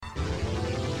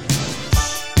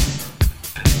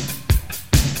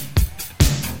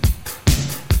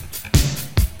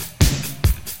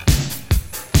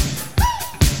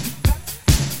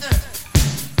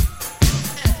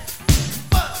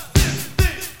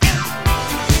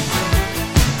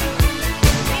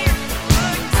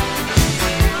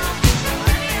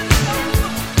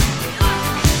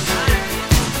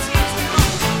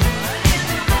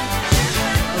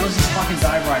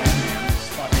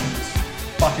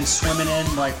fucking swimming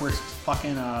in like we're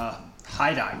fucking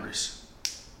high divers.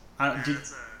 Yes,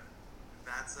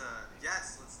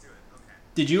 let's do it.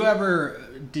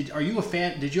 Okay. Are you a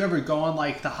fan? Did you ever go on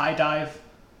like the high dive?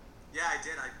 Yeah, I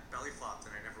did. I belly flopped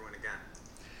and I never went again.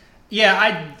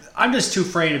 Yeah, I'm just too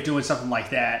afraid of doing something like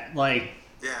that. Like,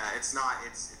 yeah, it's not.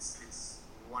 It's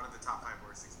one of the top 5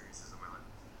 worst experiences of my life.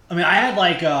 I mean, I had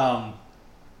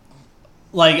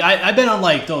I've been on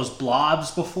like those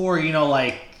blobs before. You know,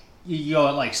 like you go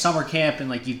at like summer camp and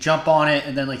like you jump on it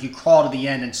and then like you crawl to the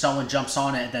end and someone jumps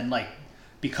on it and then like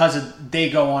they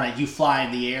go on it, you fly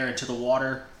in the air into the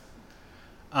water.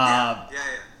 Yeah.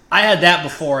 I had that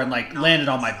before and like landed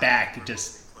on my back and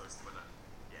just.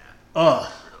 Yeah.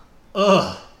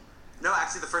 Ugh. No,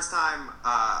 actually, the first time,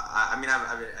 I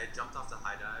jumped off the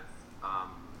high dive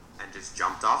and just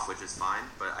jumped off, which is fine.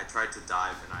 But I tried to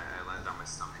dive and I landed on my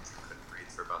stomach and couldn't breathe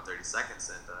for about 30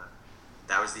 seconds, and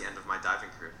that was the end of my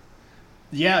diving career.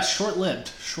 Yeah, short-lived.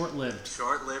 Short-lived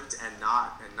and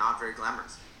not very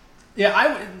glamorous. Yeah,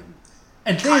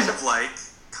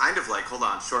 Kind of like, hold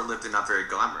on, short-lived and not very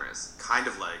glamorous. Kind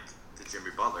of like the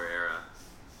Jimmy Butler era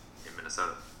in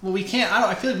Minnesota. Well, we can't.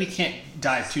 I feel like we can't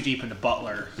dive too deep into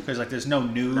Butler because like there's no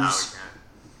news.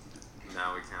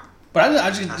 No, we can't. But I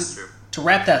just That's true. To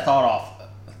wrap that thought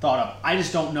up. I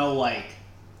just don't know. Like,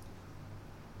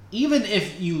 even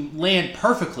if you land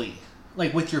perfectly,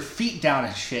 like with your feet down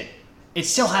and shit, it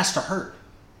still has to hurt.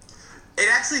 It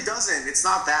actually doesn't. It's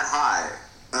not that high.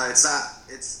 It's not.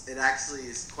 It actually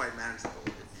is quite manageable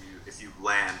if you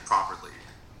land properly.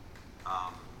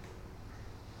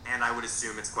 And I would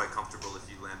assume it's quite comfortable if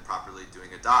you land properly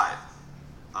doing a dive.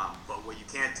 But what you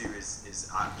can't do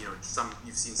is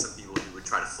you've seen some people who would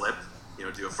try to flip,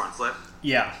 do a front flip.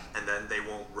 Yeah. And then they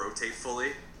won't rotate fully,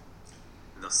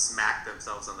 and they'll smack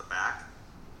themselves on the back.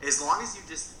 As long as you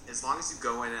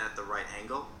go in at the right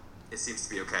angle, it seems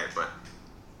to be okay. But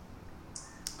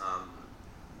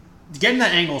getting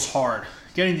that angle is hard.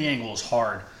 Getting the angle is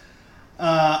hard.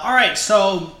 All right,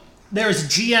 so there's a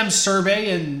GM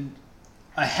survey and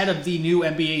ahead of the new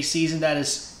NBA season.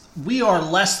 We are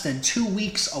less than 2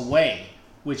 weeks away,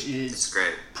 which is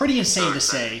great. Pretty insane to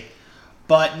say,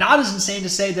 but not as insane to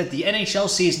say that the NHL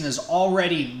season is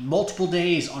already multiple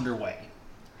days underway.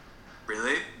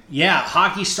 Really? Yeah,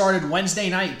 hockey started Wednesday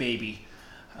night, baby.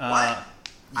 What?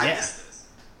 I missed this.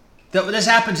 This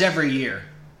happens every year.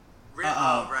 Really?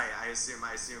 Oh, right. I assume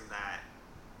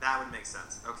that would make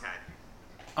sense. Okay.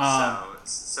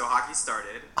 So hockey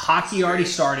started. Hockey already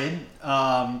started.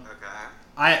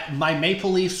 Okay. My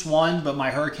Maple Leafs won, but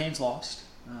my Hurricanes lost.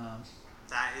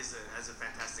 That is a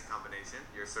fantastic combination.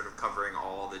 You're sort of covering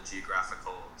all the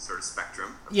geographical sort of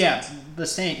spectrum. Yeah, the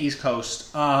staying East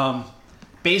Coast.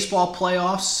 Baseball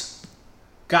playoffs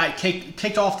got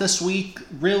kicked off this week.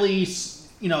 Really,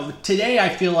 today I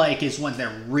feel like is when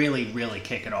they're really, really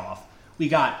kicking off. We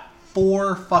got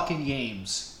 4 fucking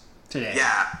games today.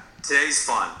 Yeah, today's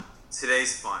fun.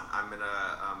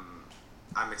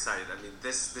 I'm excited. I mean,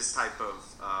 this type of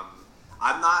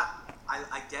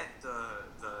I get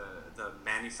the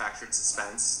manufactured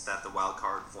suspense that the wild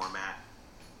card format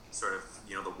sort of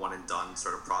the one and done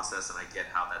sort of process, and I get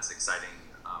how that's exciting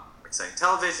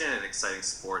television and exciting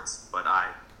sports. But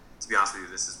to be honest with you,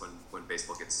 this is when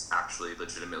baseball gets actually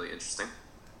legitimately interesting.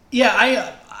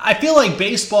 Yeah, I feel like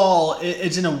baseball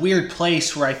is in a weird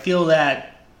place where I feel that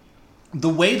the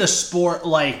way the sport,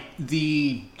 like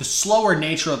the slower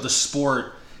nature of the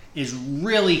sport, is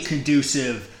really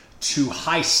conducive to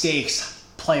high stakes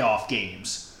playoff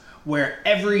games, where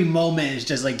every moment is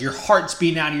just like your heart's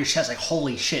beating out of your chest, like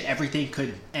holy shit, everything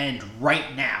could end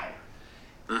right now.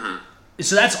 Mm-hmm.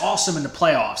 So that's awesome in the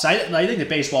playoffs. I think the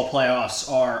baseball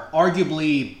playoffs are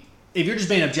arguably, if you're just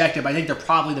being objective, I think they're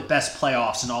probably the best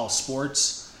playoffs in all of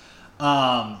sports.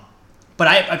 But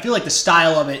I feel like the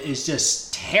style of it is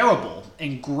just terrible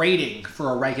and grating for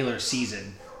a regular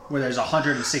season where there's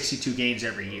 162 games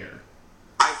every year.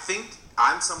 I think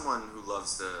I'm someone who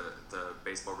loves the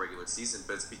baseball regular season,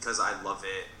 but it's because I love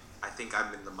it. I think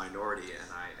I'm in the minority,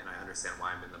 and I understand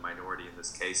why I'm in the minority in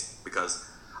this case, because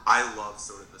I love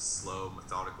sort of the slow,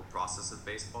 methodical process of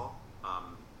baseball.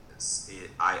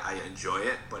 I enjoy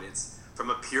it, but it's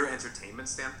from a pure entertainment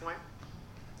standpoint,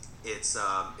 it's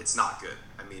not good.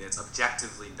 I mean, it's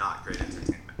objectively not great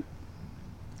entertainment.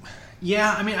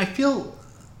 Yeah, I mean, I feel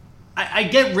I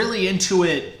get really into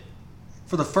it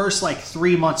for the first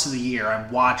 3 months of the year.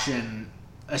 I'm watching,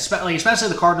 especially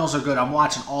the Cardinals are good. I'm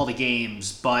watching all the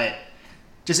games, but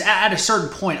just at a certain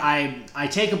point, I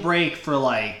take a break for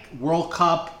World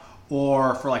Cup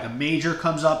or for a major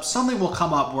comes up. Something will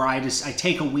come up where I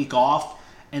take a week off,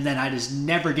 and then I just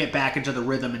never get back into the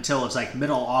rhythm until it's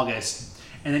middle August.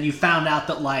 and then you found out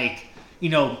that like, you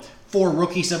know, 4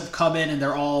 rookies have come in and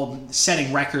they're all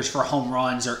setting records for home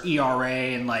runs or ERA,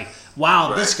 and like,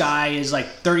 wow, this guy is like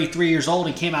 33 years old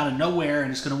and came out of nowhere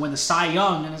and is going to win the Cy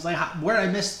Young, and it's like, where did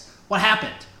I miss? What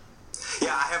happened?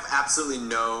 Yeah, I have absolutely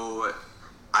no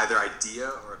either idea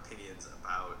or opinions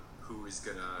about who is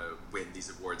going to win these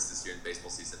awards this year in baseball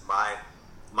season.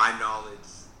 My knowledge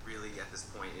really at this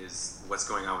point is what's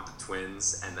going on with the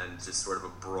Twins, and then just sort of a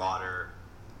broader,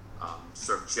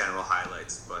 sort of general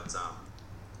highlights. But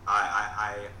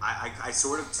I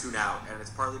sort of tune out, and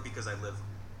it's partly because I live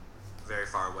very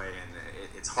far away, and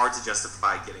it's hard to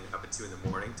justify getting up at 2 in the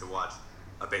morning to watch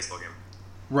a baseball game,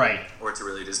 right? Or to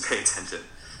really just pay attention.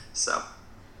 So,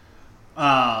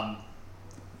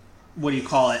 what do you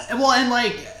call it? Well, and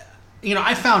like, you know,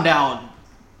 I found out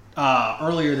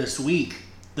earlier this week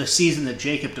the season that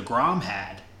Jacob deGrom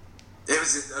had. It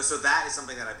was so that is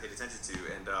something that I paid attention to,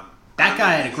 and that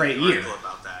guy had a great year.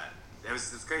 About that, it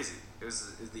was crazy. It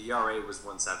was the ERA was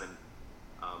 1.7.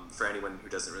 For anyone who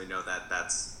doesn't really know that,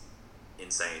 that's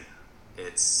insane.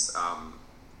 It's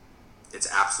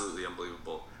absolutely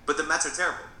unbelievable. But the Mets are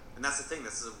terrible, and that's the thing.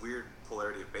 This is a weird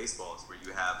polarity of baseball, is where you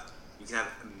can have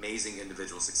amazing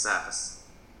individual success,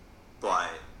 but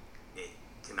it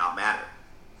cannot matter.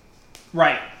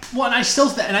 Right. Well, and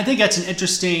I think that's an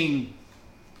interesting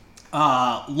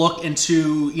look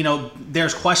into, you know,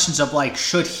 there's questions of like,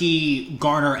 should he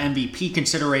garner MVP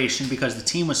consideration because the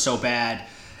team was so bad?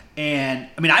 And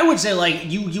I mean, I would say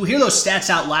like you hear those stats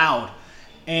out loud,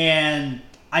 and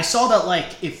I saw that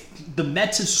like if the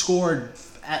Mets had scored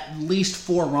at least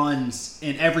 4 runs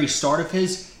in every start of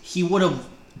his, he would have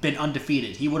been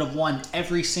undefeated. He would have won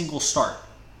every single start.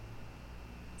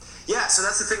 Yeah, so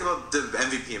that's the thing about the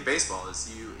MVP in baseball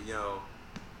is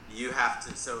you have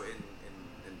to, so in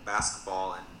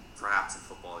basketball and perhaps in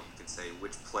football, you can say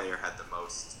which player had the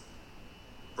most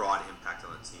broad impact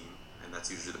on the team, and that's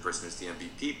usually the person who's the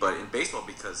MVP. But in baseball,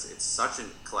 because it's such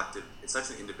an collective, it's such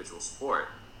an individual sport,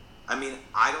 I mean,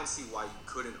 I don't see why you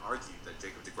couldn't argue that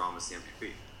Jacob deGrom was the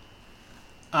MVP.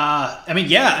 I mean,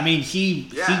 yeah. I mean, he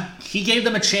gave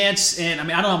them a chance, and I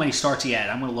mean, I don't know how many starts he had.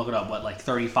 I'm going to look it up. What, like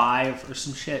 35 or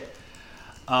some shit?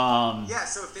 Yeah.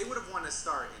 So if they would have won a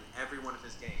start in every one of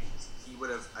his games, he would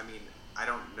have. I mean, I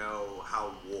don't know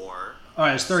how WAR. All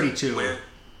right, it's 32.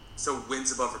 So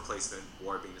wins above replacement,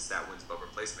 WAR being the stat wins above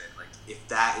replacement. Like, if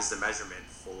that is the measurement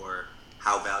for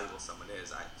how valuable someone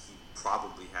is, he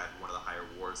probably had one of the higher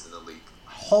WARs in the league.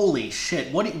 Holy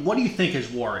shit! What do you think his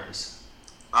WAR is?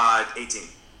 18.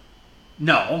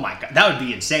 No, oh my god, that would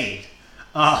be insane.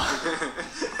 I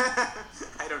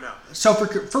don't know. So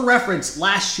for reference,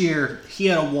 last year he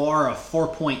had a WAR of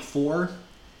 4.4,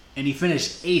 and he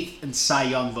finished 8th in Cy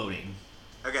Young voting.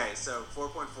 Okay, so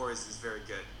 4.4 is very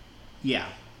good. Yeah.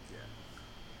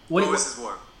 What was his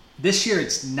WAR? This year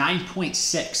it's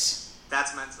 9.6.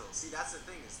 That's mental. See, that's the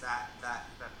thing, is that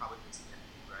probably makes him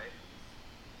MVP, right?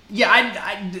 Yeah,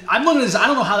 I'm looking at this. I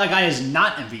don't know how that guy is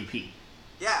not MVP.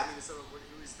 Yeah, I mean, so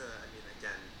who is the? I mean,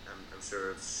 again, I'm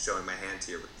sort of showing my hand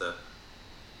here with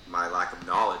my lack of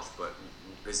knowledge, but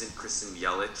isn't Christian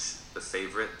Yelich the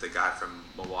favorite, the guy from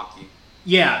Milwaukee?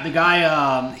 Yeah, the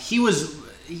guy. He was,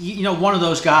 you know, one of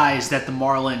those guys that the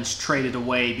Marlins traded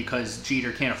away because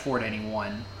Jeter can't afford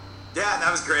anyone. Yeah,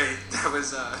 that was great. That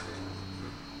was,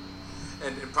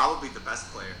 and probably the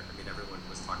best player. I mean, everyone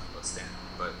was talking about Stanton,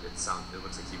 but it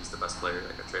looks like he was the best player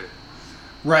that got traded.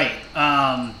 Right.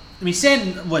 I mean,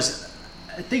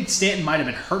 I think Stanton might have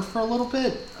been hurt for a little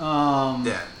bit.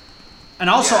 Yeah. And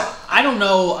also, yeah. I don't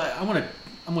know. I'm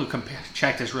gonna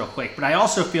check this real quick, but I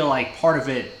also feel like part of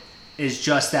it is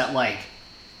just that like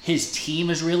his team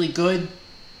is really good.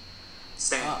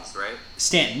 Stanton's, right?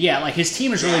 Stanton, yeah, like his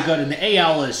team is really good, and the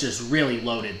AL is just really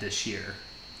loaded this year.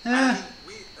 I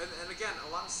mean, and again,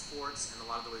 a lot of sports and a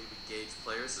lot of the way we gauge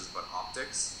players is about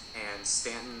optics, and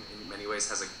Stanton in many ways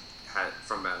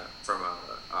from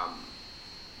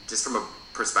a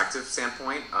perspective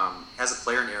standpoint, has a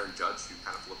player in Aaron Judge who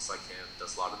kind of looks like him,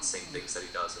 does a lot of the same things that he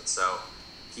does, and so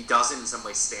he does in some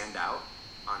ways stand out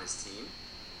on his team.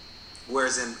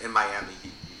 Whereas in Miami,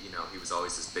 he was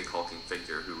always this big hulking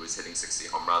figure who was hitting 60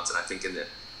 home runs, and I think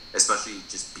especially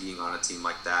just being on a team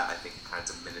like that, I think it kind of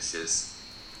diminishes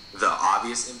the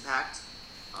obvious impact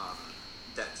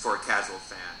that for a casual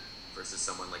fan versus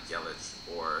someone like Yelich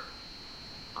or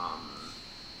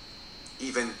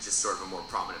even just sort of a more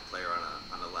prominent player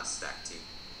on a less stacked team.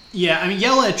 Yeah, I mean,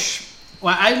 Yelich,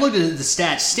 well, I looked at the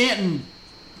stats.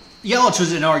 Yelich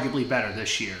was inarguably better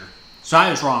this year. So I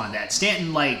was wrong on that.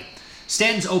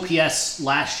 Stanton's OPS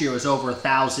last year was over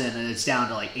 1,000, and it's down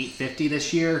to like 850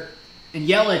 this year. And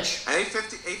Yelich...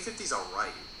 850's all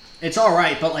right. It's all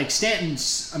right, but like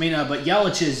Stanton's, but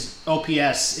Yelich's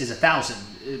OPS is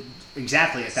 1,000,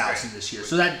 exactly 1,000 this year.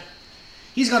 So that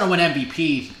he's going to win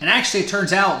MVP. And actually, it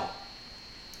turns out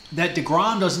that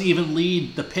DeGrom doesn't even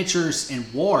lead the pitchers in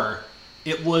WAR.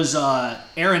 It was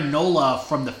Aaron Nola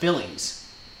from the Phillies.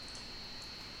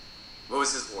 What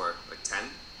was his WAR? Like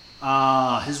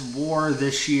 10? His WAR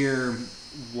this year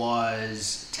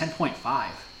was 10.5.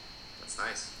 That's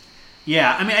nice.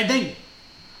 Yeah, I think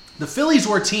the Phillies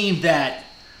were a team that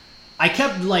I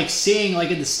kept like seeing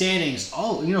like in the standings.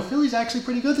 Oh, Philly's actually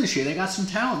pretty good this year. They got some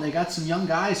talent. They got some young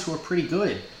guys who are pretty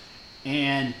good,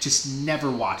 and just never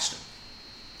watched them.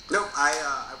 No,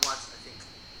 I watched I think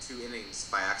 2 innings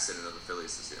by accident of the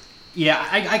Phillies this year. Yeah,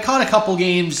 I caught a couple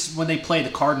games when they played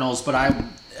the Cardinals, but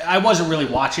I wasn't really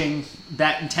watching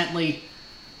that intently.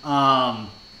 But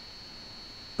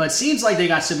it seems like they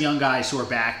got some young guys who are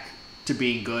back to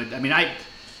being good.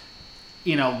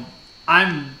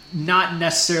 I'm not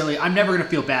necessarily. I'm never going to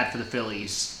feel bad for the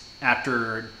Phillies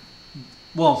after.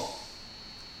 Well,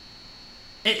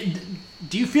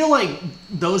 do you feel like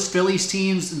those Phillies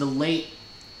teams in the late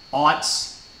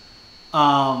aughts?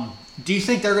 Do you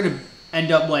think they're going to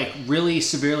end up like really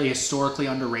severely historically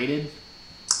underrated?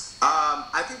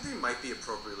 I think they might be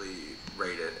appropriately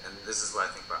rated, and this is what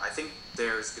I think about. I think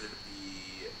there's going to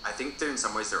be. I think in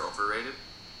some ways they're overrated.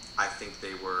 I think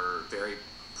they were very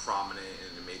prominent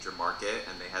in a major market,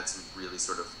 and they had some really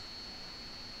sort of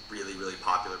really, really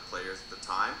popular players at the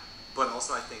time. But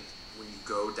also, I think when you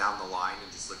go down the line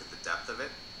and just look at the depth of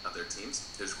their teams,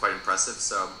 it was quite impressive.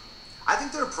 So I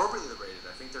think they're appropriately rated.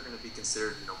 I think they're going to be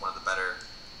considered, one of the better.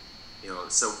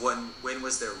 So when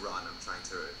was their run? I'm trying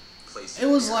to place. It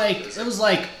was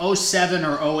like 07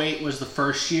 or 08 was the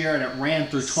first year, and it ran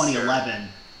through 2011.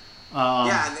 Sure.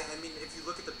 And if you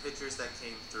look at the pitchers that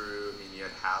came through, you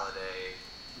had Halladay.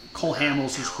 Cole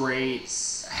Hamels was great.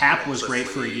 Happ was great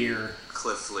for a year.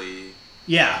 Cliff Lee.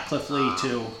 Yeah, Cliff Lee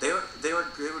too. They were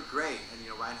great,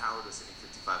 and Ryan Howard was hitting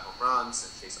 55 home runs,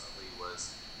 and Chase Utley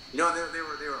was,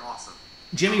 they were awesome.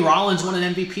 Jimmy Rollins won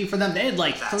an MVP for them. They had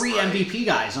like That's 3 right. MVP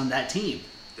guys on that team.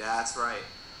 That's right.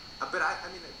 But I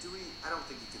don't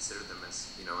think you consider them as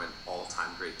an all-time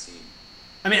great team.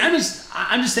 I'm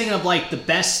just thinking of like the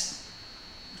best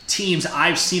teams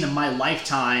I've seen in my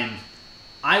lifetime.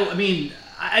 I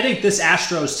think this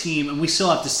Astros team, and we still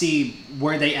have to see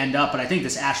where they end up, but I think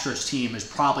this Astros team is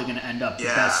probably going to end up the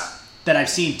best that I've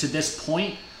seen to this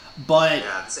point. But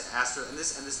this Astros and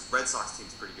this Red Sox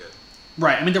team's pretty good.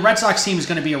 Right. The Red Sox team is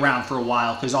going to be around for a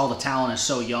while because all the talent is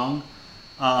so young.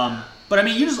 But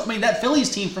that Phillies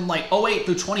team from like 08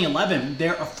 through 2011,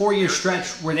 they're a 4-year stretch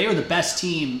where they were the best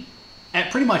team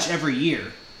at pretty much every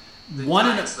year. The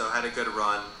Giants, though, had a good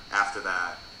run after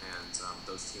that, and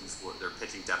those teams their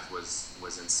pitching depth was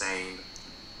insane,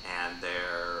 and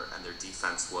their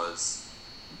defense was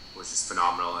just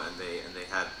phenomenal, and they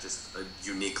had just a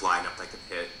unique lineup that could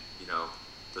hit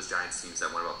those Giants teams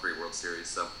that won about 3 World Series.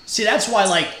 So see, that's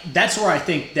why that's where I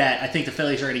think the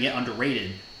Phillies are going to get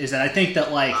underrated. Is that I think that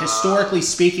historically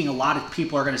speaking, a lot of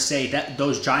people are going to say that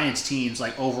those Giants teams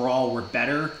overall were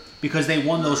better because they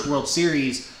won those World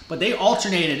Series, but they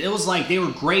alternated. It was like they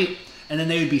were great, and then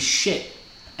they would be shit,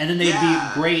 and then they'd be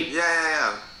great.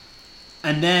 Yeah.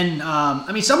 And then,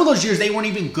 some of those years they weren't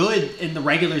even good in the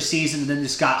regular season, and then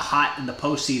just got hot in the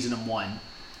postseason and won.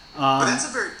 But that's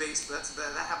a very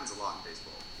that happens a lot in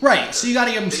baseball. Right, so you got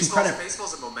to give them some credit.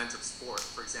 Baseball's a momentum sport.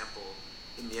 For example,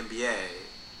 in the NBA,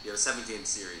 you have a 7-game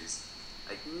series.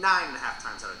 9.5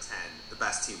 times out of 10, the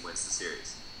best team wins the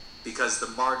series because the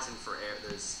margin for error.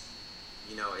 There's,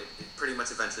 it pretty much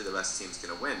eventually the best team's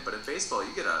going to win. But in baseball,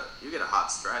 you get a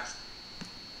hot stretch.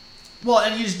 Well,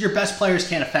 and your best players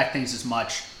can't affect things as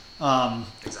much.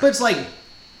 Exactly. But it's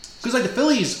because the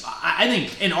Phillies, I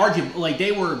think, in argument,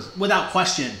 they were without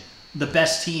question the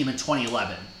best team in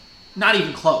 2011. Not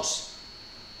even close.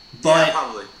 But, yeah,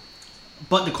 probably.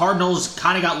 But the Cardinals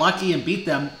kind of got lucky and beat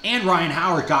them, and Ryan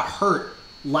Howard got hurt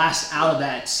last out of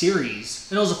that series.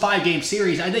 And it was a 5-game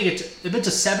series. I think if it's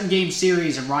a 7-game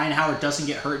series and Ryan Howard doesn't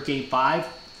get hurt Game 5,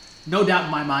 no doubt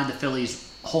in my mind the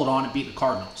Phillies hold on and beat the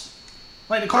Cardinals.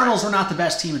 The Cardinals were not the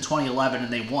best team in 2011,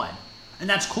 and they won. And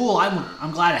that's cool.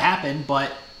 I'm glad it happened,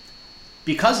 but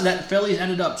because of that, the Phillies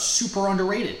ended up super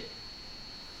underrated.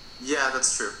 Yeah,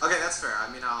 that's true. Okay, that's fair.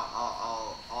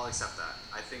 I'll accept that.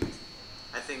 I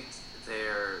think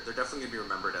they're definitely going to be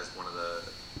remembered as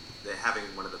having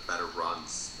one of the better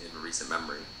runs in recent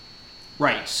memory.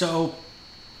 Right. So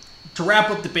to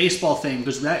wrap up the baseball thing,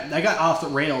 because that got off the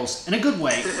rails in a good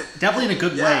way, definitely in a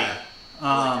good way.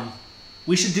 I like it.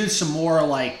 We should do some more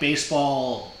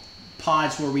baseball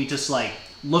pods where we just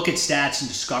look at stats and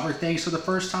discover things for the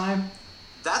first time.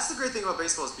 That's the great thing about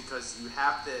baseball is because you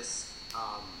have this,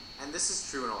 and this is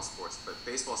true in all sports, but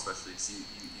baseball especially, is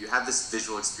you have this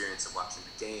visual experience of watching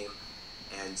the game,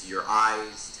 and your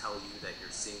eyes tell you that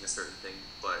you're seeing a certain thing,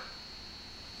 but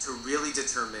to really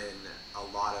determine a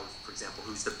lot of, for example,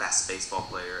 who's the best baseball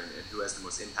player and who has the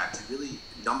most impact,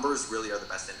 numbers really are the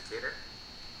best indicator.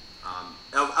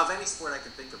 Of any sport I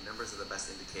can think of, numbers are the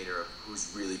best indicator of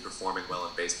who's really performing well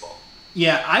in baseball.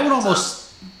 Yeah, I would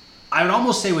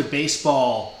almost say with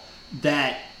baseball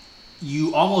that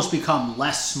you almost become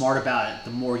less smart about it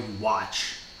the more you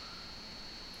watch.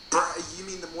 You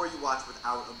mean the more you watch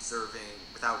without observing,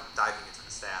 without diving into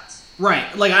the stats?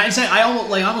 Right. Like I said, I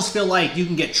almost feel like you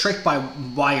can get tricked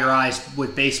by your eyes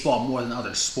with baseball more than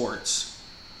other sports.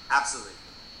 Absolutely.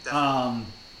 Definitely.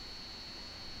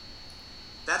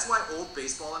 That's why old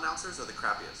baseball announcers are the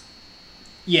crappiest.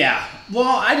 Yeah. Well,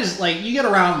 I just you get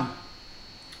around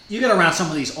some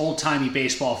of these old-timey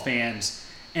baseball fans,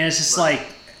 and it's just like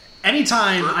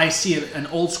anytime I see an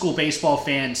old school baseball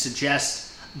fan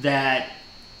suggest that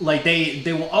they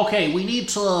will, okay, we need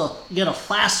to get a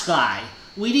fast guy.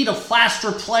 We need a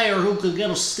faster player who could get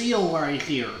a steal right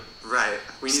here. Right.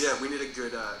 We need a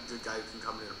good guy who can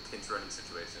come in a pinch running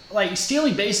situation. Like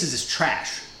stealing bases is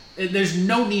trash. There's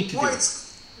no need to do it.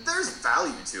 There's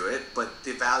value to it, but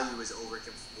the value is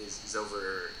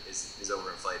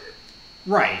overinflated.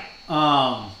 Right.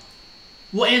 Well,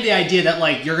 and the idea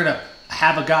that you're gonna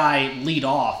have a guy lead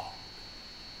off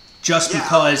just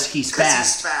because he's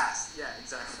fast. He's fast. Yeah,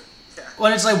 exactly. Yeah.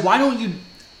 Well, it's like, why don't you?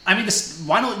 I mean,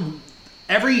 why don't?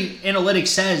 Every analytic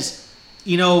says,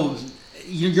 your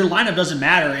lineup doesn't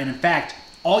matter, and in fact,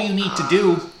 all you need to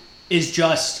do is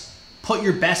just put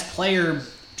your best player.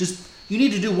 You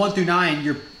need to do 1 through 9.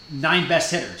 Your 9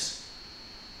 best hitters.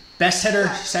 Best hitter,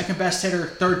 second best hitter,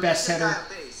 third best hitter. Guy on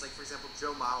base, like for example,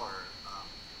 Joe Mauer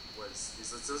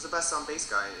was the best on base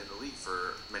guy in the league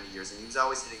for many years, and he was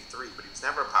always hitting 3, but he was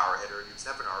never a power hitter. He was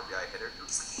never an RBI hitter. He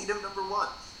was hit him number 1.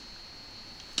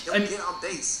 He'll get on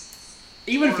base.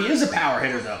 Even if he is a power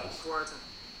hitter, though.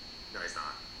 No, he's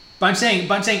not. But I'm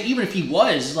saying, even if he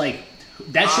was,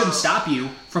 that shouldn't stop you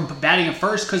from batting him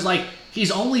first, because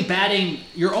he's only batting.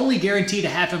 You're only guaranteed to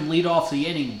have him lead off the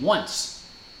inning once.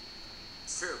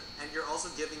 It's true, and you're also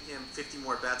giving him 50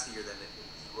 more bats a year than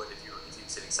you would if he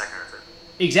was hitting second or third.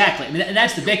 Exactly, I mean, and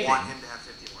that's the big thing. You want him to have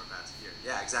 50 more bats a year.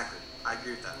 Yeah, exactly. I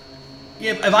agree with that.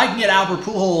 If I can get Albert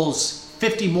Pujols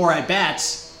 50 more at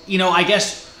bats, I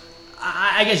guess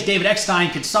David Eckstein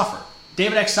could suffer.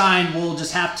 David Eckstein will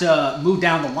just have to move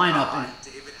down the lineup.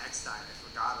 David Eckstein, I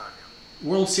forgot about him.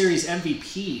 World Series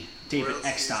MVP, David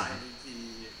Eckstein.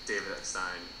 David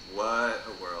Eckstein. What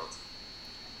a world.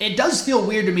 It does feel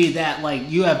weird to me that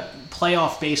you have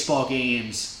playoff baseball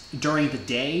games during the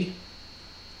day.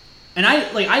 And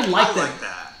I like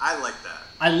that.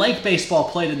 I like baseball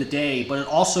played in the day, but it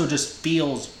also just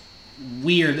feels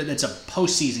weird that it's a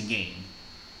postseason game.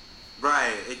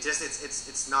 Right.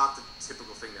 It's not the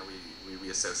typical thing that we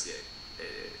associate.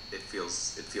 It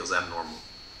feels abnormal.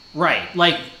 Right.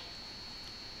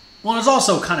 Well, it's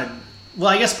also kind of. Well,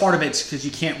 I guess part of it's because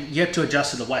you have to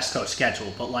adjust to the West Coast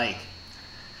schedule, but right.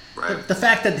 the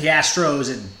fact that the Astros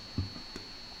and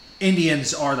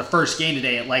Indians are the first game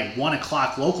today at 1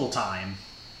 o'clock local time,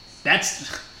 that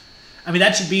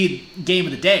should be game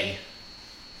of the day.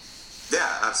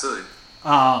 Yeah, absolutely.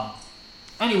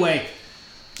 Anyway,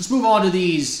 let's move on to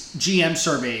these GM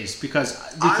surveys because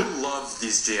I love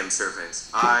these GM surveys.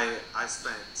 I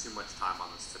spent too much time on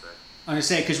this today. I'm gonna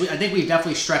say because I think we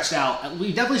definitely stretched out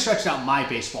my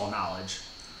baseball knowledge.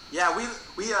 Yeah, we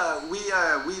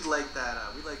liked that.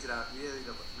 We liked it out.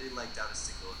 We liked out a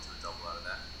single into a double out of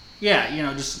that.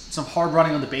 Yeah, just some hard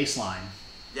running on the baseline.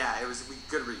 Yeah, it was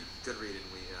good read,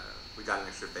 and we got an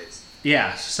extra base.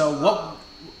 Yeah. So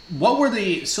what were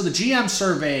the GM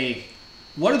survey?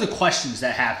 What are the questions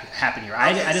that happen here?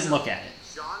 I didn't look at it.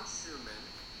 John Schumann,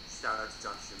 shout out to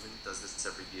John Schumann, does this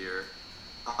every year.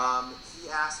 He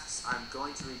asks,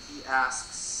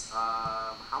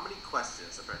 how many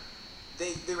questions?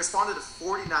 They responded to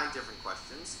 49 different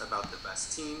questions about the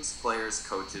best teams, players,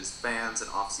 coaches, fans, and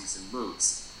off-season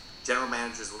moves. General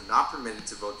managers were not permitted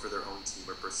to vote for their own team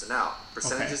or personnel.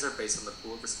 Percentages are based on the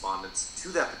pool of respondents to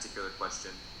that particular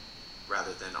question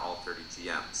rather than all 30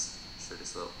 GMs. So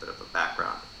just a little bit of a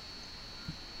background.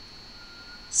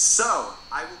 So,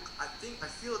 I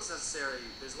feel it's necessary.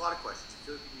 There's a lot of questions. I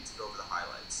feel like we need to go over the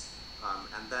highlights.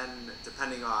 And then,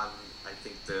 depending on, I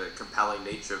think, the compelling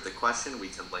nature of the question, we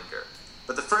can linger.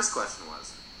 But the first question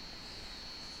was,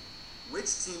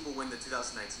 which team will win the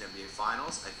 2019 NBA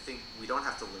Finals? I think we don't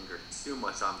have to linger too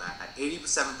much on that.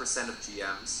 87% of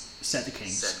GMs said the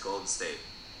Kings. Said Golden State.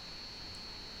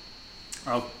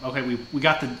 Oh, okay.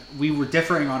 We were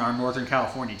differing on our Northern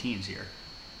California teams here.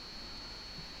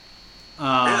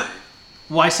 Really?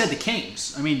 Well, I said the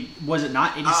Kings. I mean, was it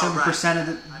not 87% of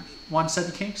the one said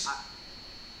the Kings?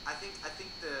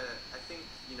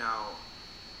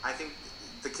 I think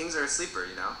the Kings are a sleeper,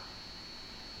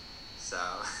 So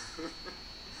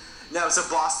no, so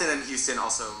Boston and Houston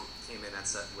also came in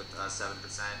with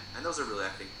 7%, and those are really, I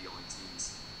think, the only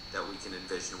teams that we can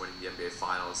envision winning the NBA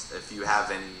Finals. If you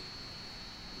have any,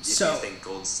 you think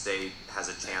Golden State has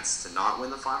a chance to not win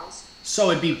the finals?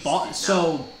 So it'd be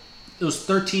so it was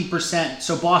 13%.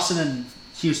 So Boston and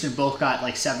Houston both got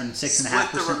like 6.5%.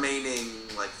 Split the remaining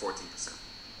 14%.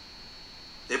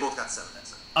 They both got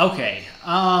 7%. Okay.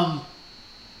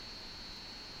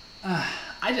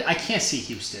 I can't see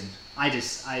Houston. I don't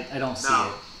see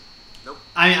it. Nope.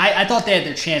 I thought they had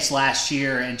their chance last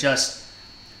year and just,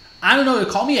 I don't know, to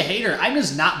call me a hater, I'm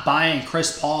just not buying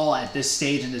Chris Paul at this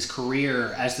stage in his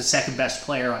career as the second best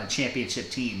player on a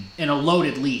championship team in a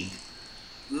loaded league.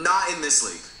 Not in this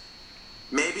league.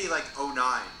 Maybe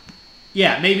 09.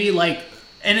 Yeah, maybe in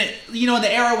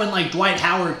the era when Dwight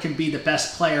Howard can be the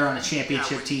best player on a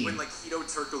championship team. When Hedo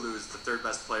Turkoglu is the third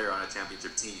best player on a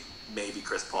championship team. Maybe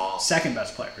Chris Paul. Second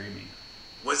best player, you mean?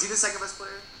 Was he the second best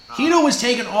player? Hedo was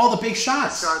taking all the big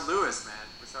shots. Rashard Lewis, man.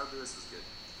 Rashard Lewis was good.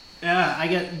 Yeah, I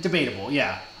get debatable,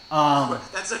 yeah.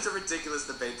 That's such a ridiculous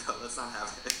debate, though. Let's not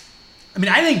have it. I mean,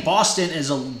 I think Boston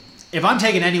is if I'm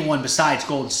taking anyone besides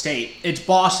Golden State, it's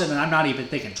Boston, and I'm not even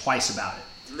thinking twice about it.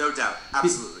 No doubt.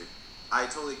 Absolutely. I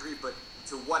totally agree, but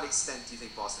to what extent do you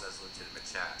think Boston has a legitimate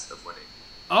chance of winning?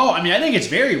 Oh, I mean, I think it's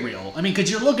very real. I mean, because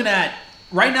you're looking at,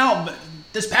 right now,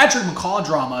 this Patrick McCaw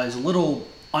drama is a little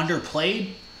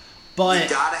underplayed, but... You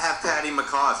gotta have Patty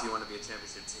McCaw if you want to be a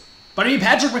championship team. But I mean,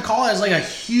 Patrick McCaw is a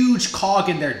huge cog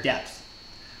in their depth.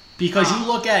 Because you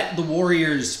look at the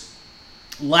Warriors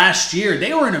last year,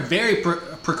 they were in a very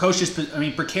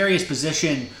precarious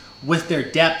position with their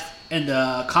depth in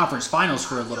the conference finals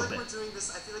for a little bit. I feel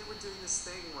like we're doing this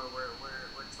thing where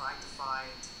we're trying to find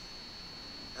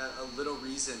a little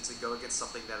reason to go against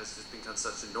something that has just become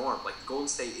such a norm. Golden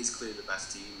State is clearly the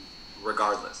best team,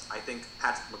 regardless. I think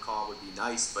Patrick McCaw would be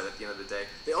nice, but at the end of the day,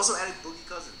 they also added Boogie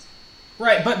Cousins.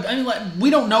 Right, but I mean, we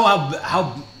don't know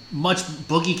how much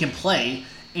Boogie can play,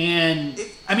 and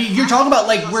you're talking about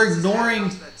we're ignoring.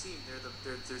 That team,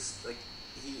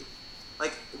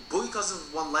 Boogie Cousins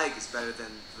with one leg is better than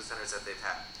the centers that they've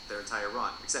had their entire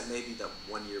run, except maybe that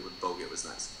 1 year with Bogut was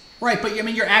nice. Right, but I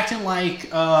mean, you're acting like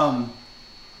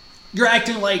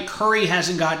Curry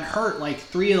hasn't gotten hurt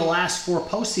 3 of the last 4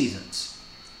 postseasons.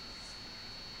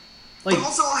 But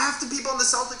also, half the people on the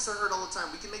Celtics are hurt all the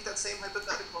time. We can make that same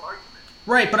hypothetical argument.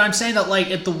 Right, but I'm saying that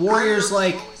if the Warriors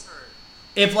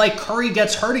if Curry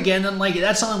gets hurt again, then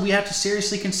that's something we have to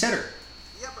seriously consider.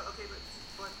 Yeah, but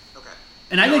okay.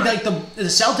 And I think the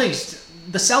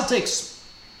Celtics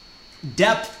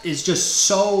depth is just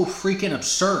so freaking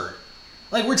absurd.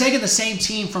 We're taking the same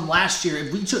team from last year.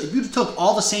 If you took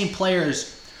all the same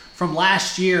players from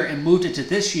last year and moved it to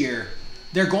this year,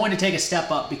 they're going to take a step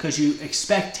up because you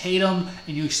expect Tatum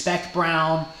and you expect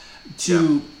Brown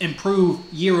to improve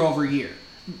year over year.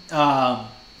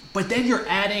 But then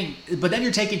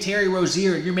you're taking Terry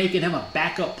Rozier and you're making him a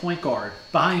backup point guard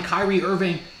behind Kyrie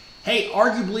Irving. Hey,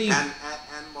 arguably, and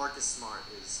Marcus Smart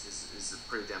is a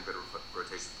pretty damn good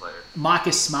rotation player.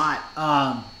 Marcus Smart.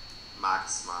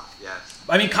 Marcus Smart, yes.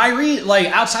 I mean, Kyrie,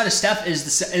 outside of Steph, is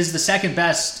the second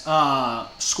best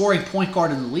scoring point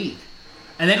guard in the league.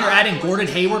 And then you're adding Gordon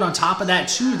Hayward on top of that,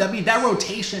 too. That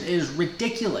rotation is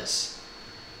ridiculous.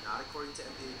 Not according to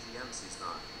NBA GMs, he's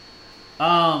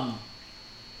not.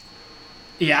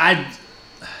 Yeah,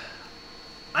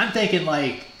 I'm thinking,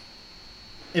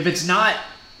 if it's not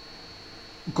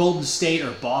Golden State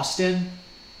or Boston,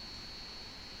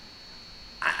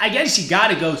 I guess you got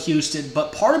to go Houston,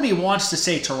 but part of me wants to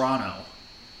say Toronto.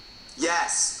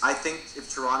 Yes, I think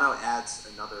if Toronto adds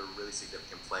another really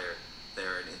significant player,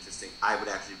 they're I would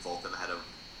actually vote them ahead of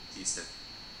Houston.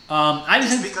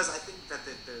 Because I think that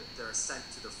their ascent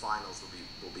to the finals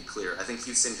will be clear. I think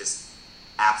Houston just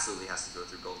absolutely has to go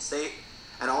through Golden State,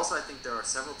 and also I think there are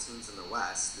several teams in the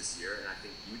West this year, and I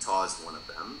think Utah is one of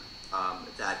them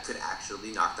that could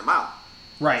actually knock them out.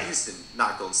 Right. Houston,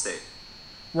 not Golden State.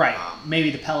 Right. Maybe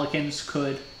the Pelicans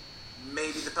could.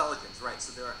 Maybe the Pelicans, right?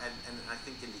 So there are, and I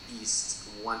think in the East,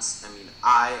 I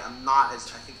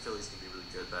think Philly's gonna be really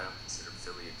good, but I don't consider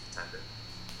Philly a contender.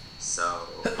 So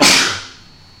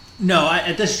no,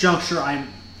 at this juncture, I'm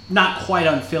not quite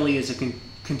on Philly as a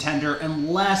contender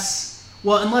unless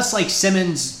like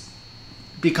Simmons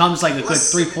becomes like a good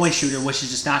 3-point shooter, which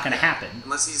is just not going to happen.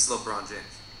 Unless he's LeBron James.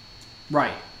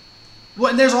 Right.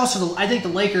 Well, and there's also I think the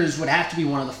Lakers would have to be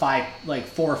one of the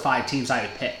 4 or 5 teams I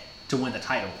would pick to win the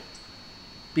title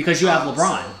because you have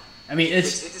LeBron. So I mean,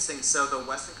 it's interesting. So the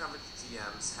Western Conference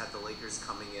GMs had the Lakers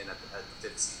coming in at the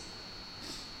 5th seed.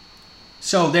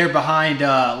 So they're behind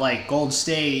like Golden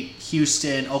State,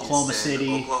 Houston, Oklahoma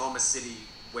City. Oklahoma City.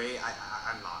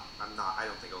 I'm not. I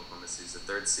don't think Oklahoma City's the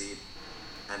 3rd seed.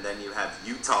 And then you have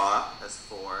Utah as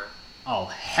 4. Oh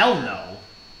hell no!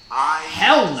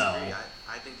 Hell no!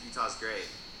 I think Utah's great.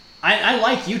 I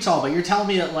like Utah, but you're telling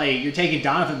me that like you're taking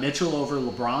Donovan Mitchell over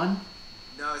LeBron?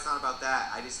 No, it's not about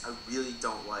that. I really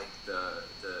don't like the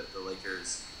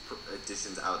Lakers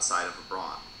additions outside of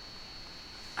LeBron.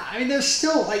 I mean, they're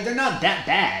still like they're not that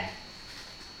bad.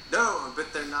 No,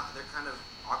 but they're not. They're kind of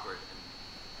awkward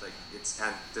and like it's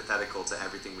antithetical to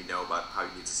everything we know about how you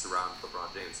need to surround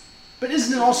LeBron James. But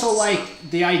isn't it also like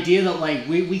the idea that like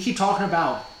we keep talking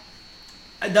about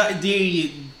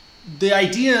the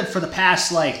idea for the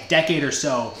past like decade or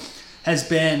so has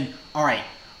been all right,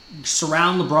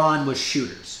 surround LeBron with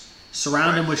shooters,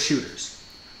 surround him with shooters.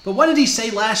 But what did he say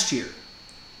last year?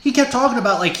 He kept talking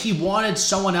about like he wanted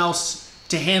someone else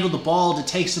to handle the ball to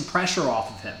take some pressure off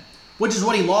of him, which is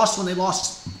what he lost when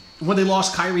they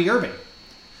lost Kyrie Irving.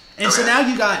 And so now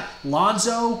you got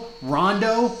Lonzo,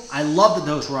 Rondo. I love that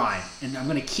those rhyme, and I'm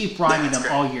going to keep rhyming them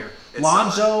all year.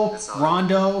 Lonzo,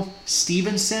 Rondo,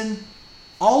 Stevenson,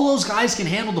 all those guys can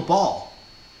handle the ball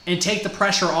and take the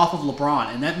pressure off of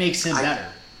LeBron, and that makes him better.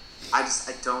 I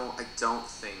don't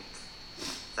think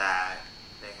that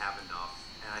they have enough.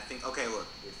 And I think look,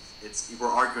 we're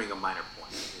arguing a minor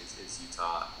point.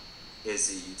 Is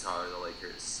it Utah or the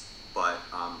Lakers? But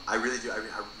I really do.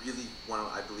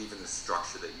 I believe in the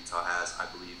structure that Utah has.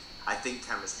 I think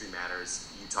chemistry matters.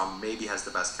 Utah maybe has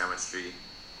the best chemistry,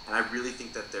 and I really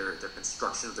think that their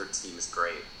construction of their team is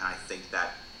great. And I think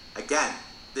that again,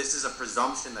 this is a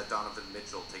presumption that Donovan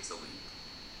Mitchell takes a leap.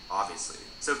 Obviously,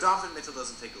 so if Donovan Mitchell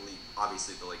doesn't take a leap,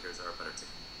 obviously the Lakers are a better team.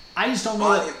 I just don't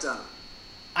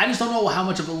know how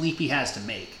much of a leap he has to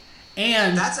make.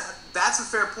 And that's a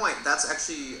fair point. That's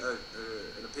actually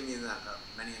an opinion that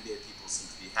many NBA people seem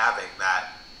to be having.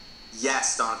 That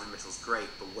yes, Donovan Mitchell's great,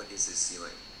 but what is his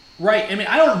ceiling? Right. I mean,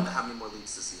 I don't. How many more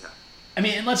leaps does he have? I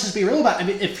mean, and let's just be real about it. I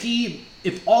mean,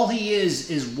 if all he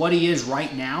is what he is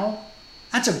right now,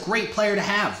 that's a great player to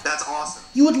have. That's awesome.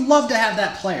 You would love to have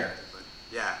that player.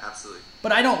 Yeah, absolutely.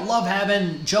 But I don't love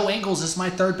having Joe Ingles as my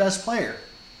 3rd best player.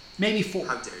 Maybe 4.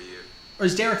 How dare you? Or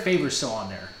is Derek Favors still on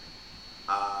there?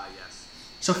 Yes.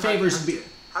 So Favors would be.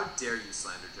 How dare you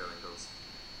slander Joe Ingles?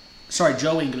 Sorry,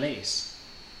 Joe Ingles.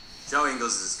 Joe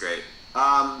Ingles is great. No,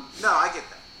 I get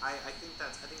that. I think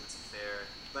that's fair.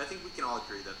 But I think we can all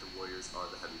agree that the Warriors are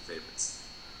the heavy favorites.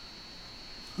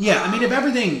 Yeah, I mean, if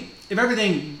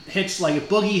everything hits, like if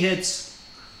Boogie hits,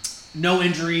 no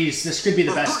injuries, this could be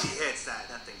the best team. Boogie hits,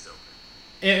 that thing's over.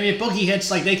 I mean, if Boogie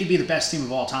hits, like they could be the best team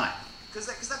of all time. Because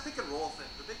that pick and roll thing,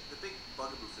 the big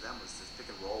bugaboo for them was this pick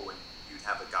and roll when you'd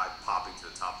have a guy popping to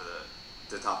the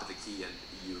top of the key and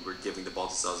you were giving the ball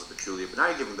to Celso Pachulia, but now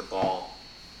you're giving the ball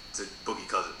to Boogie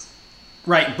Cousins.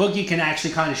 Right, Boogie can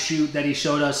actually kind of shoot that he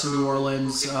showed us in New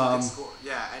Orleans.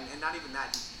 Yeah, and not even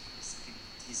that.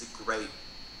 He's a great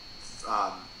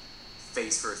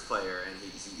face first player, and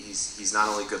he's not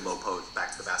only a good low post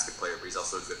back to the basket player, but he's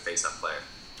also a good face up player.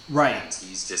 Right. And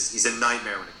he's a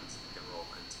nightmare when it comes to pick and roll.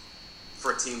 And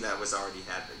for a team that was already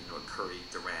had a Curry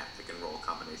Durant pick and roll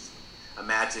combination,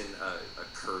 imagine a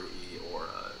Curry or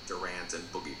a Durant and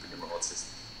Boogie pick and roll.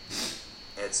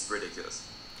 It's ridiculous.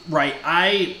 Right.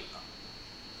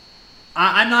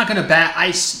 I'm not going to bat.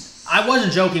 I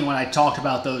wasn't joking when I talked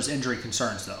about those injury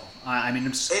concerns, though. I mean,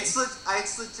 it's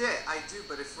legit. I do,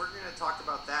 but if we're going to talk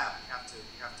about that, we have to be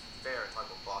fair and talk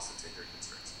about Boston's injury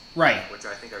concerns, right? Which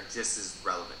I think are just as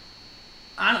relevant.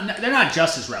 They're not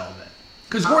just as relevant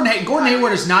because Gordon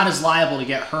Hayward is not as liable to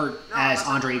get hurt as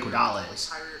Andre Iguodala is.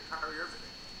 Kyrie Irving,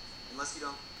 unless you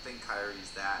don't think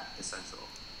Kyrie's that essential.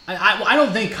 I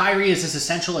don't think Kyrie is as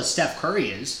essential as Steph Curry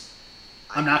is.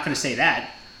 I'm not going to say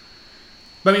that.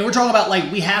 But I mean, we're talking about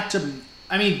like we have to.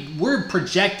 I mean, we're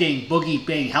projecting Boogie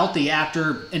being healthy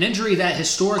after an injury that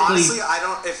historically. Honestly, I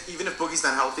don't. Even if Boogie's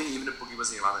not healthy, even if Boogie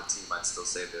wasn't even on the team, I'd still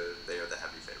say they are the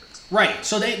heavy favorites. Right.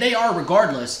 So they are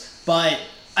regardless. But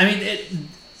I mean,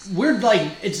 we're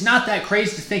like it's not that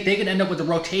crazy to think they could end up with a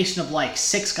rotation of like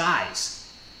 6 guys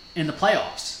in the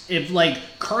playoffs if like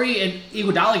Curry and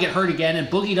Iguodala get hurt again and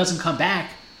Boogie doesn't come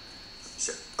back.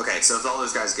 Sure. Okay. So if all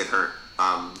those guys get hurt,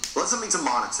 what's something to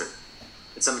monitor?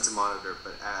 it's something to monitor.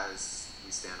 But as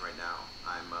we stand right now,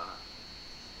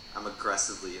 I'm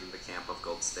aggressively in the camp of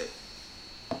Golden State.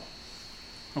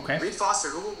 Okay. Reed Foster,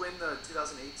 who will win the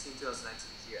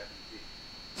 2018-2019 year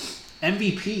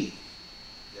MVP? MVP.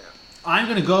 Yeah. I'm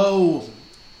going to go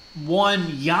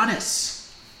one Giannis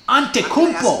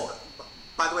Antetokounmpo.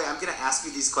 By the way, I'm going to ask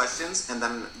you these questions, and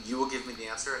then you will give me the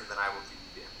answer, and then I will give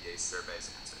you the NBA survey's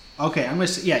answer. Okay, I'm going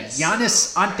to say,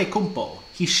 Giannis Antetokounmpo.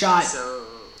 He shot,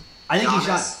 I think he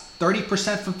shot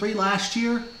 30% from three last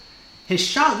year. His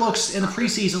shot in the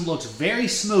preseason looks very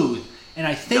smooth, and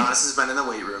I think... Giannis has been in the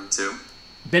weight room, too.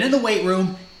 Been in the weight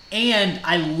room, and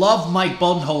I love Mike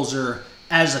Budenholzer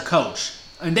as a coach.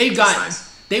 And they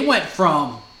went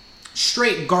from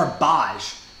straight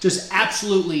garbage, just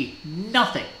absolutely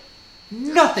nothing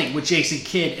with Jason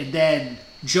Kidd, and then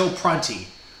Joe Prunty,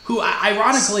 who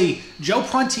ironically, Joe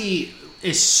Prunty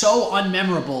is so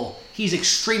unmemorable, he's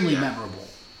extremely memorable.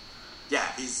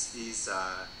 Yeah, he's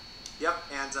yep,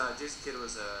 and Jason Kidd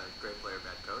was a great player,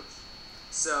 bad coach.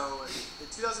 So, the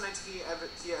 2019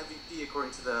 MVP,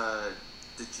 according to the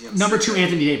GM. Number 2,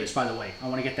 Anthony Davis, by the way. I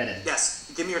want to get that in. Yes,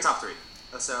 give me your top 3.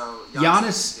 So,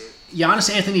 Giannis,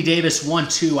 Anthony Davis,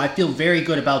 1-2. I feel very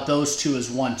good about those two as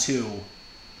 1-2.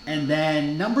 And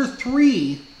then number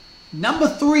three,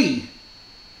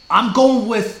 I'm going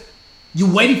with,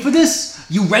 you waiting for this?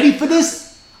 You ready for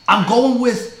this? I'm going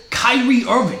with Kyrie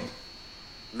Irving.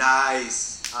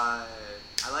 Nice. I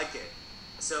like it.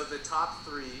 So the top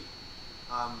 3,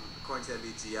 according to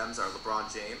NBA GMs, are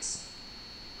LeBron James,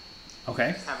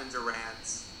 okay, Kevin Durant,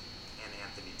 and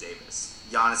Anthony Davis.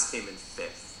 Giannis came in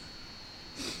 5th.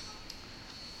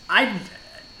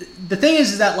 The thing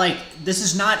is that, like, this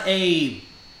is not me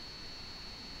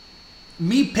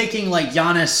picking, like,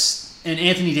 Giannis and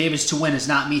Anthony Davis to win is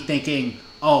not me thinking,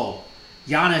 oh,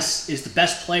 Giannis is the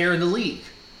best player in the league.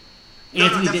 No,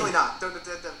 definitely not.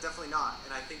 Definitely not.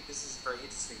 And I think this is very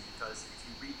interesting because if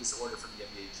you read this order from the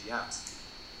NBA GMs,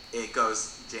 it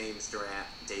goes James, Durant,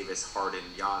 Davis, Harden,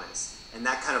 Giannis. And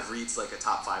that kind of reads like a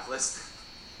top 5 list.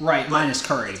 Right, minus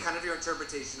Curry. It's kind of your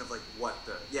interpretation of like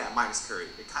minus Curry.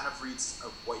 It kind of reads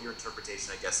of what your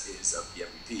interpretation, I guess, is of the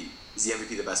MVP. Is the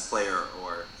MVP the best player,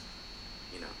 or,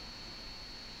 you know?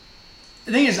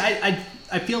 The thing is,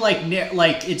 I feel like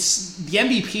it's the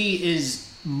MVP is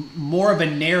more of a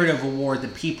narrative award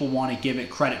than people want to give it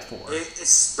credit for.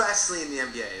 Especially in the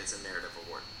NBA, it's a narrative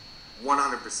award,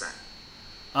 100%.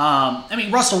 I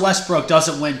mean, Russell Westbrook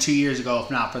doesn't win 2 years ago if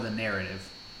not for the narrative.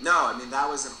 No, I mean that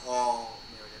was an all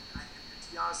narrative. And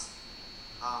to be honest,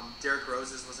 Derrick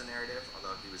Rose's was a narrative,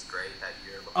 although he was great that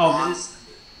year. LeBron's,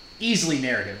 easily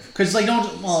narrative because like no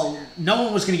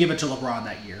one was going to give it to LeBron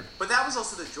that year. But that was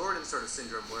also the Jordan sort of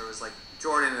syndrome, where it was like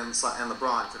Jordan and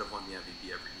LeBron could have won the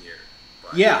MVP every year.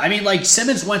 But yeah, I mean, like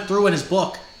Simmons went through in his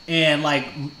book, and like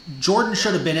Jordan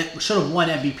should have won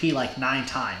MVP like 9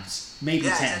 times, maybe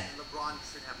 10. Exactly. LeBron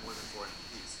should have more than 4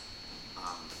 MVPs.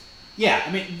 Yeah,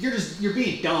 I mean, you're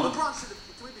being dumb. LeBron should have.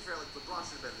 To be fair, like LeBron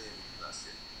should have been the MVP last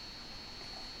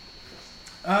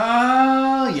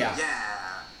year.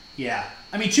 Yeah.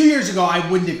 I mean, 2 years ago, I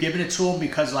wouldn't have given it to him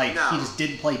because he just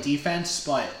didn't play defense,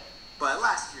 but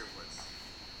last year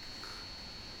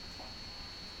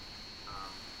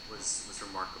was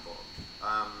remarkable.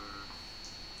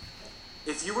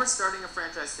 If you were starting a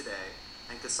franchise today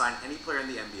and could sign any player in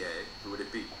the NBA, who would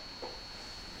it be?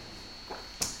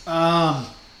 How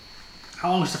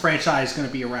long is the franchise going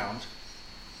to be around?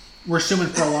 We're assuming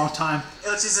for a long time.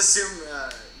 Let's just assume,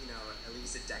 at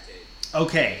least a decade.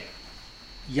 Okay.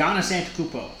 Giannis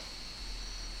Antetokounmpo.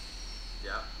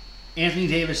 Yeah. Anthony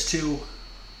Davis too.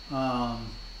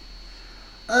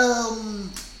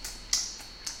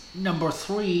 Number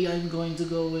 3, I'm going to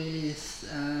go with.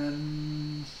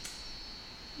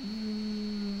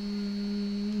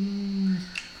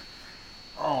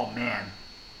 Oh man.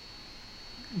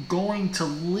 Going to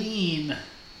lean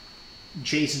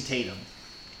Jason Tatum.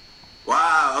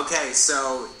 Wow. Okay.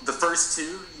 So the first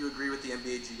 2, you agree with the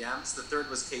NBA GMs. The third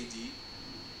was KD.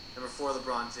 Number 4,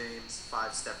 LeBron James.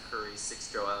 5, Steph Curry.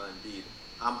 6, Joel Embiid.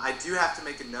 I do have to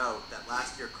make a note that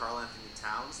last year Karl Anthony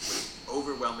Towns was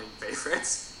overwhelming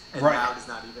favorites, and now does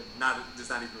not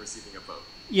even receiving a vote.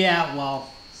 Yeah, well.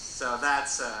 So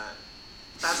that's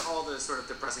all the sort of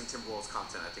depressing Timberwolves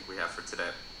content I think we have for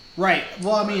today. Right.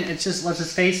 Well, I mean, let's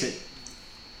just face it.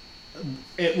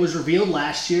 It was revealed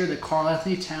last year that Karl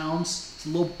Anthony Towns is a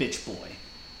little bitch boy.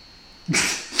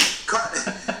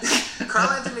 Karl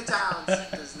Anthony Towns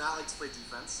does not like to play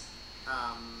defense,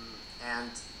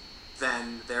 and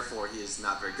then therefore he is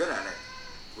not very good at it,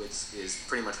 which is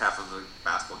pretty much half of a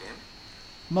basketball game.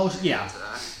 Should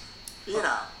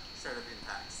have been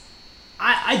taxed.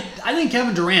 I think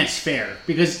Kevin Durant's fair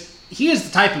because he is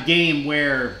the type of game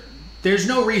where there's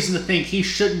no reason to think he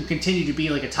shouldn't continue to be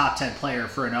like a top 10 player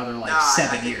for another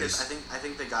 7 years. I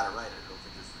think they got it right. I don't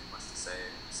think there's really much to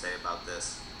say about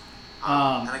this.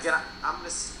 Um, and again, I'm going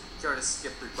to try to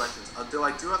skip through questions. Although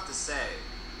I do have to say,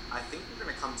 I think we're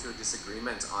going to come to a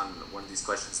disagreement on one of these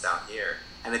questions down here,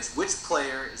 and it's which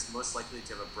player is most likely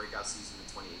to have a breakout season in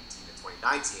 2018 and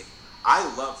 2019. I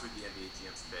love who the NBA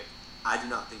GMs picked. I do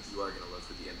not think you are going to love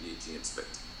who the NBA GMs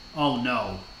picked. Oh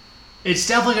no, it's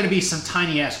definitely going to be some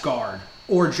tiny ass guard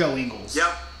or Joe Ingles.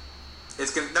 Yep,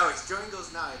 it's Joe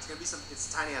Ingles. No, it's going to be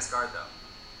it's tiny ass guard though.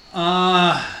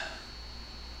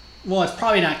 Well, it's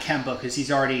probably not Kemba because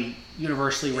he's already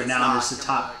universally renowned as the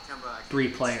top 3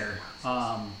 player.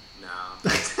 No.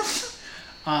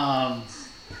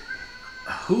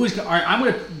 Who is? I'm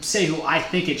going to say who I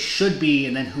think it should be,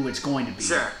 and then who it's going to be.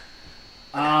 Sure.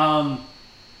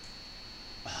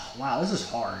 Wow, this is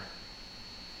hard.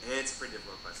 It's a pretty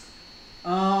difficult question.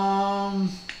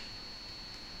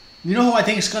 You know who I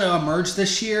think is going to emerge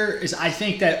this year is I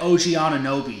think that OG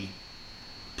Anunoby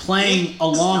playing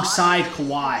alongside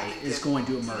Kawhi is going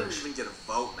to emerge. He didn't even get a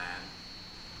vote, man.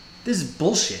 This is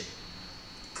bullshit.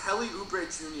 Kelly Oubre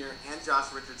Jr. and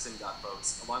Josh Richardson got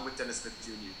votes, along with Dennis Smith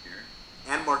Jr.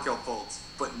 and Markelle Fultz,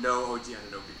 but no OG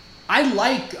Anunoby. I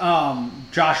like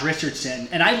Josh Richardson,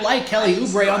 and I like Kelly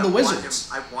Oubre on the Wizards.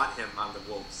 I want him on the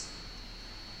Wolves.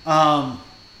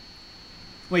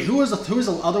 Wait, who was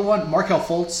the other one? Markelle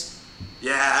Fultz?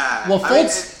 Yeah. Well,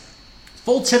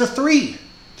 Fultz hit a 3.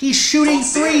 He's shooting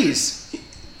threes.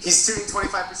 He's shooting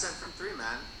 25% from 3,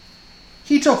 man.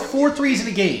 He took 4 threes in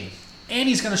a game, and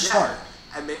he's going to start.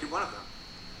 And maybe one of them.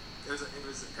 It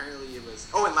was.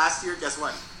 Oh, and last year, guess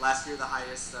what? Last year, the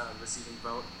highest receiving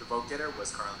vote, the vote getter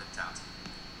was Karl-Anthony Towns.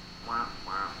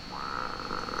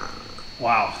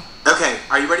 Wow. Okay,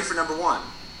 are you ready for number 1?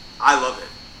 I love it.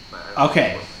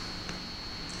 Okay.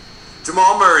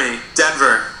 Jamal Murray,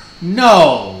 Denver.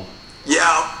 No.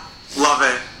 Yeah, love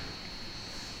it.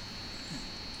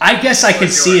 I guess I can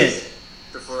see it.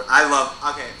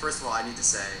 Okay, first of all, I need to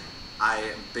say, I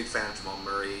am a big fan of Jamal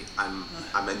Murray. I'm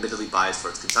admittedly biased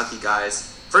towards Kentucky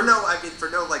guys. For no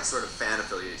sort of fan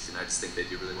affiliation. I just think they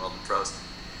do really well in the pros.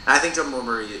 And I think Jamal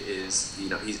Murray is,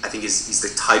 I think he's the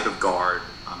type of guard.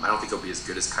 I don't think he'll be as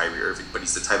good as Kyrie Irving, but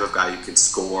he's the type of guy who can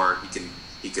score.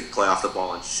 He can play off the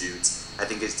ball and shoot. I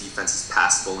think his defense is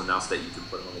passable enough that you can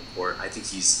put him on the court. I think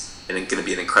he's going to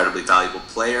be an incredibly valuable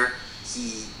player.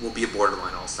 He will be a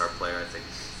borderline all-star player, I think,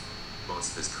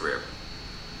 most of his career.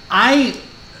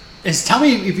 Tell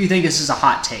me if you think this is a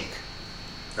hot take.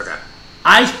 Okay.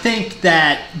 I think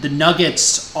that the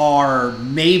Nuggets are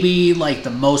maybe like the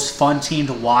most fun team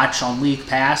to watch on League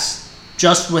Pass,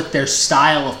 just with their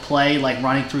style of play, like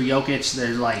running through Jokic.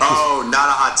 They're like, not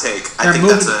a hot take. I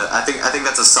think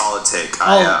that's a solid take.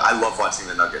 I love watching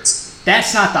the Nuggets.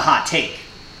 That's not the hot take.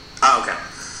 Oh, okay.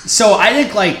 So I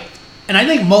think I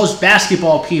think most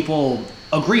basketball people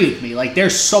agree with me. Like, they're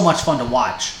so much fun to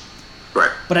watch.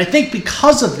 Right. But I think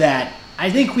because of that,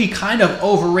 I think we kind of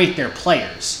overrate their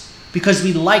players because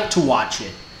we like to watch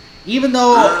it. Even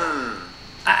though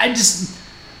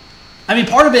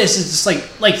part of it is just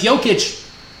like Jokic,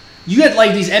 you get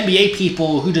like these NBA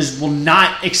people who just will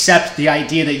not accept the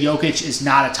idea that Jokic is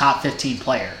not a top 15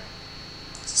 player.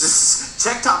 Just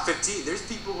check top 15. There's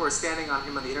people who are standing on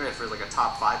him on the internet for like a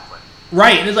top 5 player.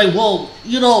 Right, and it's like, well,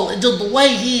 the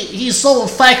way he's so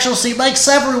infectious, he makes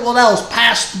everyone else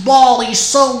pass the ball, he's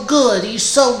so good,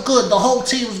 the whole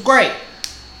team's great.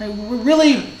 Like,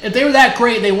 really, if they were that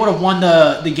great, they would have won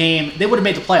the game, they would have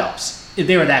made the playoffs, if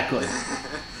they were that good.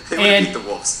 They would have beat the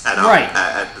Wolves at the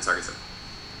Target Center.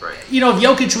 Right. If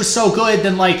Jokic was so good,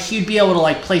 then, he'd be able to,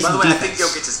 play some defense. By the way,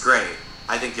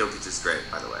 I think Jokic is great.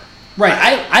 By the way.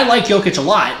 Right, I like Jokic a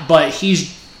lot, but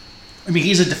he's a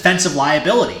defensive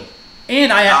liability.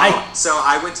 And So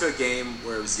I went to a game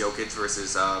where it was Jokic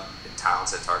versus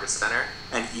Towns at Target Center,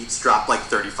 and each dropped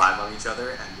 35 on each other,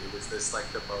 and it was this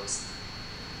the most.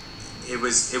 It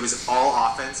was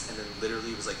all offense, and then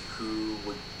literally it was who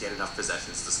would get enough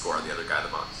possessions to score on the other guy the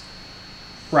most.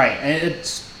 Right,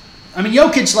 and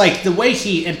Jokic, the way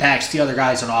he impacts the other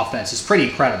guys on offense is pretty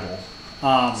incredible.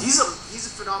 He's a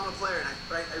phenomenal player,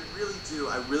 but I really do.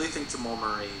 I really think Jamal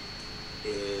Murray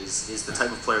is the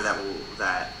type of player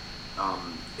that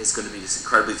is going to be just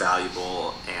incredibly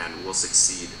valuable and will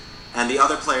succeed. And the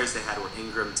other players they had were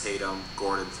Ingram, Tatum,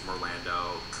 Gordon from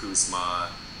Orlando,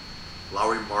 Kuzma,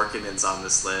 Lauri Markkanen's on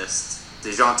this list,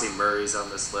 DeJounte Murray's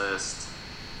on this list.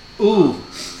 Ooh,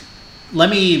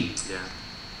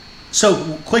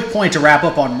 So, quick point to wrap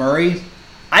up on Murray.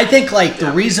 I think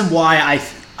the reason why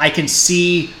I can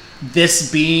see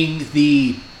this being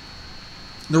the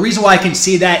reason why I can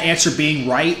see that answer being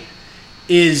right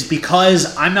is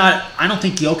because I don't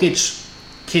think Jokic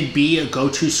can be a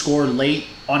go-to scorer late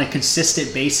on a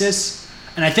consistent basis.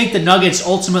 And I think the Nuggets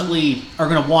ultimately are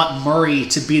going to want Murray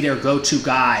to be their go-to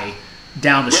guy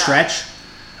down the stretch.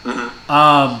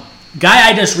 Guy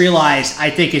I just realized I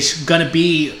think he's going to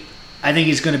be an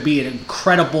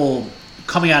incredible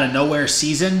coming out of nowhere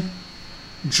season.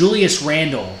 Julius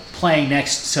Randle playing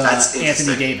next to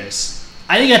Anthony Davis.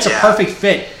 I think that's a perfect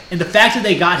fit. And the fact that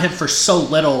they got him for so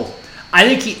little, I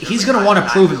think he's going to want to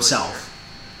prove himself.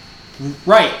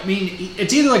 Right. I mean,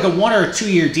 it's either like a 1 or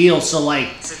 2 year deal. So like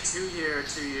it's a 2 year,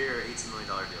 $18 million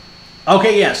deal.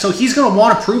 Okay, yeah. So he's going to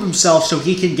want to prove himself so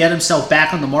he can get himself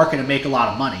back on the market and make a lot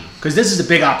of money because this is a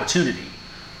big opportunity.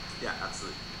 Yeah,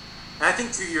 absolutely. And I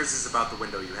think 2 years is about the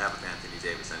window you have with Anthony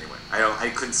Davis anyway. I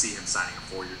couldn't see him signing a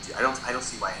 4 year deal. I don't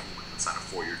see why anyone would sign a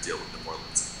 4 year deal with New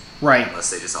Orleans. Right.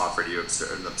 Unless they just offered you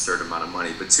an absurd amount of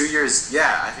money. But 2 years,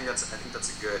 yeah, I think that's a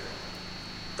good.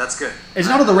 That's good. It's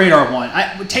not on the radar one.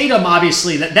 Tatum,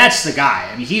 obviously, that's the guy.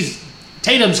 I mean,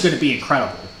 Tatum's going to be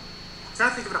incredible. I'm trying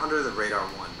to think of an under the radar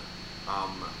one.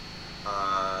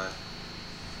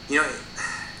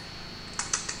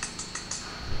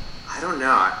 I don't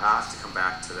know. I have to come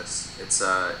back to this. It's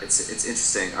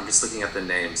interesting. I'm just looking at the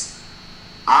names.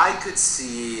 I could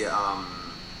see.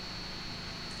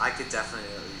 I could definitely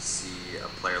see a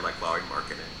player like Lauri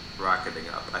Markkanen rocketing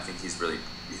up. I think he's really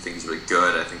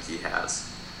good. I think he has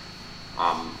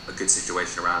a good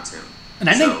situation around him. And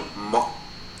I think.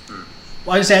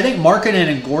 Well, I think Markkanen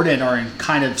and Gordon are in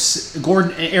Aaron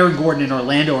Gordon and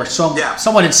Orlando are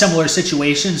somewhat in similar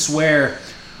situations where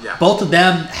both of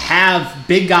them have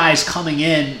big guys coming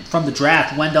in from the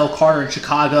draft, Wendell Carter in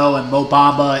Chicago and Mo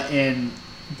Bamba in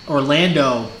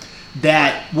Orlando,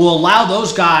 that will allow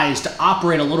those guys to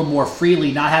operate a little more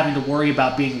freely, not having to worry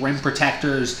about being rim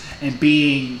protectors and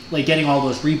getting all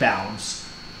those rebounds,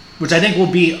 which I think will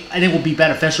be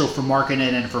beneficial for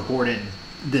Markkanen and for Gordon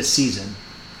this season.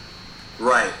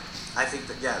 Right. I think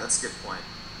that's a good point.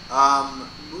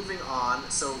 Moving on,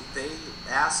 so they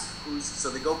ask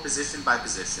they go position by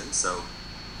position, so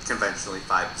conventionally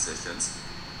 5 positions,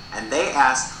 and they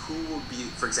ask who will be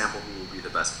the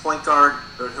best point guard,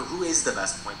 or who is the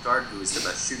best point guard, who is the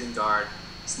best shooting guard,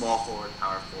 small forward,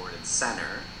 power forward, and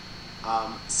center.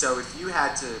 So if you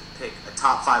had to pick a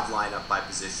top 5 lineup by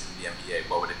position in the NBA,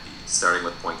 what would it be? Starting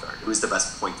with point guard. Who's the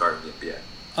best point guard in the NBA?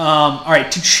 All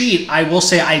right, to cheat, I will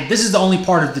say this is the only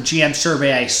part of the GM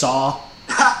survey I saw.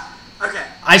 Okay.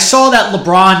 I saw that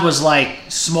LeBron was like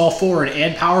small forward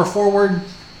and power forward.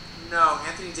 No,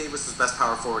 Anthony Davis was best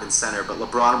power forward and center, but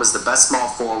LeBron was the best small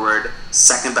forward,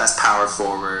 second best power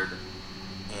forward,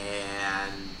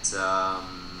 and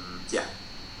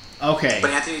Okay. But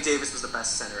Anthony Davis was the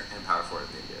best center and power forward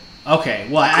in the NBA. Okay,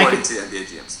 well, according to the NBA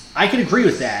GMs. I can agree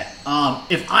with that. I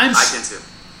can too.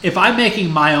 If I'm making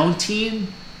my own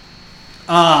team,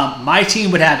 my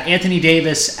team would have Anthony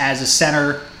Davis as a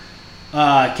center,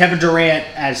 Kevin Durant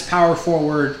as power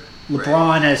forward,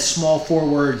 LeBron as small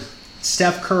forward,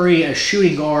 Steph Curry as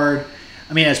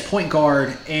as point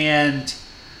guard, and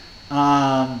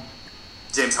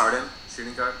James Harden,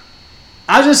 shooting guard.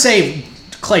 I was going to say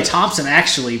Klay Thompson,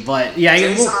 actually, but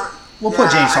we'll put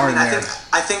James Harden there.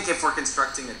 I think if we're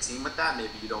constructing a team with that, maybe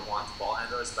you don't want the ball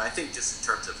handlers, but I think just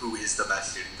in terms of who is the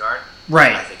best shooting guard,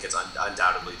 I think it's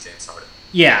undoubtedly James Harden.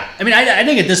 Yeah, I mean, I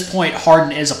think at this point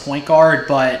Harden is a point guard,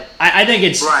 but I think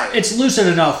it's lucid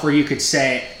enough where you could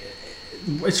say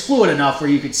it's fluid enough where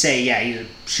you could say, yeah, he's a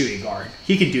shooting guard.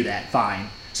 He can do that fine.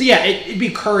 So yeah, it'd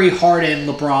be Curry, Harden,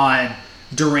 LeBron,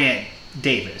 Durant,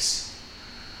 Davis.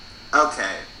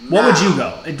 Okay. What would you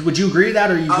go? Would you agree with that,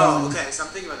 or are you going? Okay. So I'm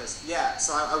thinking about this. Yeah.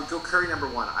 So I would go Curry number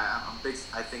 1. I'm big.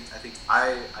 I think it'd be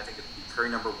Curry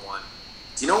number 1.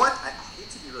 Do you know what? I hate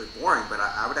to be really boring, but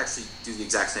I would actually do the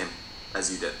exact same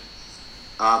as you did.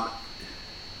 I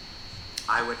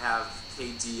would have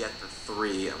KD at the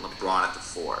 3 and LeBron at the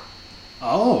 4.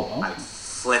 Oh. Okay. I'd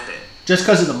flip it. Just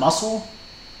because of the muscle?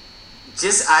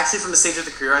 Just actually from the stage of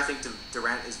the career, I think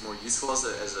Durant is more useful as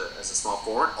a small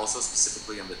forward. Also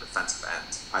specifically on the defensive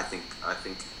end, I think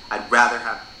I'd rather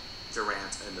have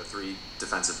Durant in the 3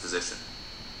 defensive position.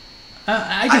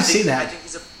 I can see that. I think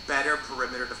he's a better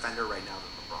perimeter defender right now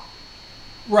than LeBron.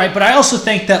 Right, but I also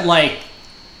think that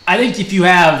I think if you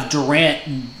have Durant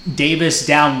and Davis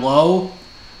down low,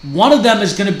 one of them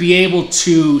is going to be able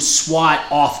to swat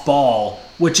off ball,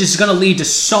 which is going to lead to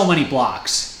so many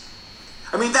blocks.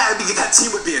 I mean, that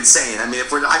team would be insane. I mean,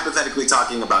 if we're hypothetically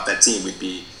talking about that team, we'd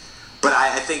be. But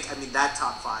I think that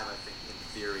top 5, I think in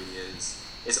theory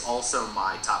is also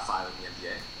my top 5 in the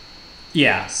NBA.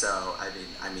 Yeah. So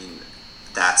I mean,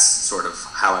 that's sort of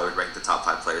how I would rank the top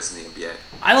 5 players in the NBA.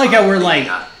 I like how we're maybe like,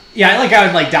 not. yeah, I like how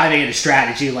we're like diving into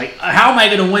strategy. Like, how am I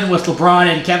going to win with LeBron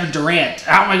and Kevin Durant?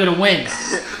 How am I going to win?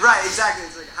 Right, exactly.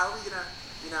 It's like, how are we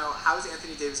gonna, how is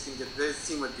Anthony Davis gonna get? This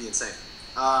team would be insane.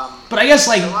 But I guess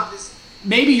like so obviously,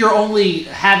 maybe you're only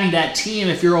having that team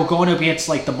if you're going up against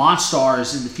like the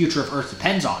Monstars and the future of Earth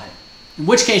depends on it. In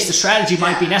which case, the strategy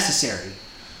might be Yeah. necessary.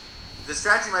 the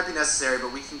strategy might be necessary,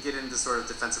 but we can get into sort of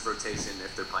defensive rotation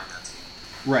if they're playing that team.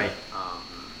 Right.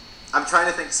 I'm trying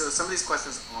to think. So some of these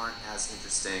questions aren't as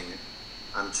interesting.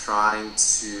 I'm trying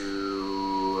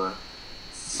to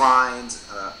find.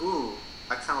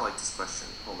 I kind of like this question.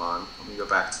 Hold on. Let me go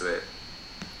back to it.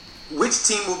 Which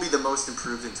team will be the most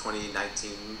improved in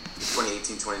 2018,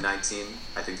 2019?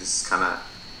 I think this is kind of.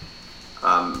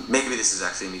 Maybe this is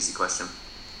actually an easy question.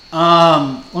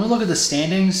 Let me look at the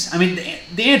standings. I mean,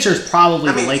 the answer is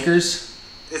probably the Lakers.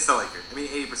 It's the Lakers.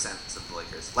 80% of the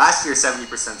Lakers. Last year,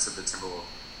 70% of the Timberwolves.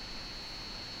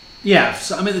 Yeah,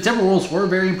 so, I mean, the Timberwolves were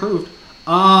very improved.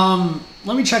 Let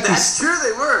me check That's this. true.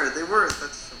 They were.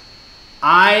 That's true.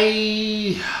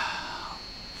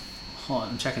 Hold on,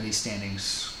 I'm checking these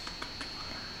standings.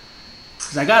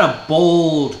 Because I got a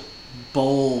bold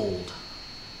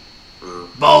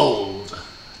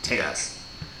take. Yes.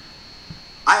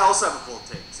 I also have a bold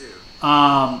take, too.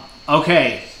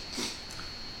 Okay.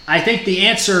 I think the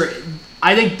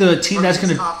the team that's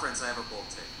going to... conference, I have a bold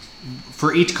take.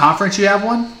 For each conference you have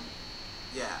one?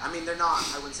 Yeah, I mean, they're not,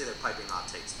 I wouldn't say they're piping hot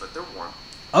takes, but they're warm.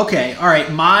 Okay, all right.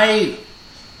 My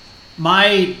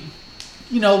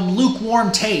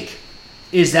lukewarm take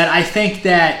is that I think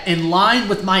that in line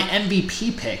with my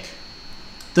MVP pick,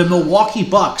 the Milwaukee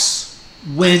Bucks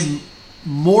win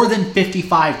more than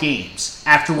 55 games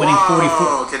after winning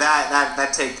 44. Okay,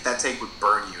 that take would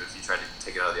burn you if you tried to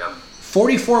take it out of the oven.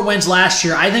 44 wins last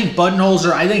year. I think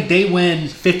Budenholzer, I think they win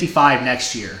 55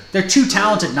 next year. They're too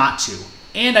talented not to.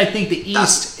 And I think the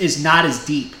East is not as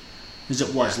deep as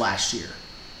it was last year.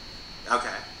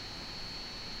 Okay.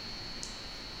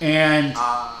 And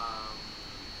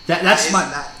that's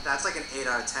like an 8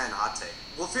 out of 10 hot take.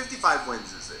 Well, 55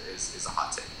 wins is a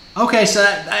hot take. Okay, so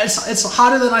it's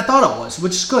hotter than I thought it was,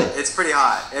 which is good. It's pretty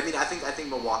hot. I mean, I think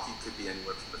Milwaukee could be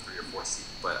anywhere from the 3 or 4 seed,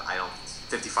 but I don't.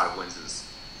 55 wins is.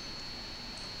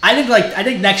 I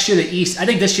think next year the East. I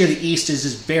think this year the East is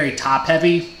just very top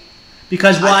heavy,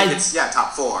 because I think it's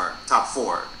top four.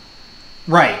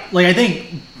 Right, like I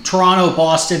think Toronto,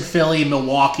 Boston, Philly,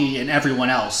 Milwaukee, and everyone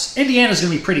else. Indiana's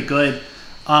going to be pretty good.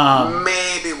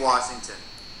 Maybe Washington.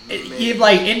 You have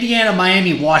like Indiana,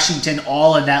 Miami, Washington,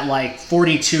 all in that like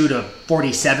 42 to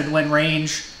 47 win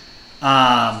range.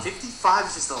 55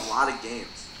 is just a lot of games.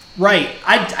 Right.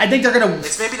 I think they're going to...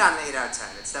 It's maybe not an 8 out of 10.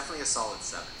 It's definitely a solid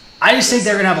 7. I just think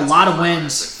they're going to have a lot of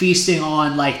wins feasting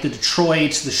on like the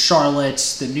Detroits, the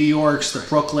Charlottes, the New Yorks, the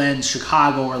Brooklyns,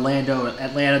 Chicago, Orlando,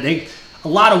 Atlanta. A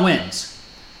lot of wins.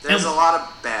 There's a lot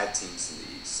of bad teams in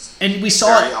the East. And we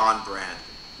saw very on brand.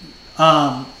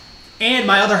 And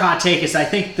my other hot take is I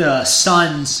think the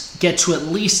Suns get to at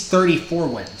least 34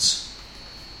 wins.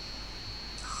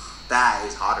 That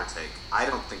is hotter take. I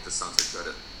don't think the Suns are good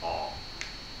at all.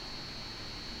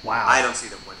 Wow. I don't see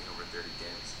them winning over 30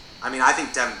 games. I mean, I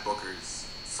think Devin Booker's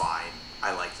fine.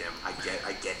 I like him. I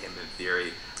get him in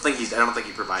theory. I don't think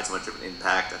he provides much of an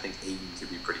impact. I think Ayton could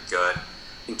be pretty good. I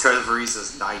think Trevor Ariza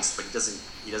is nice, but he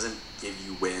doesn't give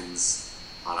you wins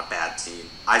on a bad team.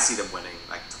 I see them winning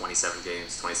like 27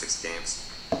 games, 26 games.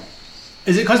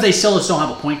 Is it because they still just don't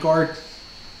have a point guard?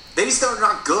 They just are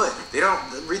not good. They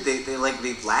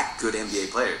lack good NBA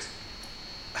players.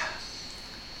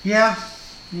 Yeah,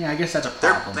 I guess that's a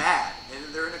problem. They're bad, and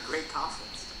they're in a great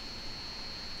conference.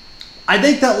 I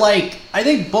think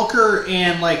Booker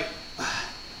and like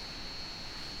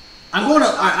I'm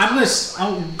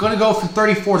gonna go from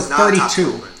 34 to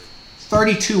 32.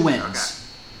 32 wins. Okay.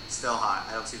 Still hot.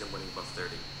 I don't see them winning above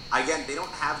 30. Again, they don't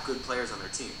have good players on their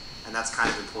team, and that's kind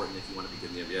of important if you want to be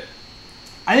good in the NBA.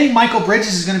 I think Michael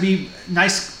Bridges is going to be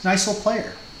nice little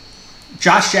player.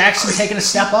 Josh Jackson taking a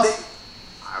step up. Okay.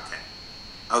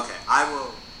 I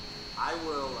will. I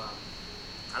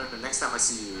don't know. Next time I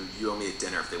see you, you owe me a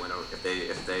dinner if they win over. If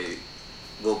they,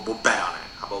 we'll bet on it.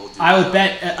 How about we'll do? I will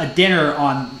bet a dinner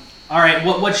on. All right.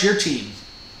 What's your team?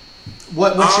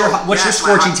 What's your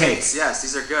scorching take? Yes,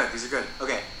 these are good.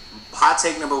 Okay. Hot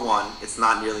take number 1, it's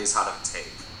not nearly as hot of a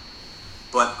take.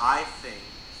 But I think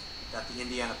that the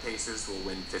Indiana Pacers will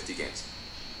win 50 games.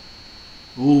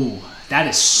 Ooh, that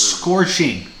is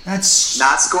scorching. That's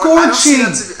not scorching. I don't see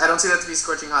that to be a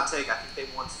scorching hot take. I think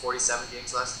they won 47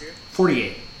 games last year.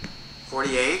 48.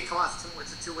 48? Come on,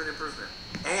 it's a 2-win improvement.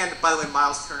 And, by the way,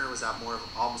 Miles Turner was out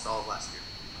almost all of last year.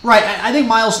 Right. I think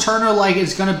Miles Turner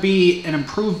is going to be an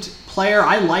improved player.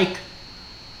 I like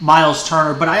Miles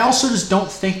Turner, but I also just don't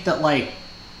think that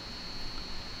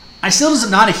I still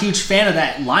am not a huge fan of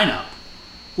that lineup.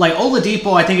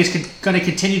 Oladipo, I think is going to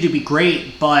continue to be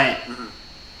great, but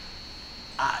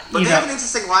but they have an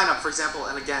interesting lineup. For example,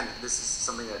 and again, this is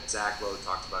something that Zach Lowe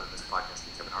talked about in this podcast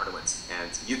with Kevin Arnowitz,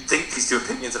 and you'd think these two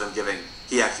opinions that I'm giving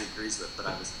he actually agrees with, but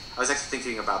I was actually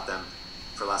thinking about them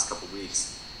for the last couple of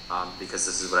weeks because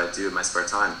this is what I do in my spare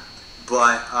time.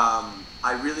 But I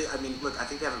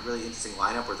think they have a really interesting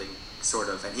lineup where they can sort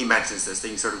of, and he mentions this, they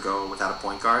can sort of go without a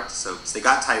point guard. So they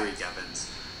got Tyreek Evans,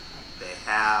 they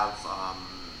have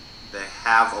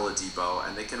Oladipo,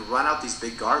 and they can run out these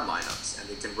big guard lineups, and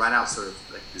they can run out sort of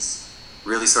like this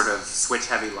really sort of switch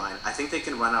heavy line. I think they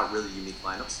can run out really unique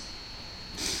lineups,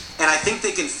 and I think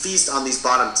they can feast on these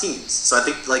bottom teams. So I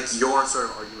think your sort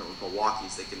of argument with Milwaukee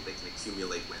is they can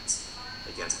accumulate wins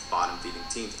against bottom feeding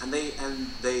teams, and they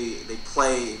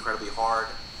play incredibly hard.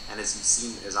 And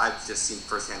as I've just seen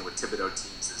firsthand with Thibodeau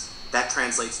teams, is that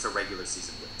translates to regular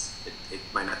season wins. It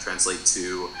might not translate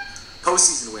to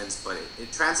postseason wins, but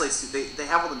it translates to they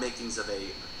have all the makings of a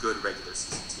good regular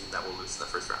season team that will lose in the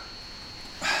first round.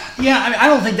 Yeah, I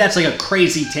don't think that's a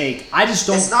crazy take. I just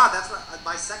don't. It's not. That's what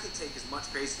my second take is much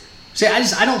crazier. See,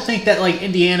 I don't think that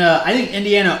Indiana. I think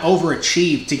Indiana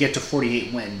overachieved to get to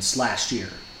 48 wins last year.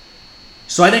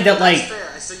 So I think that that's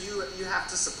fair. So you have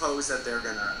to suppose that they're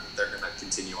gonna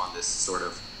continue on this sort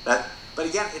of that. But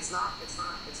again, it's not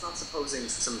supposing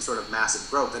some sort of massive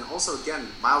growth. And also, again,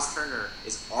 Miles Turner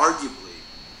is arguably,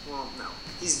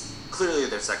 he's clearly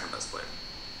their second best player.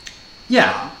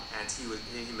 Yeah. And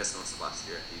he missed most of last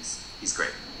year. He's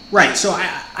great. Right. So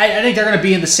I think they're going to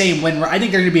be in the same win. I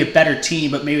think they're going to be a better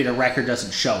team, but maybe the record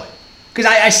doesn't show it. Because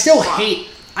I still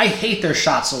hate their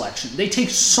shot selection. They take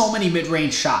so many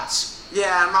mid-range shots.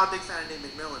 Yeah, I'm not a big fan of Nate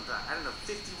McMillan, but I don't know.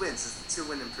 50 wins is the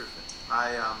 2-win improvement.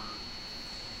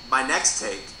 My next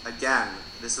take, again,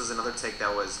 this was another take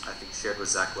that was, I think, shared with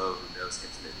Zach Lowe, who knows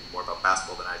infinitely more about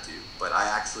basketball than I do. But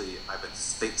I've been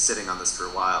sitting on this for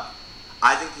a while.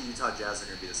 I think the Utah Jazz are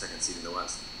going to be the second seed in the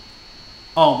West.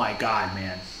 Oh my God,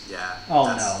 man. Yeah. Oh,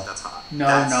 that's hot. No.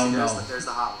 There's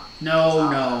the hot one.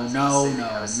 No.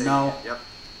 Yep.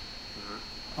 Mm-hmm.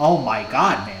 Oh my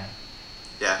God, man.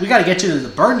 Yeah. We got to get you to the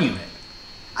burn unit.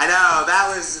 I know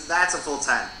that's a full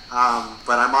 10.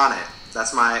 But I'm on it.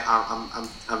 That's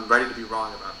I'm ready to be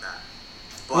wrong about that.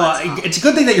 But, well, it's a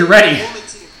good thing that you're ready.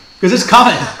 Because it's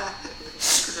coming.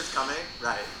 Because it's coming,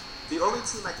 right. The only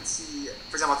team I can see,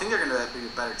 for example, I think they're going to be a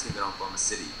better team than Oklahoma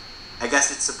City. I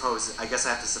guess I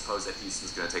have to suppose that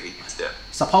Houston's going to take a huge dip.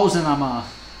 Supposing. Yeah.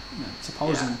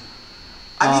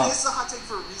 I mean, this is a hot take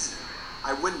for a reason.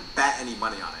 I wouldn't bet any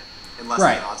money on it unless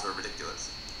the odds were ridiculous.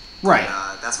 Right.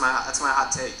 That's my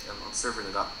hot take. I'm serving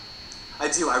it up. I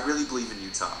do. I really believe in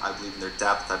Utah. I believe in their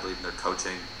depth. I believe in their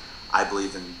coaching. I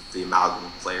believe in the amalgam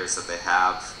of players that they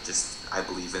have.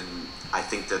 I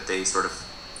think that they sort of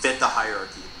fit the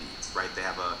hierarchy of needs. Right. They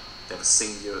have a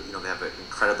singular. They have an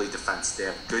incredibly defense. They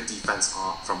have good defense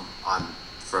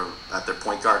at their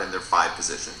point guard and their 5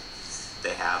 position.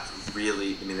 They have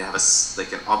really. They have a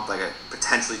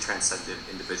potentially transcendent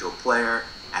individual player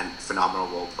and phenomenal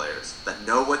role players that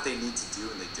know what they need to do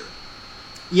and they do it.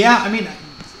 Yeah,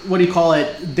 what do you call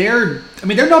it? Their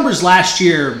numbers last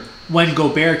year when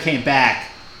Gobert came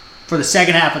back for the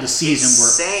second half of the season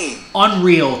were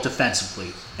unreal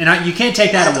defensively, and you can't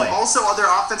take that away. Also, their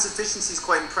offensive efficiency is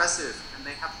quite impressive, and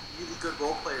they have really good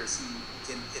role players who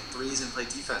can hit threes and play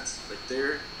defense.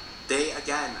 They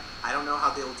again, I don't know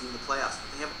how they will do in the playoffs,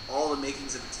 but they have all the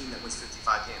makings of a team that wins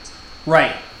 55 games.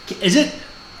 Right? Is it?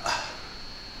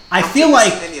 I feel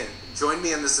like. Join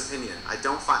me in this opinion. It's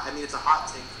a hot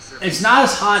take for sure. It's not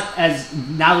as hot as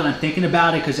now that I'm thinking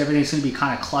about it because everything's going to be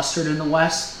kind of clustered in the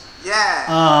West.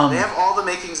 Yeah. They have all the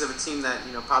makings of a team that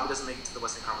probably doesn't make it to the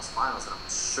Western Conference Finals, and I'm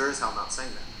sure as hell not saying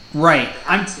that. Right. They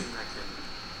have a team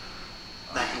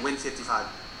that can win 55,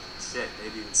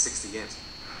 maybe even 60 games.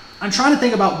 I'm trying to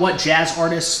think about what Jazz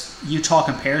artists Utah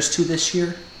compares to this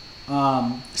year,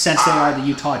 since they are the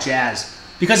Utah Jazz.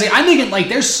 Because I'm thinking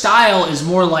their style is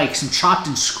more like some chopped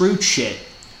and screwed shit,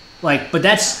 but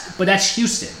that's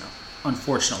Houston,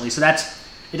 unfortunately. So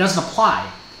it doesn't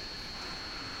apply.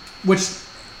 Which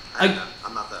I'm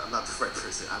not the right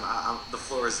person. The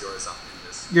floor is yours on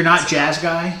this. You're not Jazz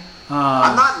guy.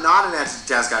 I'm not an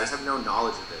Jazz guy. I just have no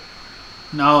knowledge of it.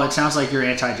 No, it sounds like you're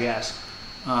anti-Jazz.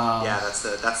 Yeah, that's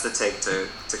the take to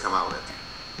come out with.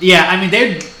 Yeah,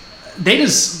 they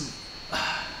just.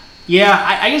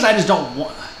 Yeah, I guess I just don't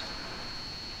want.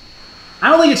 I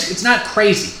don't think it's not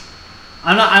crazy.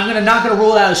 I'm not gonna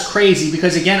rule it out as crazy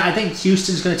because again, I think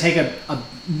Houston's gonna take a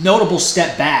notable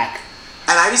step back.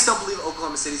 And I just don't believe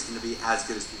Oklahoma City's going to be as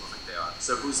good as people think they are.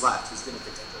 So who's left? Who's going to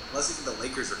contend? Unless you think the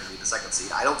Lakers are going to be the second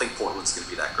seed. I don't think Portland's going to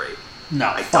be that great. No,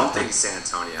 I don't think San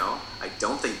Antonio. I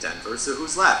don't think Denver. So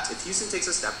who's left? If Houston takes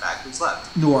a step back, who's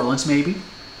left? New Orleans, maybe.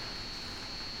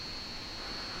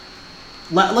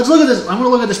 Let's look at this. I'm going to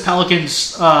look at this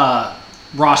Pelicans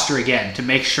roster again to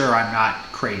make sure I'm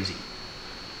not crazy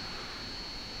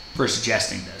for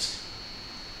suggesting this.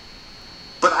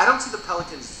 But I don't see the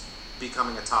Pelicans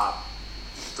becoming a top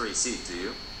 3 seed, do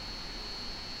you?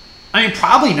 I mean,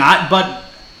 probably not, but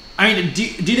I mean, do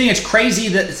you think it's crazy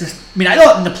that I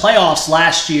thought in the playoffs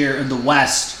last year in the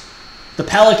West, the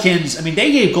Pelicans, I mean,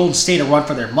 they gave Golden State a run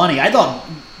for their money. I thought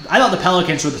the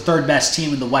Pelicans were the third best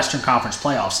team in the Western Conference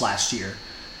playoffs last year.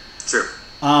 True.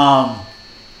 I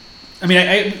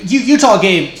mean, Utah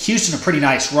gave Houston a pretty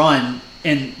nice run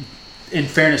in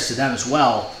fairness to them as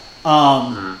well.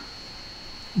 But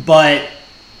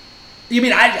I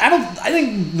mean, I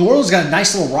think New Orleans got a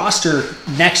nice little roster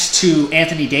next to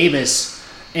Anthony Davis,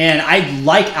 and I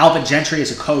like Alvin Gentry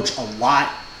as a coach a lot.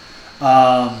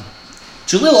 Jahlil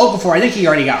Okafor, I think he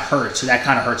already got hurt, so that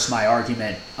kind of hurts my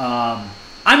argument.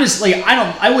 Honestly,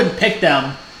 I wouldn't pick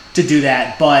them to do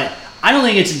that, but I don't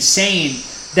think it's insane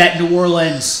that New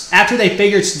Orleans, after they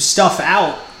figured some stuff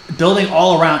out, building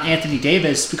all around Anthony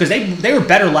Davis, because they were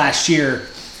better last year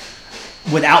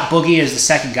without Boogie as the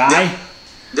second guy.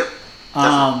 Yep.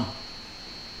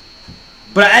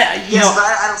 But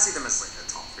I don't see them as like a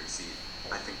top 3 seed.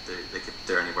 I think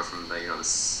they're anywhere from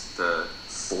the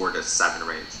 4 to 7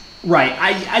 range. Right.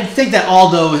 I think that all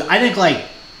those. I think like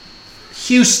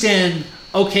Houston,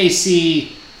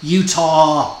 OKC,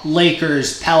 Utah,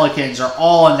 Lakers, Pelicans are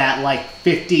all in that like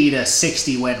 50 to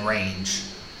 60 win range,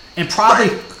 and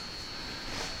probably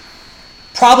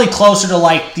closer to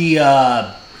like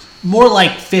the more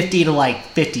like 50 to like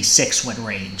 56 win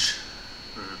range.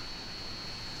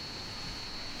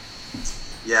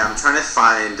 Yeah, I'm trying to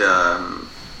find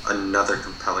another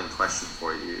compelling question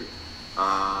for you.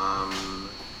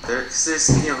 There's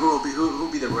who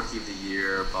will be the rookie of the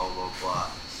year, blah blah blah.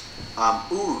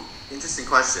 Interesting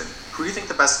question. Who do you think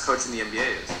the best coach in the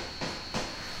NBA is?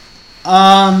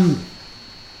 I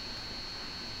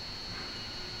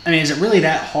mean, is it really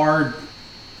that hard?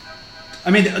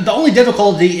 I mean, the only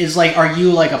difficulty is like, are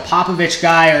you like a Popovich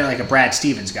guy or like a Brad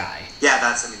Stevens guy? Yeah,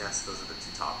 those are the 2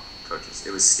 top coaches.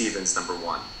 It was Stevens number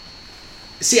 1.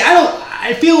 See,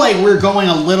 I feel like we're going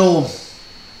a little.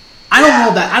 I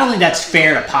don't think that's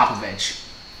fair to Popovich.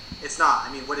 It's not.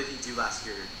 I mean, what did he do last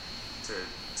year to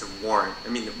warrant? I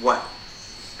mean,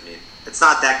 it's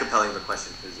not that compelling of a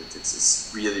question because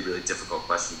it's really, really difficult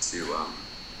question to,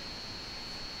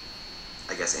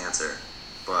 I guess, answer.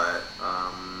 But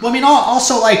well, I mean,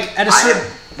 also like at a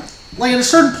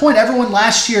certain point, everyone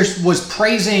last year was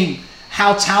praising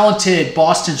how talented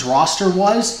Boston's roster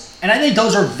was, and I think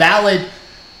those are valid.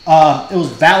 It was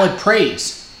valid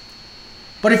praise.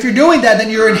 But if you're doing that, then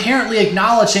you're inherently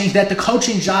acknowledging that the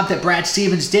coaching job that Brad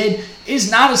Stevens did is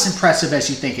not as impressive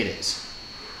as you think it is,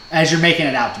 as you're making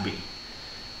it out to be.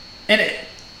 And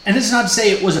this is not to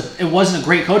say it wasn't a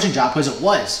great coaching job, because it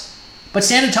was. But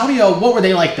San Antonio, what were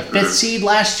they, like the 5th seed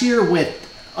last year with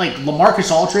like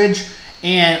LaMarcus Aldridge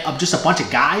and just a bunch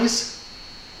of guys?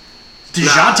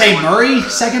 DeJounte Murray,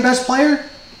 second best player?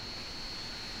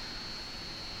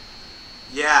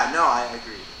 Yeah, no, I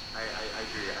agree. I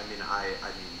agree. I mean,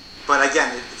 but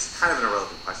again, it's kind of an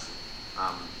irrelevant question.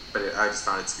 But I just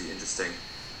found it to be interesting.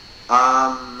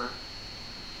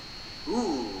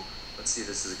 Let's see.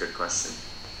 This is a good question.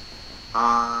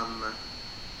 I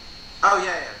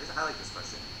like this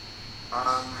question.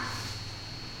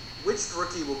 Which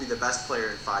rookie will be the best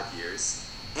player in 5 years?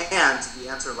 And the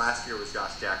answer last year was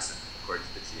Josh Jackson, according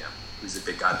to the GM, who's a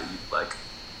big guy that you like.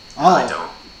 I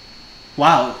don't.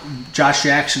 Wow, Josh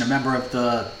Jackson, a member of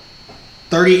the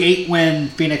 38-win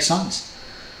Phoenix Suns.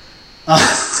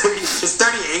 It's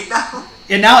 38 now?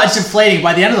 And now it's inflating.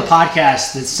 By the end of the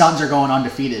podcast, the Suns are going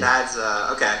undefeated. That's,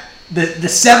 okay. The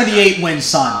 78-win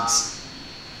Suns.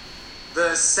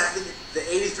 The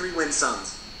 83-win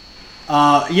Suns.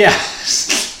 Yeah.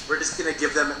 We're just gonna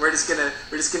give them an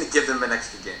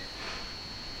extra game.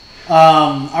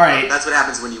 All right. That's what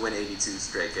happens when you win 82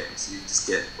 straight games. You just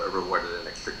get rewarded an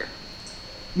extra game.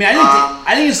 I mean,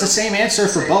 I think it's the same answer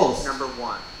for both. Number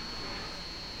 1.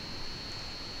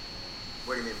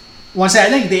 What do you mean? Well, I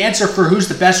think the answer for who's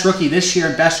the best rookie this year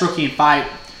and best rookie in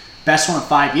best one in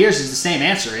 5 years is the same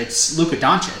answer. It's Luka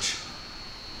Doncic.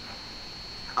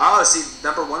 Oh, see,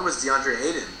 number 1 was DeAndre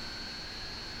Ayton.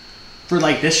 For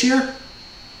like this year?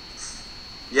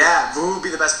 Yeah, who will be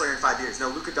the best player in 5 years? No,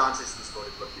 Luka Doncic was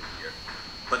voted Rookie of the Year.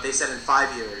 But they said in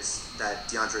 5 years that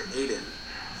DeAndre Ayton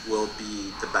will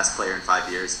be the best player in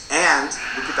 5 years. And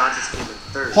Luka Doncic came in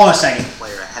third. Hold on a second.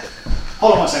 Player ahead of him.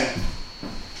 Hold on 1 second.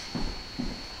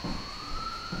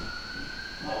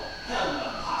 Oh, hell no,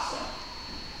 pasta.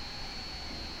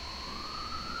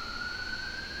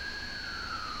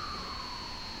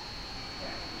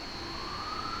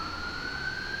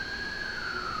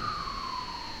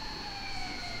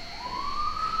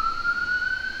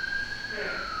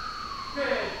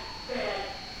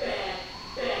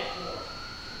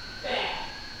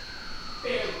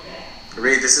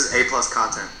 Reed, this is A+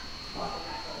 content.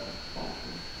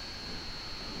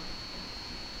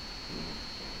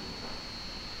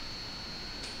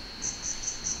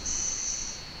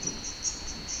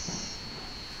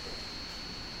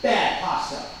 Bad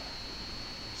pasta.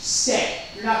 Stay.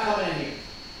 You're not coming in here.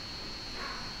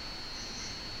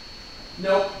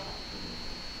 Nope.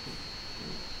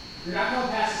 You're not going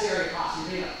past this area, pasta. You're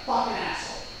being a fucking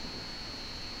asshole.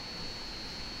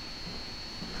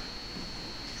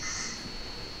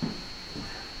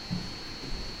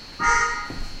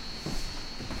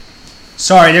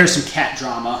 Sorry, there's some cat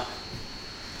drama.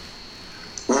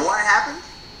 What happened?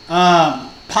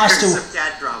 Pasta. There's some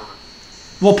cat drama.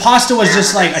 Well, Pasta was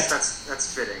just like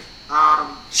that's fitting.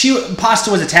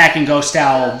 Pasta was attacking Ghost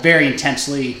Owl very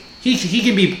intensely. He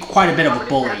can be quite a bit of a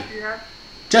bully. Cats do you have?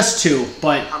 Just two,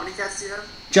 but How many cats do you have?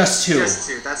 just two. Just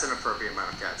two. That's an appropriate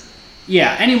amount of cats.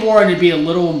 Yeah, any more and it'd be a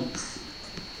little.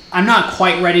 I'm not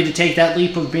quite ready to take that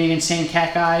leap of being insane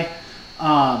cat guy.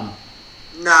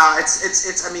 No,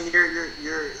 it's. I mean, your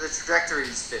the trajectory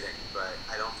is fitting, but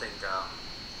I don't think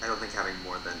having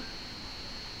more than.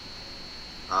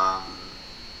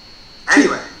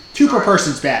 Anyway, Two per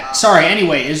person's bad. Sorry.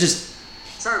 Anyway, it's just.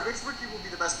 Sorry, which rookie will be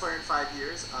the best player in 5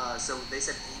 years? So they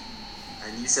said Ayton,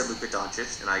 and you said Luka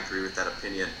Doncic, and I agree with that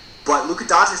opinion. But Luka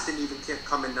Doncic didn't even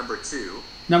come in number 2.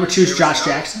 Number 2 is Josh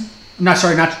Jackson. Not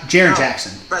Jaren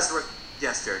Jackson. Best rookie.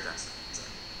 Yes, Jaren Jackson.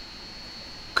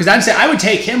 Because I'd say I would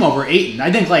take him over Ayton.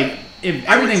 I think like if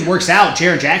everything works out,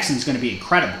 Jaren Jackson's going to be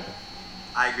incredible.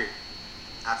 I agree.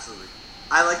 Absolutely.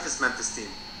 I like this Memphis team.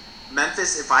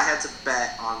 Memphis, if I had to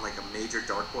bet on like a major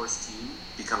dark horse team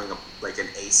becoming an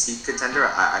A seed contender,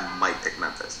 I might pick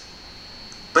Memphis.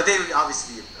 But they would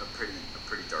obviously be a pretty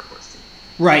dark horse team.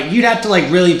 Right. You'd have to like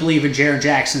really believe in Jaren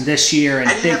Jackson this year, and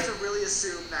you have to really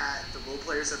assume that the role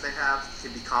players that they have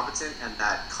can be competent, and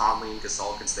that Conley and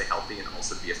Gasol can stay healthy and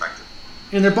also be effective.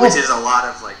 And they're both, which is a lot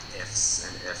of like ifs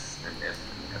and if and if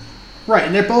and if. Right,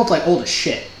 and they're both like old as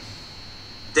shit.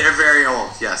 They're very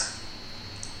old. Yes.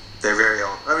 They're very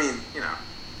old. I mean,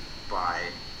 by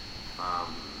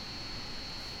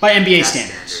NBA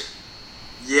standards.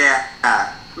 Yeah.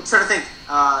 I'm trying to think.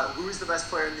 Who was the best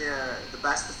player in the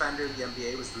best defender in the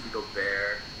NBA was Rudy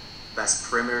Gobert. Best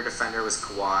perimeter defender was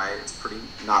Kawhi. It's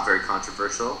not very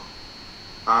controversial.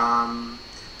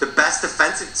 The best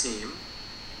defensive team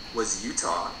was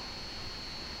Utah.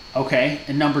 Okay,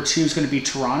 and number 2 is going to be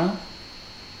Toronto.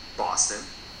 Boston.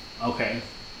 Okay,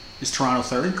 is Toronto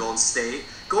third? Golden State,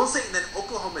 and then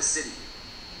Oklahoma City.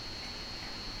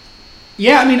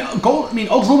 Yeah, I mean,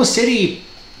 Oklahoma City.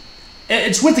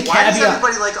 It's with the Why caveat. Does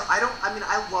everybody like?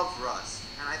 I love Russ,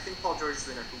 and I think Paul George is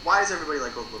the winner. But why does everybody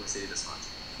like Oklahoma City this much?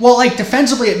 Well, like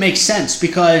defensively, it makes sense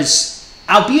because,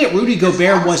 albeit Rudy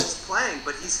Gobert was playing,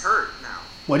 but he's hurt now.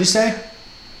 What'd you say?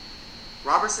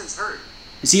 Robertson's hurt.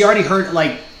 Is he already hurt?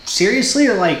 Like seriously,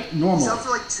 or like normally? He's out for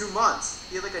like 2 months.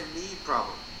 He had like a knee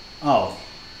problem. Oh.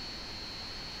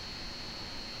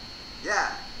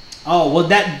 Yeah. Oh well,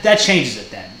 that changes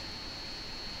it then.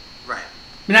 Right.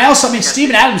 I mean,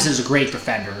 Steven Adams is a great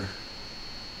defender,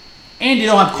 and you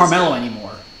don't have Carmelo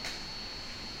anymore.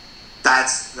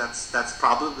 That's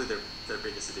probably their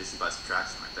biggest addition by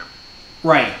subtraction right there.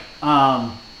 Right.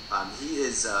 He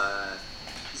is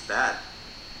he's bad.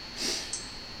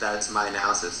 That's my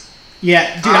analysis.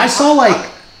 Yeah, dude. I saw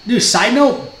side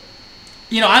note.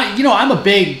 I'm a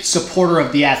big supporter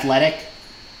of The Athletic.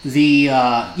 Are you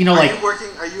working?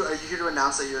 Are you here to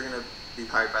announce that you're going to be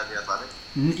hired by The Athletic?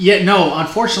 Yeah, no,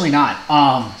 unfortunately not.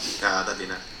 That'd be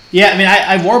nice. Yeah, I mean,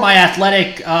 I wore my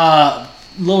Athletic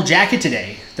little jacket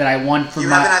today that I won from. You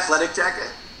have an Athletic jacket?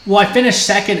 Well, I finished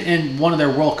second in one of their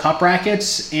World Cup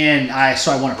brackets, and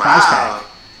so I won a prize pack.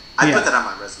 I'd put that on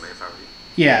my resume if I were you.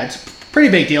 Yeah, it's a pretty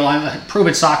big deal. I'm a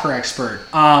proven soccer expert.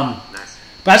 Nice.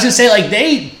 But I was gonna say, like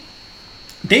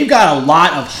they've got a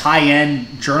lot of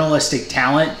high-end journalistic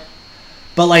talent,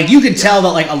 but like you can tell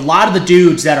that like a lot of the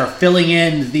dudes that are filling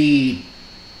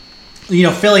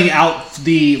out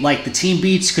the team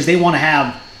beats because they want to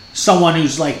have someone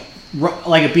who's like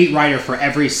like a beat writer for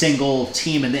every single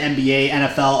team in the NBA,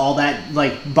 NFL, all that,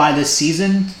 like by this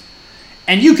season,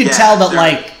 and you can tell that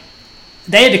like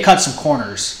they had to cut some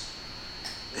corners.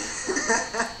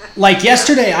 Like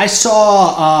yesterday, I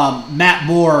saw Matt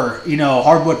Moore,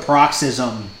 Hardwood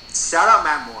Paroxysm. Shout out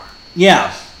Matt Moore.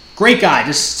 Yeah, great guy.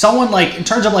 Just someone like in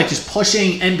terms of like just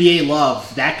pushing NBA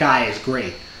love. That guy is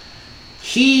great.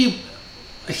 He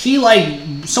like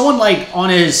someone like on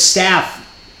his staff,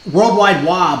 Worldwide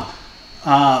Wob,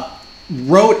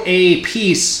 wrote a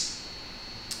piece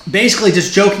basically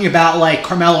just joking about like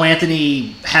Carmelo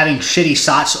Anthony having shitty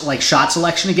shot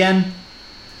selection again.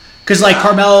 Because like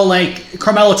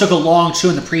Carmelo took a long two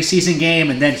in the preseason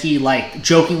game, and then he like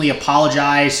jokingly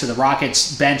apologized to the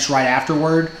Rockets bench right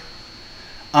afterward.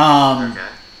 And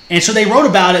so they wrote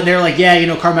about it, and they're like,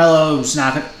 yeah, Carmelo's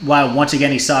not. Well, once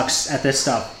again, he sucks at this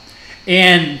stuff.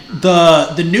 And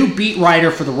the new beat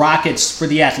writer for the Rockets for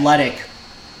The Athletic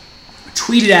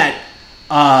tweeted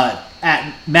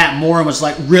at Matt Moore and was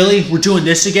like, "Really, we're doing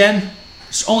this again?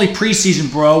 It's only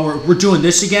preseason, bro. We're doing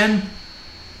this again."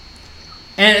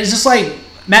 And it's just like,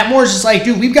 Matt Moore's just like,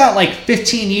 dude, we've got like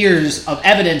 15 years of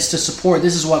evidence to support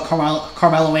this is what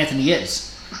Carmelo Anthony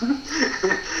is.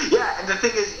 Yeah, and the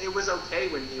thing is, it was okay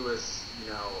when he was,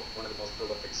 one of the most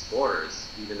prolific scorers,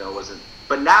 even though it wasn't.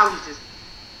 But now he's just,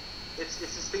 it's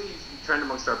this thing you trend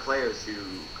amongst our players who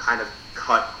kind of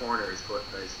cut corners,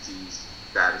 to use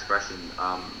that expression,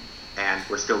 and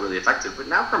we're still really effective. But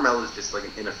now Carmelo is just like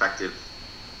an ineffective,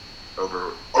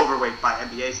 overweight by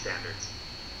NBA standards.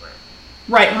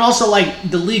 Right, and also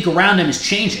like the league around him is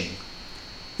changing.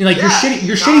 Your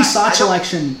shitty shot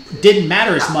selection didn't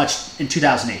matter as much in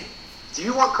 2008. Do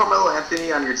you want Carmelo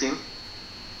Anthony on your team?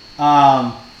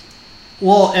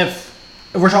 Well, if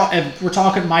we're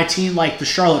talking my team like the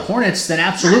Charlotte Hornets, then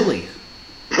absolutely.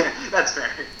 That's fair.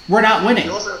 We're not winning.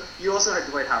 You also had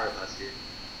Dwight Howard last year.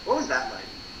 What was that like?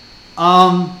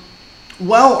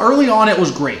 Well, early on it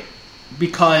was great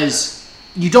because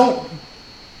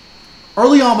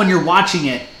early on when you're watching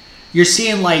it, you're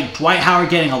seeing like Dwight Howard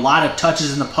getting a lot of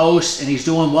touches in the post and he's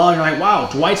doing well. And you're like, wow,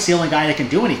 Dwight's the only guy that can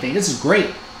do anything. This is great.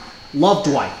 Love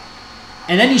Dwight.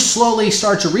 And then you slowly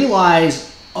start to realize,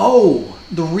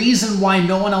 the reason why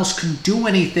no one else can do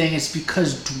anything is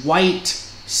because Dwight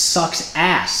sucks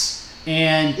ass.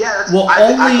 And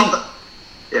I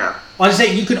was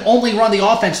saying you can only run the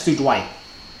offense through Dwight.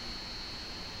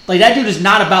 Like that dude is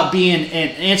not about being an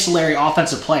ancillary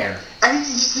offensive player. And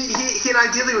he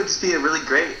ideally would just be a really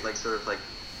great, like, sort of, like,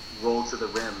 roll to the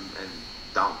rim and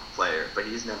dunk player, but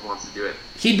he just never wants to do it.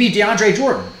 He'd be DeAndre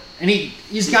Jordan, and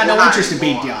he's got no interest in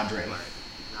being DeAndre.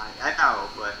 I know,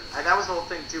 but that was the whole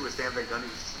thing, too, with Stan Van Gundy.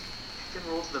 He can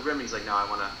roll to the rim, and he's like, no,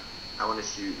 I want to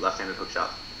shoot left-handed hook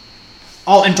shots.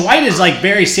 Oh, and Dwight is, like,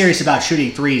 very serious about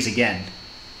shooting threes again.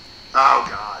 Oh,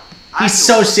 God. He's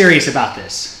so serious about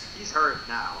this. He's hurt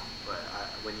now, but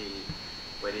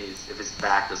if his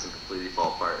back doesn't completely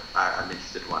fall apart, I'm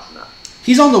interested in watching that.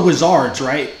 He's on the Wizards,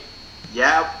 right?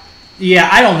 Yeah. Yeah,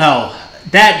 I don't know.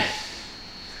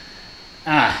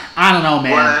 I don't know,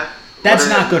 man. That's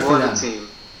not good for them. Team.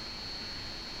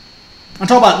 I'm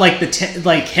talking about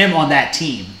like him on that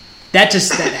team.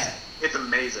 It's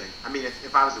amazing. I mean,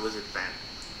 if I was a Wizard fan,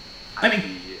 I'd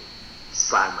be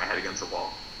slamming my head against the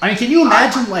wall. I mean, can you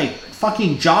imagine like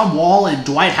fucking John Wall and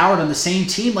Dwight Howard on the same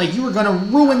team? Like you were gonna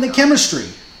ruin the chemistry.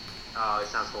 Oh, it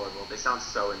sounds horrible. They sound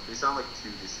like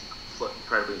two just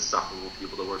incredibly insufferable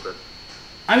people to work with.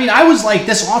 I mean, I was like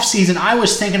this offseason, I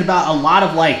was thinking about a lot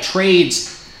of like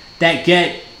trades that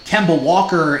get Kemba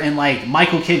Walker and like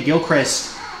Michael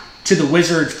Kidd-Gilchrist to the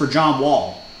Wizards for John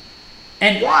Wall.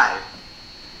 And why?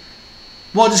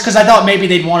 Well, just because I thought maybe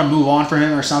they'd want to move on from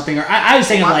him or something. Or I was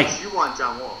thinking why would you want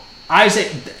John Wall? I was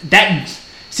that.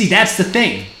 See, that's the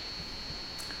thing.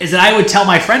 Is that I would tell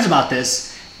my friends about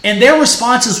this, and their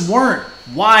responses weren't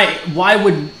why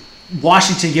would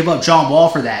Washington give up John Wall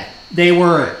for that? They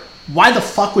were, why the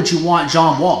fuck would you want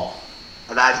John Wall?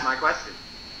 That's my question.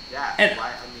 Yeah. And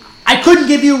I couldn't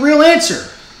give you a real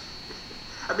answer.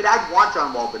 I mean, I'd want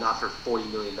John Wall, but not for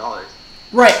 $40 million.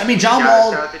 Right. I mean, John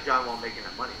Wall. Shout out to John Wall making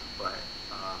that money, but.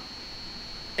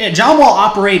 Yeah, John Wall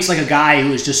operates like a guy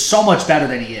who is just so much better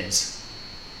than he is.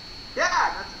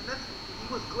 Yeah,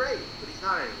 he was great, but he's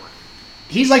not anymore.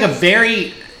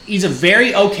 He's a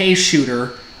very okay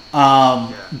shooter.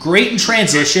 Great in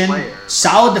transition,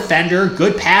 solid defender,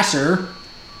 good passer.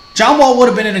 John Wall would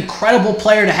have been an incredible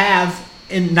player to have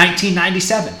in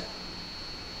 1997.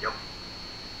 Yep.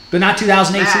 But not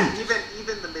 2018. Man,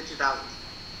 even the mid-2000s.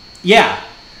 Yeah.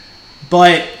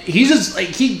 But he's just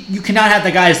like you cannot have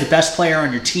the guy as the best player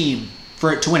on your team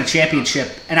to win a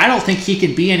championship, and I don't think he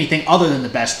can be anything other than the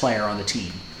best player on the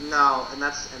team. No,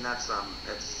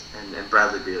 and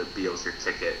Bradley Beal's your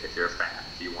ticket if you're a fan.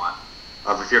 If you want,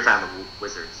 if you're a fan of the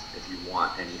Wizards, if you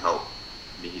want any hope,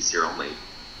 I mean, he's your only,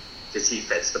 because he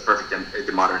fits the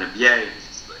modern NBA. He's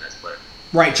just a really nice player.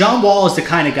 Right, John Wall is the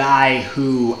kind of guy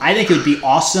who I think it would be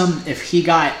awesome if he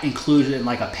got included in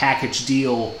like a package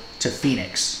deal to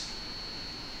Phoenix.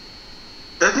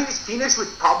 The thing is, Phoenix would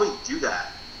probably do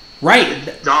that. Right.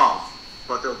 It's dumb,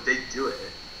 but they do it.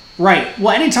 Right.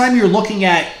 Well, anytime you're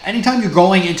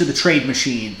going into the trade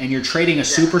machine and you're trading a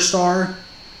superstar,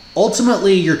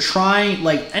 ultimately you're trying,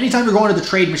 like, anytime you're going to the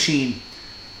trade machine,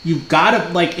 you've got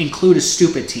to, like, include a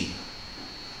stupid team.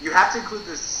 You have to include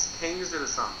the Kings or the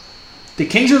Suns. The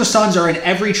Kings or the Suns are in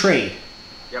every trade.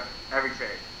 Yep, every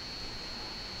trade.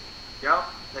 Yep,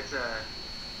 it's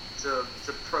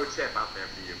a pro tip out there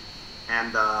for you.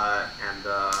 And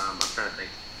I'm trying to think.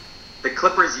 The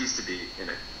Clippers used to be in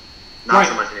it. Not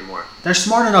so much anymore. They're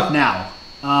smart enough now.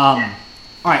 All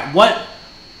right,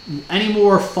 any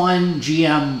more fun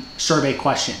GM survey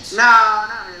questions? No,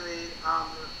 not really. I'm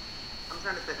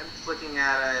trying to think. I'm just looking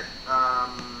at it.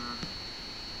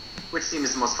 Which team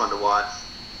is the most fun to watch?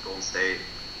 Golden State.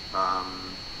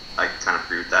 I kind of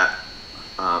agree with that.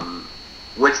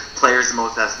 Which player is the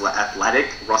most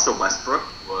athletic? Russell Westbrook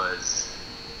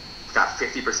got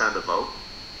 50% of the vote.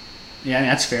 Yeah, I mean,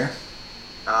 that's fair.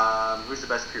 Who's the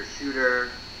best pure shooter?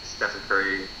 Stephen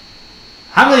Curry.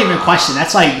 How do they even question?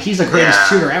 That's like he's the greatest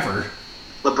shooter ever.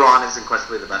 LeBron is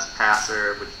unquestionably the best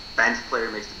passer. Which bench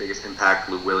player makes the biggest impact?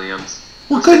 Lou Williams.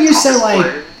 Well, couldn't you say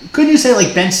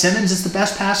like Ben Simmons is the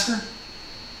best passer?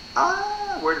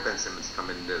 Where did Ben Simmons come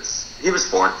in this? He was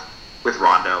fourth with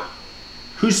Rondo.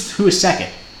 Who is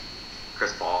second?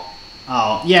 Chris Paul.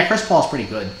 Oh, yeah, Chris Paul's pretty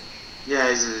good. Yeah,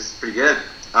 he's pretty good.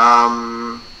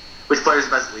 Which player is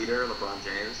the best leader? LeBron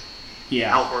James.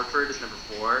 Yeah. Al Horford is number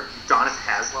 4. Jonas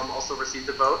Haslam also received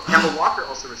a vote. Kemba Walker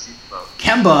also received a vote.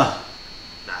 Kemba.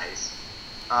 Nice.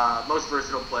 Most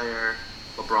versatile player,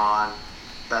 LeBron.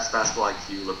 Best basketball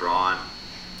IQ, LeBron.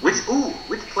 Which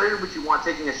player would you want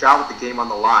taking a shot with the game on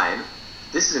the line?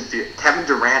 This is Kevin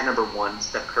Durant number 1,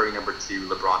 Steph Curry number 2,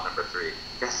 LeBron number 3.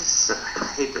 I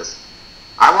hate this.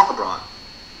 I want LeBron.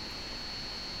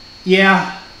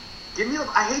 Yeah.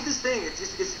 I hate this thing. It's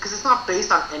because it's not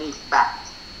based on any fact,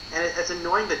 and it's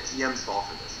annoying that GMs fall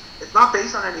for this. It's not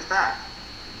based on any fact.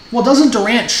 Well, doesn't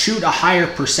Durant shoot a higher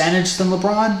percentage than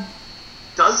LeBron?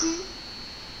 Does he?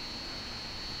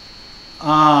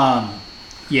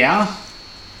 Yeah.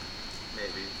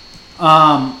 Maybe.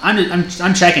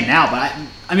 I'm checking now, but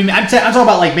I'm talking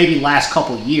about like maybe last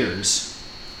couple years.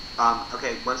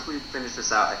 Okay, once we finish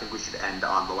this out, I think we should end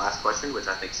on the last question, which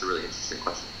I think is a really interesting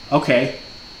question. Okay.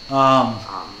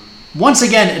 Once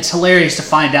again, it's hilarious to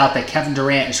find out that Kevin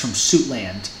Durant is from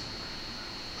Suitland.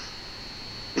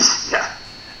 Yeah.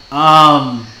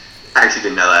 I actually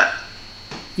didn't know that.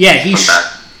 Yeah,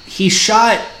 he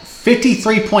shot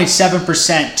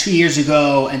 53.7% 2 years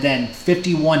ago, and then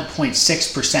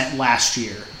 51.6% last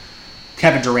year.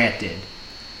 Kevin Durant did.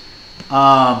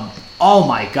 Oh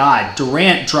my God,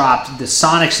 Durant dropped the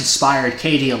Sonics-inspired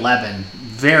KD11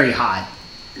 very hot.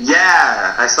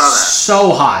 Yeah, I saw that.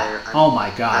 So hot. Oh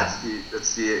my God.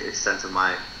 That's the extent of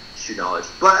my shoe knowledge.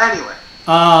 But anyway,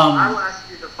 I will ask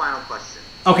you the final question.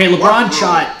 Okay, LeBron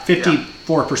shot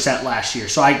 54% last year,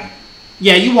 so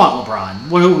you want LeBron.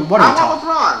 What are we talking? I want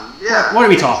LeBron. Yeah. What are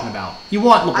we talking about? You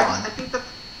want LeBron? I think that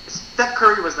Steph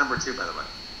Curry was number 2, by the way.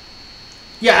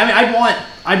 Yeah, I mean,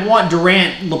 I'd want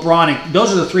Durant, LeBron, and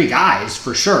those are the 3 guys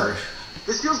for sure.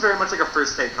 This feels very much like a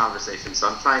first take conversation, so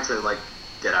I'm trying to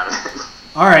get out of it.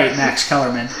 All right, Max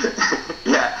Kellerman.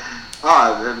 Yeah.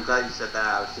 Oh, I'm glad you said that.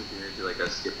 I was thinking you'd do like a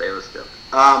Skip Bayless joke.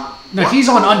 No, he's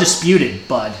on Undisputed,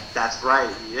 bud. That's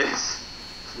right, he is.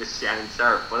 With Shannon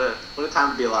Sharp. What a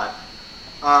time to be alive.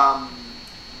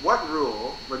 What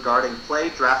rule regarding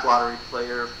draft lottery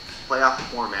playoff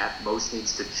format most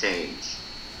needs to change?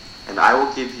 And I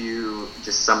will give you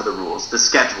just some of the rules. The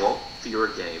schedule, fewer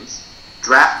games.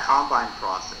 Draft combine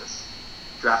process.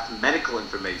 Draft medical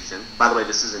information. By the way,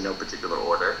 this is in no particular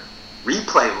order.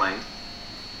 Replay length.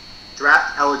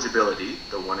 Draft eligibility,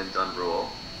 the one and done rule.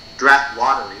 Draft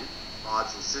lottery,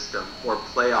 odds and system, or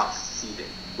playoff seeding.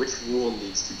 Which rule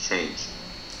needs to change?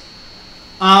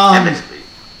 Evidently.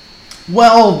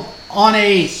 Well, on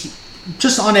a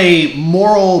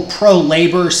moral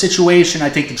pro-labor situation, I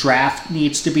think the draft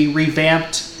needs to be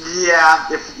revamped.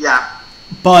 Yeah.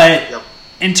 But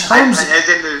in terms, as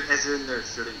in there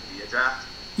shouldn't be a draft.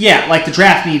 Yeah, like the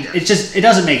draft it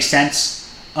doesn't make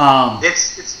sense.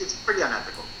 It's pretty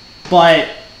unethical. But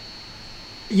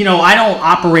I don't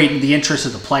operate in the interest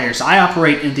of the players. I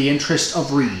operate in the interest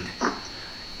of Reed.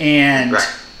 And Right.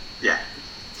 Yeah.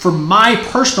 for my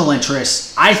personal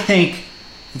interests, I think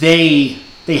they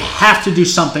have to do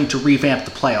something to revamp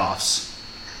the playoffs.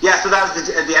 Yeah, so that was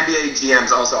the NBA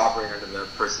GMs also operating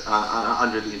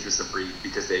under the interest of Reed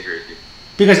because they agree with you.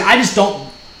 Because I just don't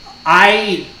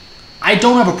I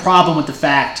don't have a problem with the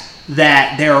fact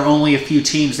that there are only a few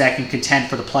teams that can contend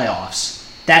for the playoffs.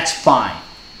 That's fine.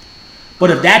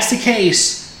 But if that's the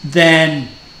case, then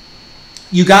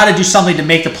you got to do something to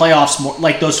make the playoffs more,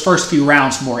 like those first few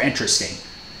rounds, more interesting.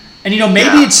 And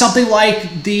maybe it's something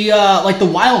like the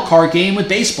wild card game with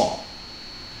baseball.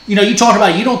 You talk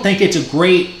about you don't think it's a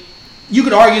great. You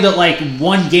could argue that like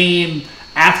one game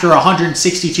after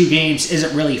 162 games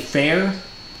isn't really fair,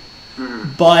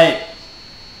 but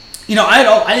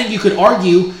I think you could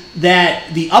argue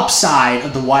that the upside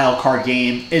of the wild card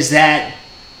game is that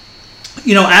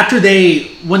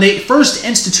when they first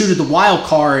instituted the wild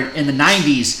card in the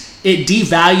 90s, it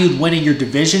devalued winning your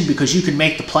division because you could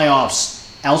make the playoffs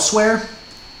elsewhere.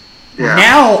 Yeah.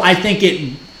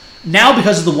 Now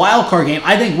because of the wild card game,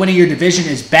 I think winning your division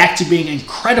is back to being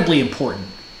incredibly important.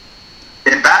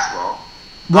 In basketball?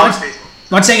 I'm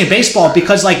not saying in baseball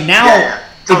because like now, Yeah,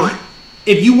 totally.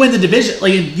 if you win the division,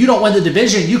 like if you don't win the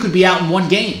division, you could be out in one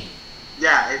game.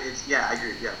 Yeah, I agree.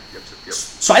 Yeah. Yep.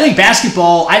 So I think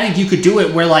basketball, you could do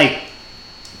it where like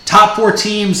top 4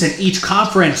 teams in each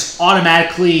conference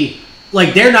automatically,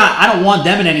 like I don't want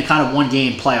them in any kind of one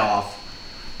game playoff,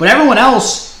 but everyone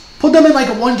else, put them in like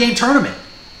a one game tournament.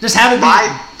 Just have it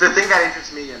be. The thing that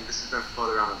interests me, and this has been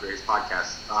floated around on various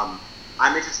podcasts,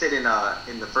 I'm interested in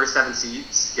the first 7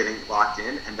 seeds getting locked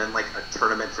in, and then like a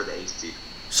tournament for the 8th seed.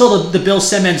 So the Bill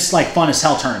Simmons like fun as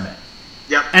hell tournament.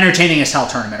 Yep. Entertaining as hell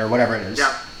tournament or whatever it is.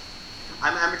 Yep.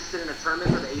 I'm interested in a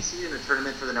tournament for the 8th seed and a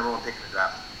tournament for the number 1 pick in the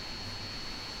draft.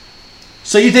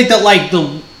 So you think that like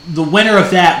the winner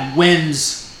of that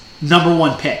wins number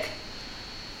 1 pick?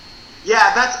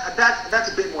 Yeah, that's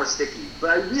a bit more sticky,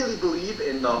 but I really believe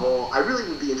in the whole. I really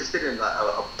would be interested in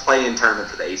a play-in tournament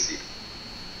for the 8th seed.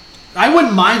 I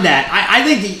wouldn't mind that. I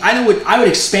think I would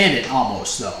expand it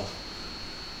almost though.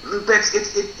 But it's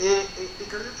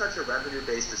because it's such a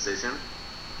revenue-based decision,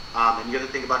 and you have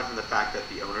to think about it from the fact that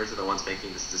the owners are the ones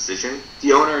making this decision.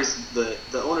 The owners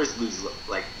lose,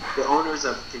 like the owners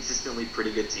of consistently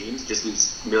pretty good teams just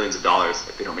lose millions of dollars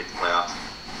if they don't make the playoffs.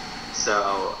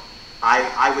 So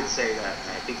I would say that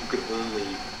I think you could only,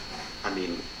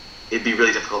 it'd be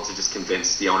really difficult to just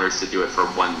convince the owners to do it for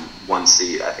one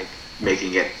seed. I think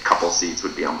making it a couple seeds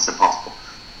would be almost impossible.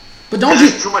 But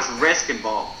there's too much risk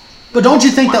involved. But don't you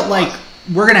think that like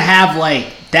we're gonna have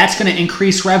like that's gonna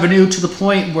increase revenue to the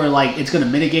point where like it's gonna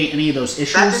mitigate any of those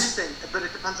issues? That's interesting, but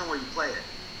it depends on where you play it.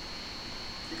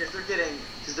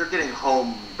 Because they're getting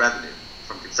home revenue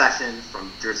from concessions,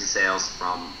 from jersey sales,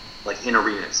 from like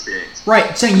in-arena experience.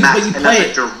 Right, saying you play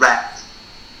it direct.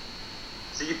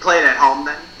 So you play it at home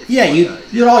then? Yeah,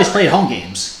 you'd always play at home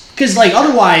games because like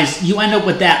otherwise you end up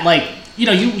with that like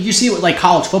you see it with like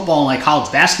college football and like college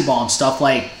basketball and stuff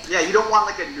like. Yeah, you don't want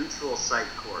like a neutral site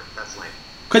court. That's lame.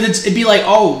 Because it'd be like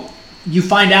you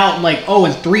find out like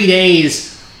in 3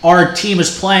 days our team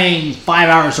is playing 5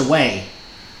 hours away.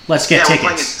 Let's get tickets. We're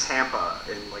playing in Tampa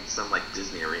in like some like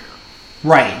Disney arena.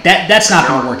 Right. That's not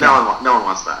going to work out. No one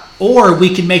wants that. Or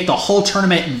we can make the whole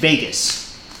tournament in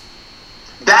Vegas.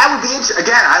 That would be interesting.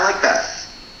 Again, I like that.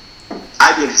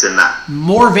 I'd be interested in that.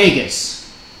 More Vegas.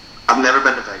 I've never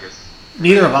been to Vegas.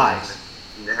 Neither have I.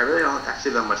 I really don't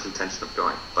actually have much intention of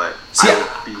going, but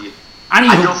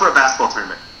I'd go for a basketball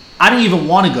tournament. I don't even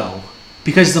want to go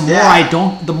because the more I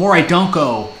don't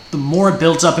go, the more it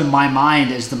builds up in my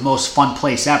mind as the most fun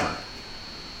place ever.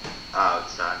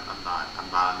 So I'm not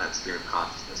on that sphere of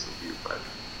consciousness with you, but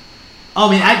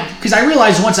because I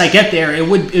realize once I get there,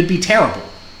 it'd be terrible.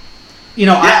 It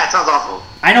sounds awful.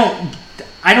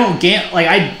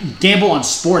 I gamble on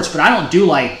sports, but I don't do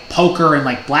like poker and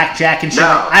like blackjack and shit.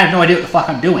 No. I have no idea what the fuck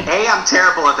I'm doing. A, I'm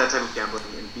terrible at that type of gambling,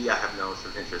 and B, I have no sort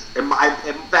of interest. And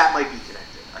that might be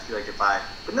connected. I feel like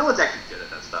but no one's actually good at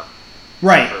that stuff.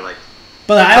 Right. For like,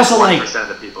 but I also 1% of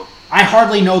the people. I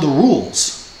hardly know the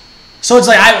rules, so it's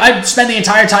like I spend the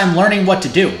entire time learning what to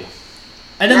do,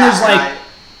 and then there's like,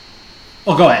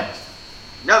 go ahead.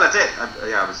 No, that's it.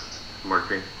 I was more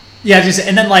agreeing. Yeah,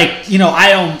 and then like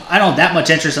I don't have that much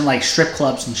interest in like strip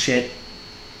clubs and shit,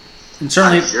 and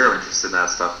certainly I have zero interest in that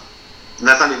stuff. And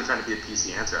that's not even trying to be a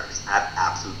PC answer. I just have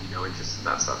absolutely no interest in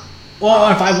that stuff.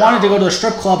 Well, if I wanted to go to a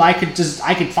strip club, I could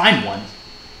find one.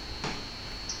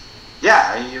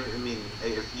 Yeah,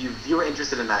 if you were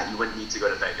interested in that, you wouldn't need to go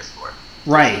to Vegas for it.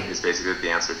 Right. Is basically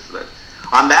the answer for that.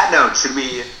 On that note, should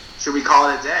we call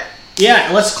it a day?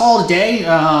 Yeah, let's call it a day.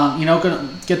 Gonna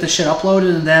get this shit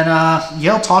uploaded, and then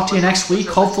I'll talk to you next week.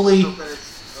 Hopefully,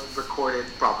 it's recorded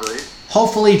properly.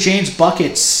 Hopefully, James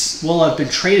Buckets will have been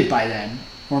traded by then,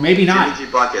 or maybe not. Jimmy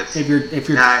G Buckets. If you're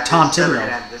Tom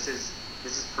Thibodeau. This is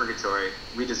purgatory.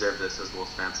 We deserve this as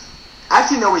Wolves fans.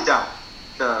 Actually, no, we don't.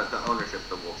 The ownership of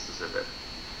the Wolves deserve it.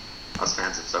 Us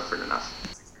fans have suffered enough.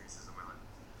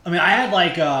 I mean, I had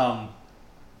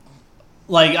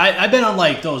I've been on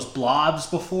those blobs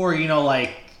before, you go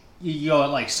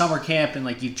at summer camp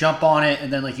and you jump on it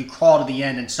and then you crawl to the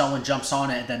end and someone jumps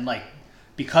on it and then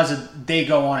because they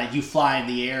go on it, you fly in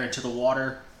the air into the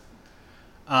water.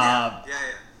 Yeah.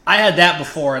 I had that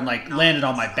before and landed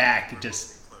on my back and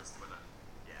just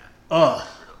ugh.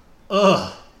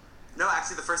 No,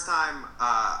 actually, the first time,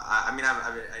 I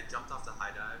jumped off the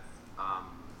high dive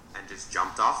and just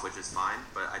jumped off, which is fine.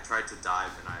 But I tried to dive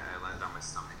and I landed on my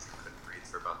stomach and couldn't breathe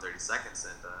for about 30 seconds,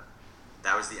 and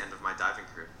that was the end of my diving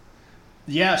career.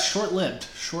 Yeah, short-lived.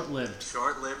 Short-lived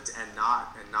and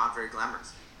not very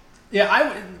glamorous. Yeah,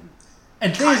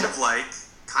 kind of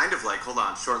like. Hold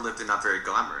on, short-lived and not very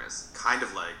glamorous. Kind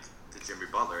of like the Jimmy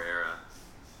Butler era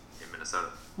in Minnesota.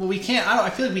 Well, we can't. I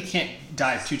feel like we can't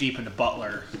dive too deep into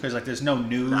Butler because there's no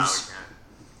news.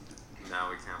 No,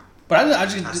 we can't. But I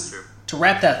just That's true. To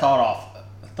wrap that thought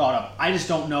up. I just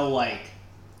don't know.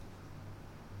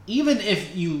 Even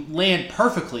if you land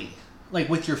perfectly,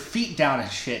 with your feet down and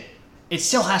shit, it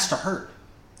still has to hurt.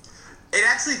 It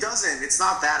actually doesn't. It's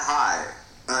not that high.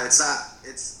 It's not.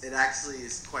 It actually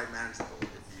is quite manageable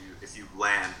if you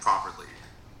land properly.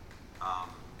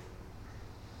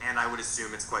 And I would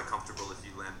assume it's quite comfortable if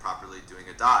you land properly doing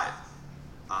a dive.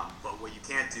 But what you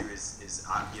can't do is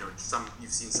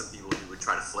you've seen some people who would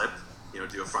try to flip,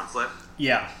 do a front flip.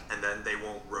 Yeah. And then they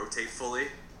won't rotate fully,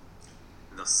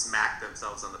 and they'll smack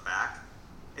themselves on the back.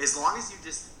 As long as you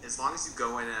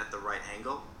go in at the right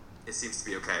angle, it seems to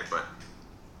be okay. But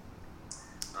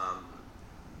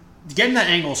getting that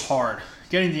angle is hard.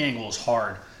 Getting the angle is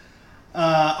hard.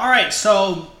 All right,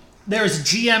 so there's a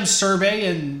GM survey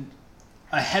and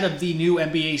ahead of the new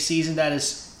NBA season.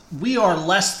 We are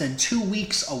less than 2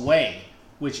 weeks away,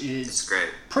 which is great.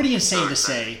 Pretty insane to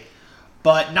say,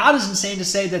 but not as insane to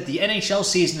say that the NHL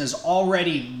season is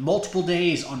already multiple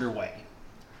days underway.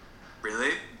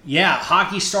 Really? Yeah,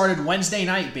 hockey started Wednesday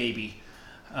night, baby.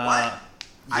 What?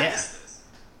 I missed this.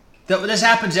 This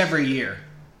happens every year.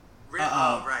 Really?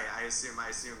 Right. I assume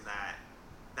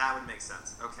that would make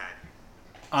sense. Okay.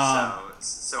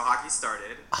 So hockey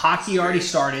started. Hockey already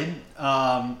started.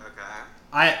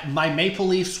 Okay. My Maple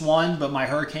Leafs won, but my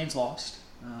Hurricanes lost.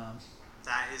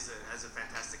 That is a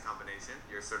fantastic combination.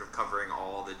 You're sort of covering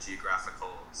all the geographical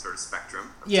sort of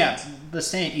spectrum. Yeah, the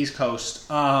staying East Coast.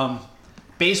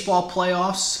 Baseball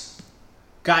playoffs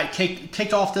got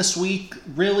kicked off this week.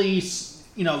 Really,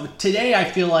 today I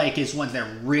feel like is when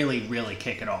they're really, really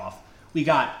kicking off. We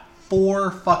got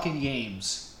 4 fucking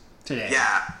games today.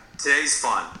 Yeah, today's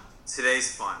fun.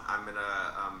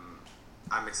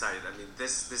 I'm excited. I mean,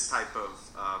 this type of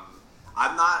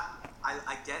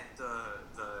I get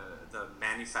the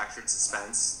manufactured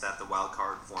suspense that the wild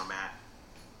card format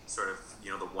sort of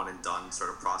the one and done sort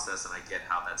of process, and I get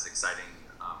how that's exciting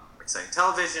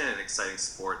television and exciting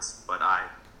sports. But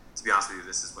to be honest with you,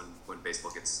 this is when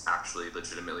baseball gets actually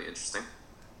legitimately interesting.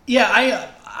 Yeah,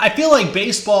 I feel like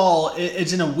baseball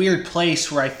is in a weird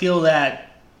place where I feel that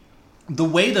the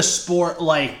way the sport,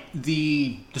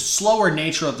 the slower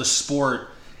nature of the sport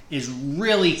is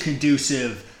really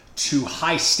conducive to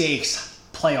high stakes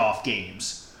playoff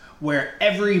games where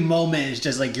every moment is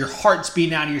just your heart's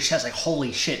beating out of your chest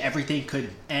holy shit, everything could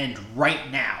end right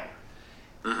now.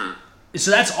 Mm-hmm. So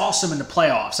that's awesome in the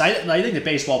playoffs. I think the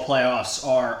baseball playoffs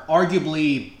are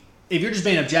arguably, if you're just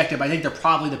being objective, I think they're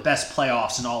probably the best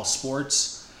playoffs in all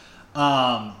sports.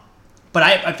 But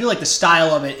I feel like the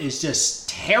style of it is just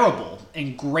terrible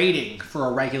and grating for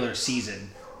a regular season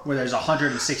where there's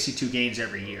 162 games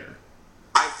every year.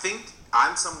 I think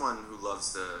I'm someone who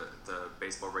loves the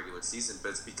baseball regular season,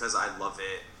 but it's because I love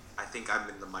it. I think I'm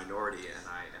in the minority,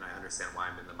 and I understand why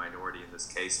I'm in the minority in this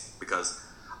case, because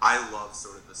I love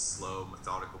sort of the slow,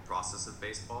 methodical process of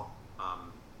baseball.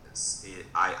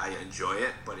 I enjoy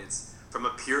it, but it's from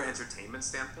a pure entertainment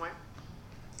standpoint,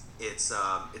 it's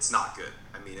not good.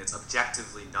 I mean, it's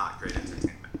objectively not great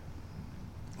entertainment.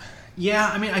 Yeah,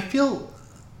 I mean, I feel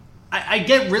I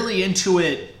get really into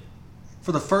it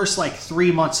for the first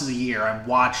 3 months of the year. I'm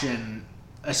watching,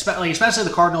 especially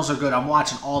the Cardinals are good. I'm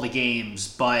watching all the games,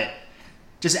 but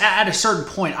just at a certain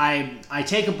point, I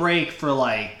take a break for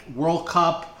World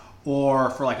Cup or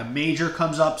for a major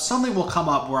comes up. Something will come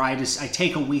up where I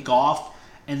take a week off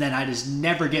and then I just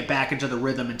never get back into the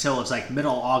rhythm until it's like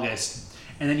middle August,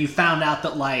 and then you found out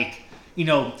that like, you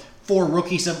know, 4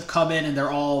 rookies have come in and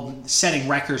they're all setting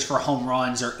records for home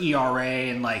runs or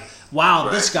ERA, and like, wow,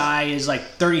 Right. this guy is like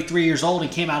 33 years old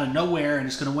and came out of nowhere and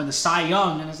is going to win the Cy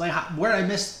Young, and it's like, where did I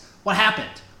miss? What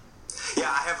happened? Yeah,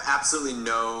 I have absolutely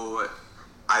no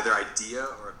either idea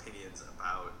or opinions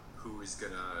about who is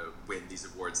going to win these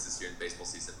awards this year in baseball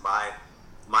season. My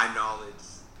knowledge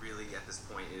really at this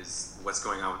point is what's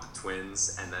going on with the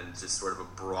Twins, and then just sort of a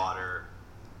broader,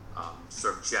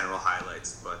 sort of general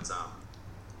highlights. But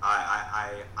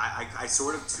I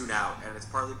sort of tune out, and it's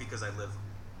partly because I live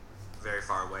very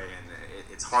far away, and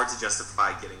it's hard to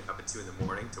justify getting up at 2 in the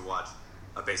morning to watch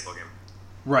a baseball game.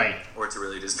 Right. Or to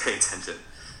really just pay attention.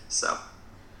 So.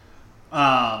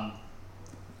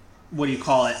 What do you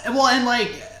call it? Well, and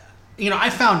like, you know, I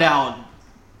found out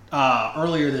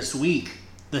earlier this week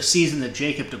the season that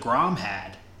Jacob deGrom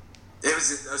had. It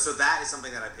was so that is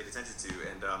something that I paid attention to,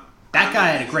 and that guy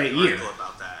had a great year.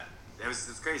 About that, it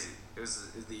was crazy. It was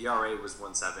the ERA was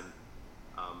 1.7.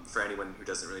 For anyone who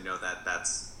doesn't really know that,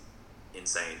 that's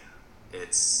insane.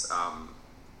 It's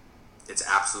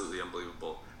absolutely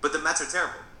unbelievable. But the Mets are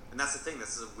terrible, and that's the thing.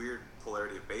 This is a weird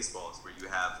polarity of baseball, is where you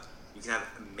can have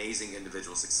amazing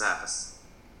individual success,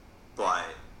 but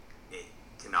it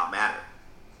cannot matter.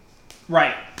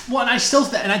 Right. Well, and I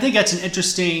think that's an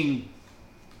interesting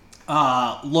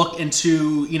look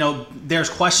into, you know, there's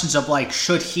questions of like,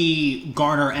 should he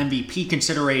garner MVP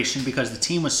consideration because the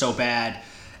team was so bad?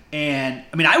 And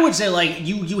I mean, I would say like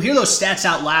you hear those stats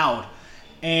out loud,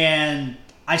 and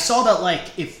I saw that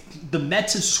like if the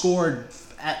Mets had scored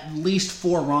at least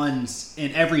 4 runs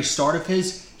in every start of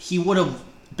his, he would have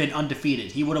been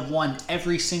undefeated. He would have won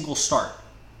every single start.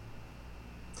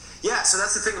 Yeah, so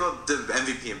that's the thing about the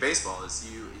MVP in baseball is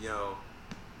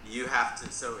you have to.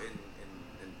 So in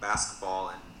basketball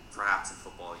and perhaps in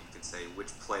football, you can say which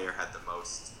player had the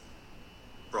most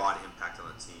broad impact on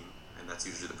the team, and that's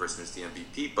usually the person who's the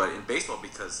MVP. But in baseball,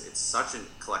 because it's such an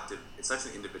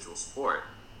an individual sport,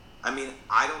 I mean,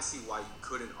 I don't see why you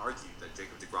couldn't argue that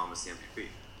Jacob deGrom was the MVP.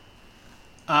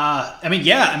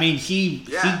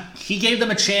 He gave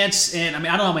them a chance, and I mean,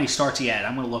 I don't know how many starts he had.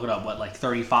 I'm going to look it up. What, like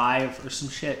 35 or some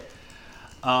shit?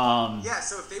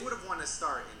 So if they would have won a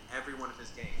start in every one of his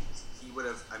games, he would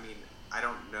have. I mean, I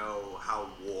don't know how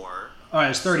WAR. All right,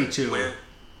 it's 32.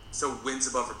 So wins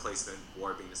above replacement,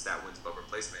 WAR being the stat wins above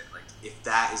replacement. Like, if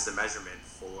that is the measurement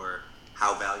for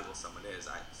how valuable someone is,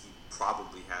 he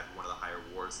probably had one of the higher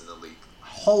WARs in the league.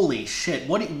 Holy shit!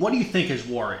 What do you think his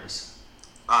WAR is?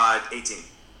 18.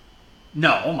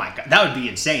 No, oh my god, that would be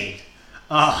insane.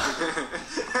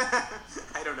 I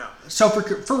don't know. So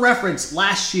for reference,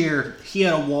 last year he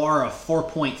had a WAR of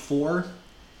 4.4,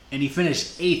 and he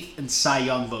finished 8th in Cy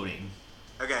Young voting.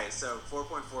 Okay, so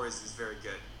 4.4 is very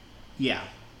good. Yeah.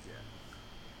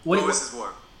 What was his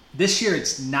WAR? This year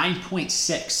it's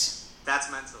 9.6. That's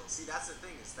mental. See, that's the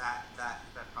thing, is that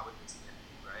probably makes him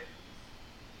MVP, right?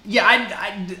 Yeah,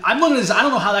 I'm looking at this. I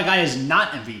don't know how that guy is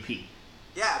not MVP.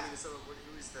 Yeah, I mean, so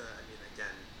who is the? I mean,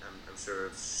 again, I'm sort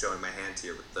of showing my hand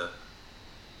here with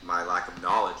my lack of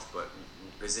knowledge, but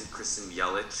isn't Christian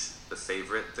Yelich the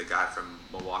favorite, the guy from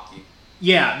Milwaukee?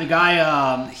 Yeah, the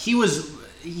guy. He was,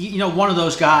 one of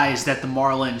those guys that the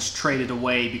Marlins traded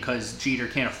away because Jeter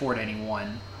can't afford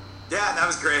anyone. Yeah, that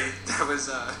was great. That was,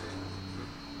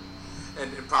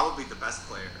 and probably the best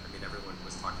player. I mean, everyone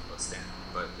was talking about Stanton,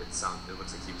 but it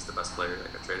looks like he was the best player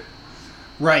that got traded.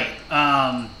 Right.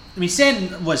 I mean,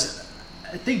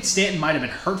 I think Stanton might have been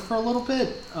hurt for a little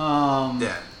bit.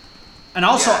 Yeah. And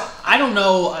also, yeah. I don't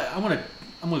know. I'm gonna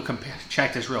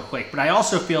check this real quick, but I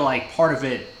also feel like part of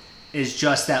it is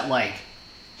just that like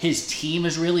his team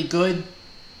is really good.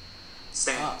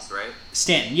 Stanton's, right?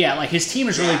 Stanton, yeah, like his team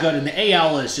is really good, and the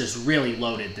AL is just really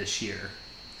loaded this year.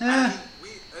 I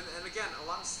mean, and again, a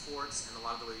lot of sports and a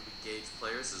lot of the way we gauge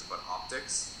players is about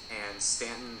optics, and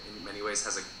Stanton in many ways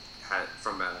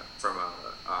from a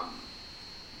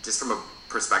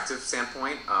perspective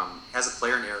standpoint, has a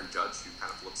player in Aaron Judge who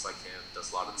kind of looks like him,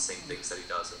 does a lot of the same things that he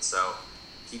does, and so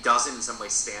he doesn't in some way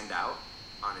stand out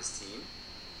on his team.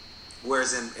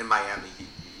 Whereas in Miami,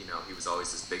 he was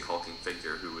always this big hulking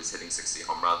figure who was hitting 60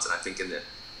 home runs, and I think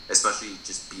especially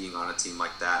just being on a team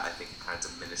like that, I think it kind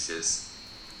of diminishes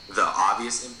the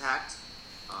obvious impact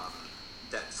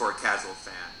that for a casual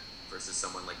fan versus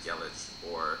someone like Yelich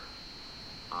or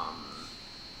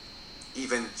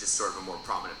even just sort of a more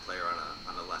prominent player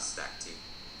on a less stacked team.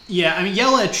 Yeah, I mean,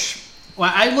 Yelich,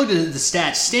 well, I looked at the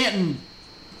stats.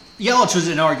 Yelich was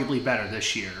inarguably better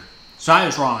this year. So I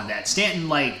was wrong on that. Stanton,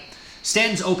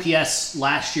 Stanton's OPS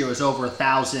last year was over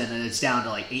 1,000, and it's down to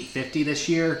like 850 this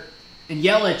year. And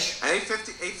Yelich,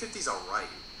 850 is all right.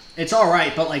 it's all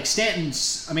right, but like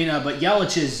but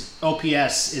Yelich's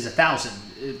OPS is 1,000,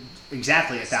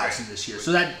 exactly 1,000 this year.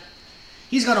 So that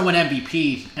he's going to win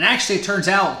MVP. And actually, it turns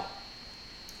out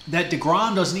that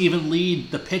DeGrom doesn't even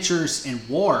lead the pitchers in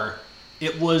WAR.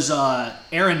 It was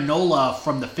Aaron Nola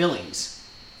from the Phillies.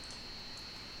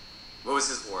 What was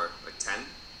his WAR? Like 10?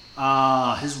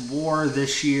 His WAR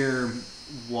this year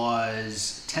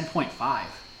was 10.5.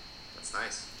 That's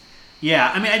nice.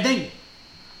 Yeah, I mean, I think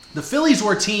the Phillies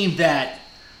were a team that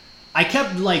I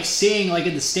kept like seeing like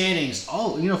in the standings.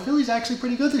 Oh, Philly's actually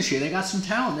pretty good this year. They got some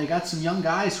talent. They got some young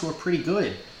guys who are pretty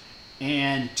good,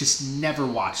 and just never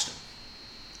watched them.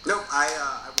 Nope, I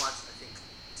watched I think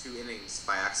 2 innings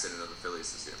by accident of the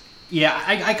Phillies this year. Yeah,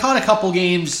 I caught a couple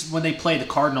games when they played the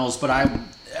Cardinals, but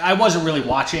I wasn't really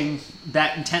watching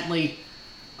that intently.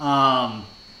 But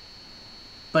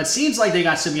it seems like they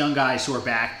got some young guys who are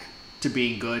back to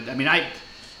being good. I mean,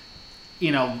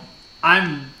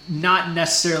 I'm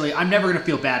never going to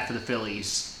feel bad for the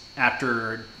Phillies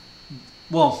after,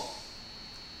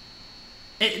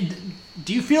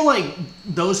 do you feel like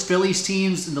those Phillies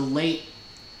teams in the late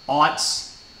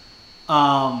aughts,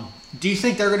 do you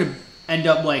think they're going to end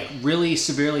up like really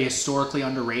severely historically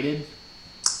underrated?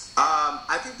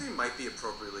 I think they might be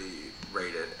appropriately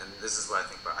rated, and this is what I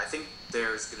think. But I think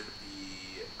there's going to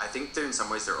be. I think in some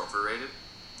ways they're overrated.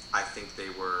 I think they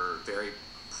were very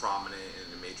prominent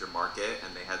in a major market,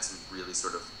 and they had some really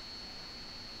sort of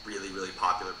really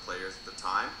popular players at the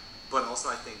time. But also,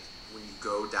 I think when you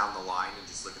go down the line and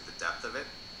just look at the depth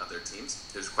of their teams,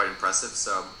 it was quite impressive.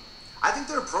 So I think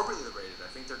they're appropriately rated. I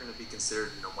think they're going to be considered,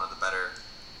 one of the better.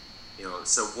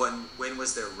 So when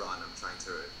was their run? I'm trying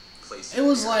to place. It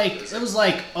was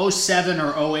like 07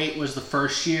 or 08 was the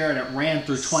first year, and it ran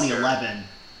through 2011. Sure.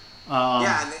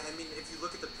 Yeah, and if you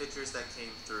look at the pitchers that came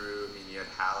through, you had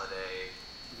Halladay.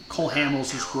 Cole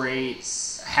Hamels was great.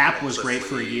 Hap was great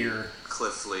for a year.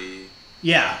 Cliff Lee.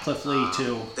 Yeah, Cliff Lee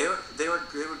too. They were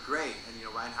great, and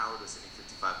Ryan Howard was hitting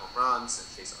 55 home runs,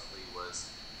 and Chase Utley was,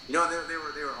 they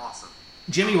were awesome.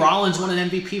 Jimmy Rollins won an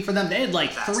MVP for them. They had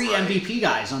like 3 MVP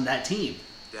guys on that team.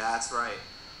 That's right.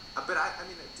 But I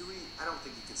don't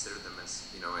think you consider them as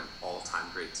an all-time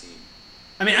great team.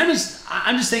 I mean, I'm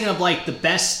just thinking of like the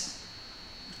best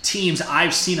teams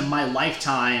I've seen in my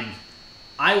lifetime.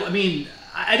 I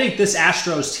think this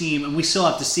Astros team, and we still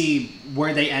have to see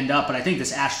where they end up, but I think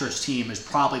this Astros team is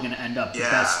probably going to end up the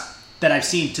best that I've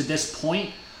seen to this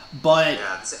point. But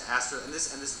this Astros and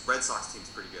this Red Sox team is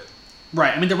pretty good.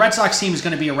 Right. I mean, the Red Sox team is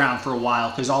going to be around for a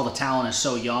while because all the talent is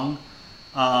so young.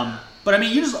 But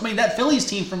that Phillies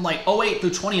team from like 08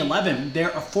 through 2011, they're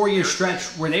a 4-year stretch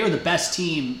where they were the best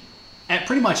team at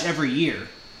pretty much every year.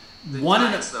 The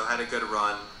Giants, though, had a good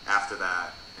run after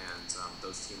that, and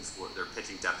those teams their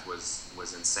pitching depth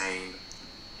was insane,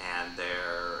 and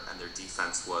their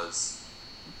defense was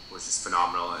just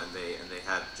phenomenal, and they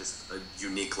had just a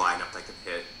unique lineup that could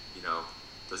hit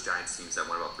those Giants teams that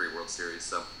won about 3 World Series.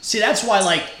 So see, that's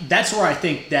why that's where I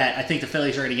think the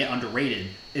Phillies are going to get underrated.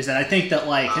 Is that I think that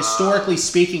historically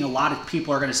speaking, a lot of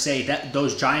people are going to say that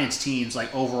those Giants teams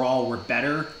overall were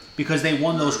better because they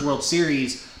won those World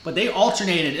Series, but they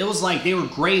alternated. It was like they were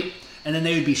great, and then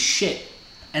they would be shit,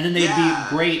 and then they'd be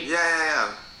great.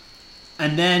 Yeah.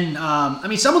 And then,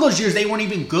 some of those years they weren't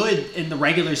even good in the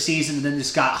regular season, and then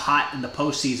just got hot in the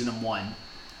postseason and won.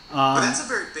 But that's a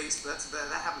very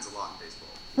that happens a lot in baseball.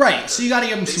 Right, so you got to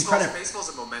give them some credit. Baseball's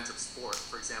a momentum sport.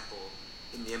 For example,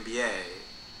 in the NBA,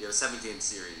 you have a 7-game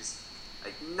series.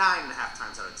 9.5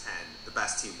 times out of 10, the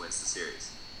best team wins the series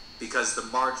because the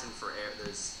margin for error.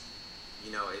 There's,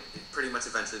 it pretty much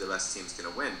eventually the best team's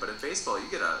going to win. But in baseball, you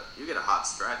get a hot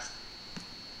stretch.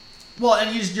 Well,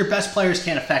 and your best players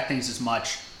can't affect things as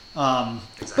much.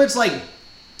 Exactly. But it's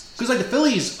because the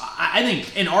Phillies, I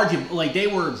think, in argument, they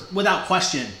were without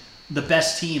question the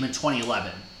best team in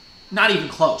 2011. Not even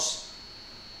close.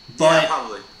 But, yeah,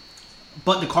 probably.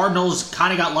 But the Cardinals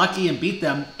kind of got lucky and beat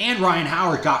them, and Ryan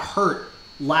Howard got hurt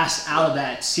last out of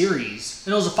that series.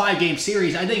 And it was a 5-game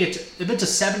series. I think if it's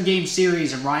a 7-game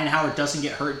series and Ryan Howard doesn't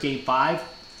get hurt Game 5,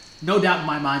 no doubt in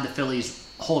my mind the Phillies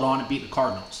hold on and beat the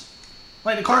Cardinals.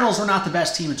 The Cardinals were not the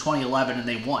best team in 2011, and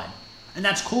they won. And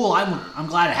that's cool. I'm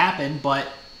glad it happened, but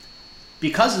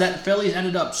because of that, the Phillies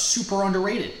ended up super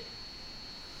underrated.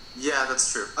 Yeah, that's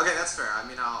true. Okay, that's fair.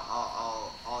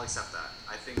 I'll accept that.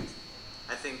 I think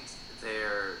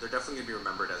they're definitely going to be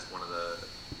remembered as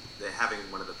having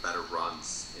one of the better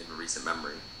runs in recent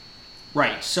memory.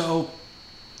 Right. So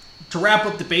to wrap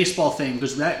up the baseball thing,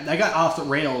 because that got off the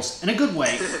rails in a good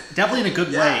way, definitely in a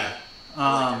good way.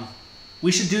 I like it.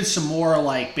 We should do some more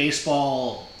like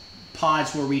baseball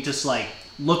pods where we just like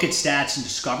look at stats and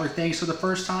discover things for the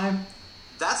first time.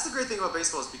 That's the great thing about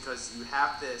baseball is because you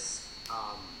have this,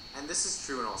 and this is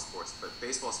true in all sports, but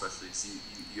baseball especially, is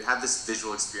you have this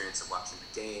visual experience of watching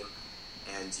the game,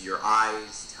 and your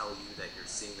eyes tell you that you're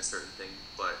seeing a certain thing,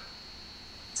 but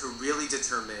to really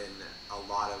determine a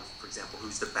lot of, for example,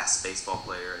 who's the best baseball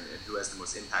player and who has the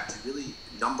most impact,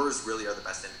 numbers really are the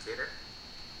best indicator.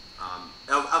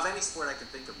 Of any sport I can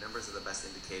think of, numbers are the best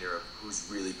indicator of who's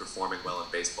really performing well in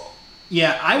baseball.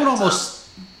 Yeah, I would almost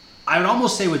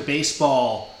say with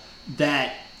baseball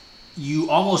that you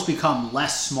almost become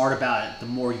less smart about it the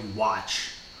more you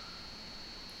watch.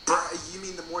 You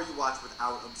mean the more you watch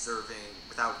without observing,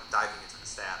 without diving into the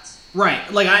stats? Right.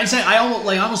 Like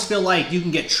I almost feel like you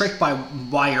can get tricked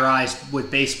by your eyes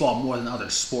with baseball more than other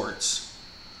sports.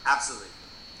 Absolutely.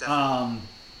 Definitely.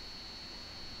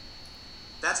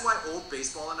 That's why old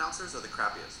baseball announcers are the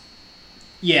crappiest.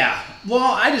 Yeah.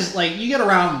 Well, I just like you get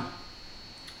around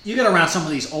some of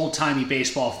these old-timey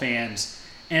baseball fans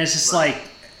and it's just like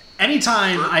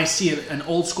anytime I see an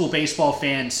old school baseball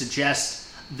fan suggest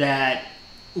that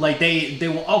like they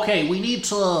will, okay, we need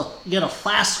to get a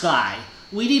fast guy.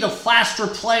 We need a faster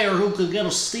player who could get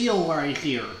a steal right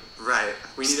here. Right.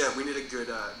 We need a good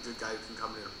guy who can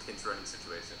come in a pinch running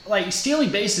situation. Like stealing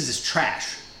bases is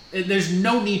trash. There's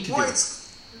no need to do it.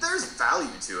 There's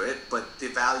value to it, but the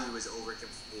value is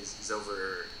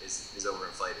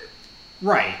overinflated.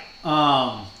 Right.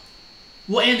 Well,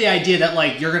 and the idea that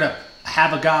like you're gonna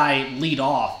have a guy lead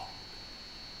off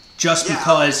just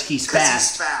because he's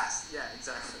fast. He's fast. Yeah,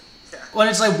 exactly. Yeah. Well,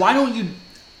 it's like why don't you?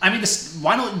 I mean,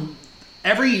 why don't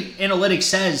every analytic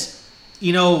says,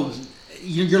 your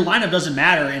lineup doesn't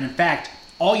matter, and in fact,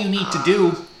 all you need to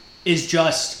do is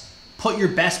just put your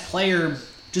best player.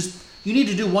 You need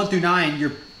to do 1 through 9.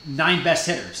 Your 9 best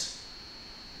hitters.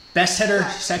 Best hitter,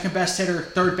 second best hitter,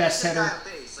 third best hitter. Guy on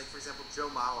base, like for example, Joe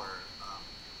Mauer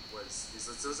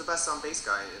was the best on base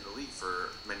guy in the league for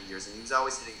many years, and he was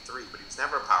always hitting 3, but he was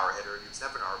never a power hitter. He was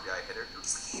never an RBI hitter. He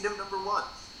was like, hit him number 1.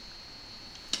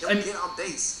 He'll get on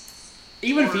base.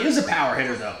 Even if he is a power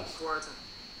hitter, though.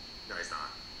 No, he's not.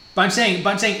 But I'm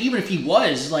saying, even if he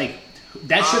was, like,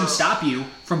 that shouldn't stop you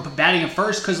from batting him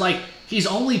first, because like he's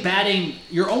only batting.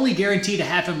 You're only guaranteed to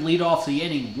have him lead off the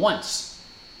inning once.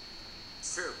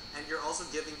 It's true, and you're also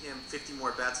giving him 50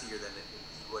 more bats a year than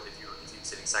you would if he was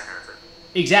hitting second or third.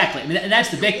 Exactly, I mean, and that's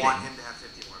the big thing. You want him to have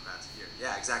 50 more bats a year.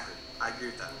 Yeah, exactly. I agree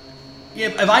with that. Yeah,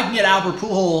 if I can get Albert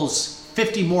Pujols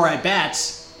 50 more at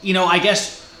bats, I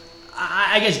guess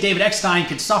David Eckstein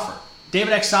could suffer.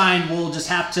 David Eckstein will just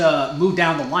have to move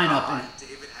down the lineup.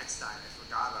 David Eckstein, I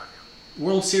forgot about him.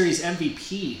 World Series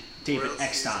MVP, David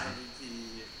Eckstein.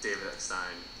 MVP, David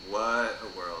Eckstein. What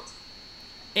a world.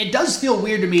 It does feel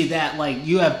weird to me that like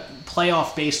you have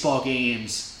playoff baseball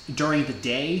games during the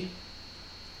day.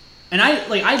 And I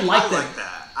like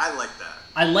that. I like that.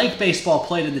 I like baseball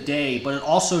played in the day, but it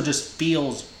also just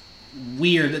feels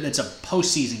weird that it's a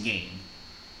postseason game.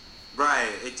 Right.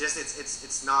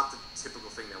 It's not the typical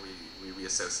thing that we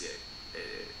associate.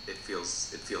 It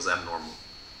feels abnormal.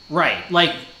 Right.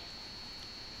 Like,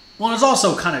 well, it's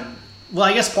also kind of, well,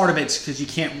 I guess part of it's because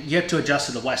you have to adjust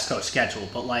to the West Coast schedule,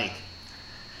 but like,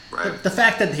 right. The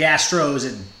fact that the Astros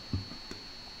and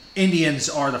Indians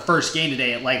are the first game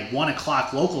today at like 1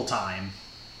 o'clock local time,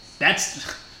 that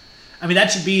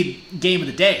should be game of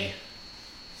the day.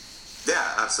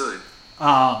 Yeah, absolutely.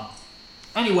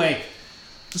 Anyway,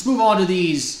 let's move on to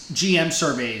these GM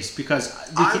surveys because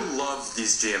I love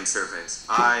these GM surveys.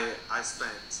 I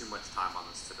spent too much time on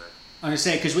this today. I'm gonna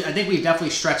say because I think we've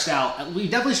definitely stretched out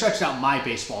my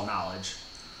baseball knowledge.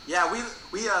 Yeah, we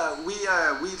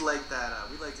liked that.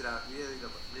 We liked out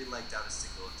a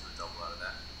single into a double out of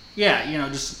that. Yeah,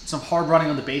 just some hard running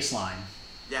on the baseline.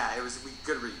 Yeah, it was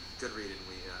good read, and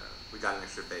we got an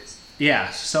extra base. Yeah.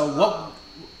 So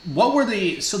what were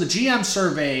the GM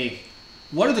survey?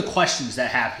 What are the questions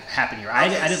that happen here?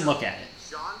 I didn't look at it.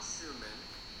 John Schumann,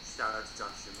 shout out to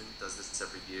John Schumann, does this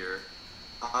every year.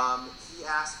 He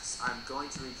asks,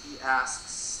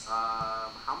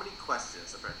 how many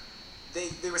questions?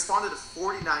 They responded to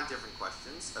 49 different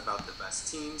questions about the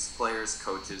best teams, players,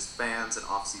 coaches, fans, and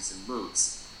off-season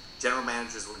moves. General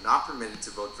managers were not permitted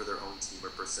to vote for their own team or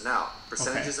personnel.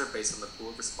 Percentages are based on the pool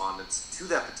of respondents to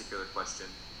that particular question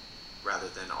rather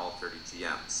than all 30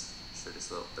 GMs. So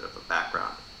just a little bit of a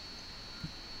background.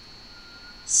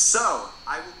 So,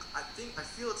 I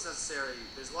feel it's necessary,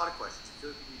 there's a lot of questions. I feel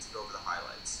like we need to go over the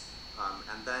highlights.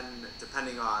 And then,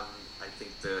 depending on, I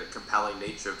think, the compelling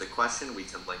nature of the question, we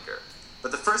can linger.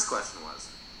 But the first question was,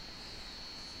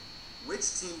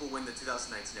 Which team will win the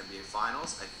 2019 NBA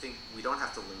Finals? I think we don't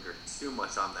have to linger too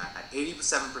much on that.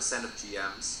 87% of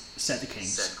GMs said the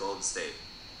Kings. Said Golden State.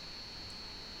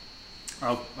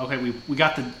 Oh, okay.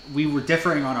 We were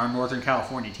differing on our Northern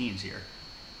California teams here.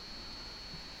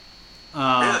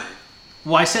 Really?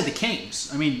 Well, I said the Kings.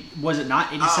 I mean, was it not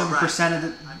 87% of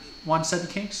the one said the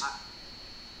Kings?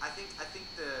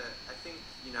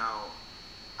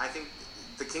 I think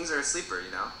the Kings are a sleeper,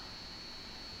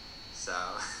 So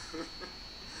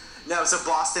no, so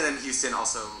Boston and Houston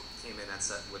also came in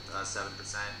with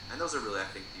 7%, and those are really, I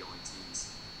think, the only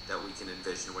teams that we can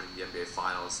envision winning the NBA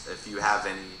Finals. If you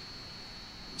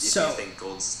think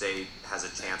Golden State has a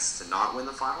chance to not win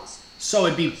the finals, so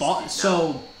it'd be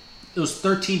So it was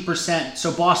 13%.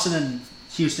 So Boston and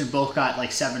Houston both got like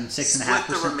 6.5%. Split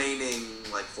the remaining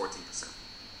 14%.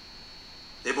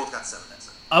 They both got 7%.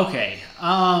 Okay.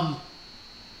 I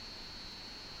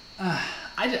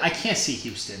can't see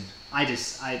Houston. I don't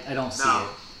see it.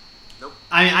 Nope.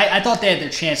 I thought they had their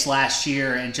chance last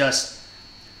year and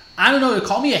I don't know, to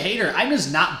call me a hater, I'm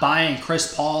just not buying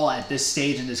Chris Paul at this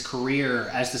stage in his career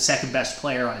as the second best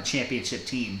player on a championship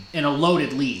team in a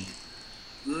loaded league.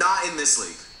 Not in this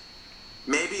league.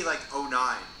 Maybe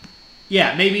 2009.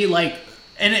 Yeah, maybe in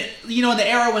the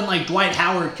era when Dwight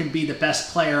Howard can be the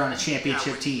best player on a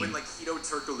championship team. When Hedo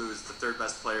Turkoglu is the third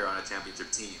best player on a championship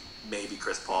team. Maybe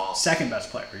Chris Paul. Second best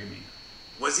player, you mean?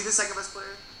 Was he the second best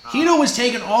player? Hedo was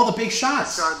taking all the big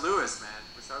shots. Rashard Lewis, man.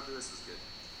 Rashard Lewis was good.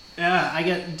 Yeah, I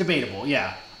get debatable,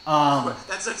 yeah.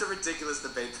 That's such a ridiculous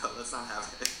debate, though. Let's not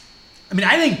have it. I mean,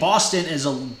 I think Boston is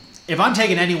if I'm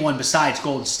taking anyone besides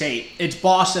Golden State, it's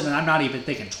Boston, and I'm not even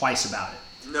thinking twice about it.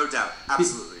 No doubt.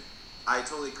 Absolutely. I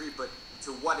totally agree, but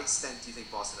to what extent do you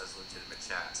think Boston has a legitimate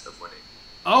chance of winning?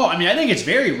 Oh, I mean, I think it's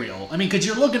very real. I mean, because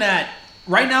you're looking at,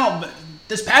 right now,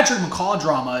 this Patrick McCaw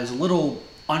drama is a little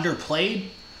underplayed,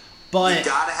 but... You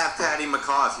gotta have Patty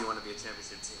McCaw if you want to be a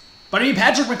championship team. But I mean,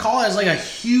 Patrick McCaw is a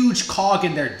huge cog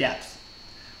in their depth.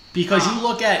 Because you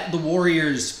look at the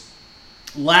Warriors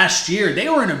last year, they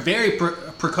were in a very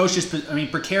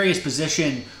precarious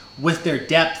position with their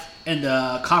depth in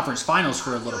the conference finals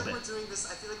for a little bit. I feel like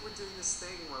we're doing this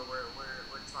thing where we're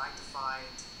trying to find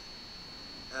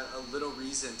a little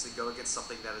reason to go against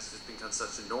something that has just become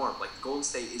such a norm. Golden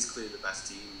State is clearly the best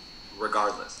team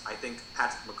regardless. I think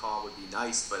Patrick McCaw would be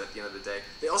nice, but at the end of the day,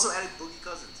 they also added Boogie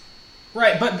Cousins.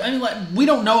 Right, but I mean, we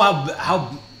don't know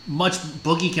how much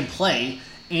Boogie can play,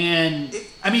 and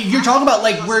you're talking about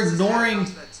we're ignoring.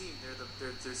 That team,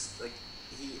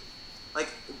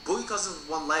 Boogie Cousins with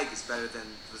one leg is better than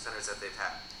the centers that they've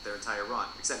had their entire run,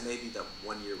 except maybe that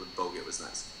 1 year with Bogut was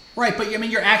nice. Right, but I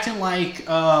mean, you're acting like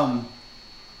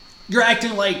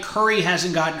Curry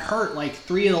hasn't gotten hurt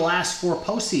 3 of the last 4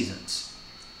 postseasons.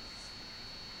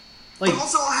 But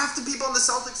also, half the people on the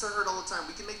Celtics are hurt all the time.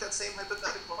 We can make that same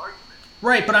hypothetical argument.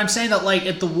 Right, but I'm saying that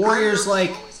if the Warriors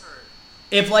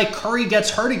if Curry gets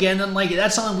hurt again, then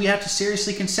that's something we have to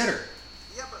seriously consider.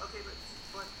 Yeah, but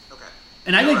okay.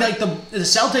 And I think the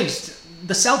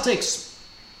Celtics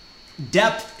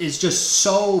depth is just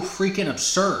so freaking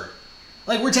absurd.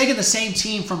 We're taking the same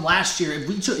team from last year.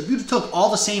 If you took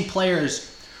all the same players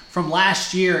from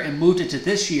last year and moved it to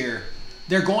this year,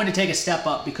 they're going to take a step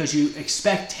up because you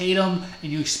expect Tatum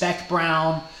and you expect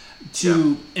Brown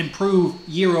to improve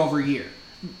year over year.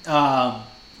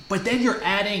 But then you're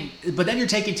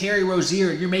taking Terry Rozier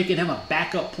and you're making him a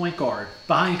backup point guard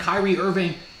behind Kyrie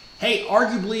Irving. Hey,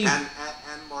 arguably, and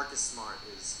Marcus Smart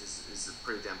is a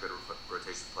pretty damn good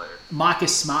rotation player.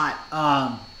 Marcus Smart.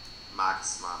 Marcus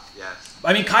Smart, yes.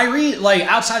 I mean, Kyrie,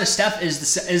 outside of Steph, is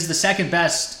the second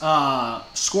best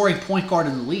scoring point guard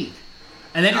in the league.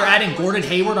 And then you're adding Gordon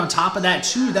Hayward on top of that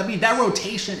too. I mean, that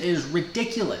rotation is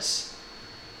ridiculous.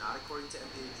 Not according to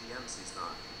NBA GMs, he's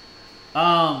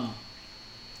not.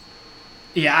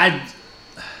 Yeah,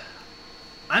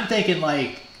 I'm thinking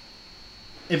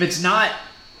if it's not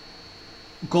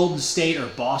Golden State or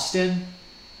Boston,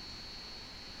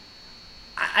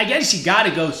 I guess you got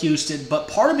to go Houston. But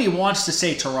part of me wants to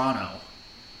say Toronto.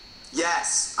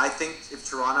 Yes, I think if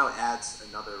Toronto adds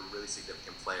another really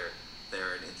significant player,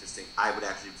 they're an interesting. I would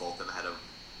actually vote them ahead of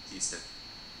Houston.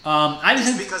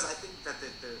 Because I think that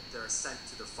their ascent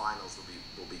to the finals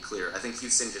will be clear. I think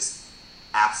Houston just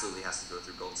absolutely has to go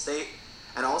through Golden State,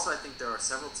 and also I think there are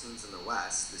several teams in the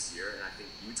West this year, and I think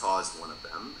Utah is one of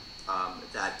them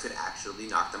that could actually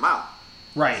knock them out.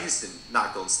 Right. Houston,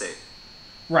 not Golden State.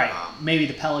 Right. Maybe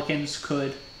the Pelicans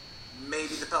could.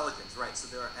 Maybe the Pelicans, right? So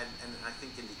there are, and I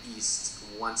think in the East,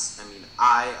 I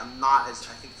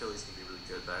think Philly's gonna be really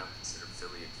good, but I don't consider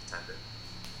Philly a contender.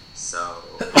 So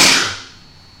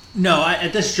no,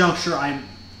 at this juncture,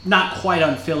 not quite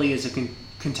on Philly as a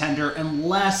contender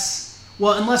unless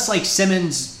like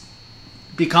Simmons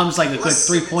becomes like a good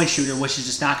 3-point shooter, which is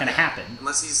just not going to happen.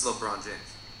 Unless he's LeBron James.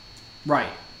 Right.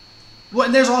 Well,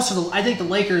 and there's also I think the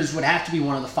Lakers would have to be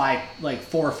one of the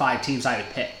 4 or 5 teams I would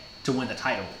pick to win the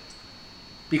title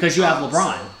because you have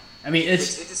LeBron. So I mean,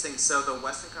 it's interesting. So the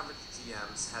Western Conference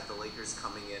GMs had the Lakers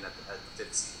coming in at the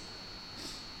 5th seed.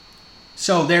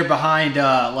 So they're behind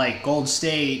like Golden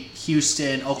State,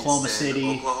 Houston, Oklahoma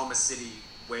City. Oklahoma City.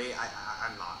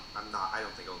 I'm not. I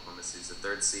don't think Oklahoma City's the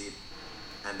 3rd seed.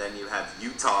 And then you have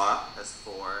Utah as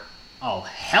 4. Oh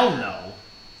hell no!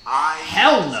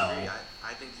 Hell no!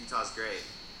 I think Utah's great.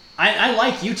 I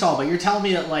like Utah, but you're telling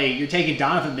me that like you're taking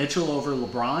Donovan Mitchell over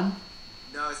LeBron?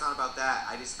 No, it's not about that.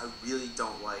 I really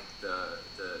don't like the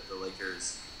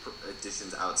Lakers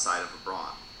additions outside of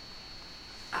LeBron.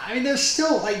 I mean, they're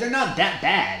still like they're not that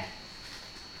bad.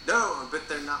 No, but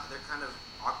they're not. They're kind of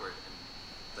awkward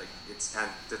and like it's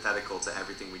antithetical to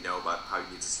everything we know about how you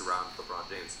need to surround LeBron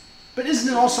James. But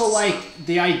isn't it also like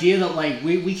the idea that like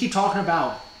we keep talking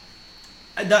about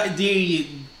the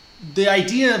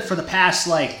idea for the past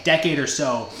like decade or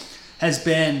so has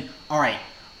been all right,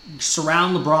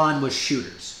 surround LeBron with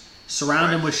shooters.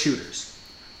 Surround him with shooters.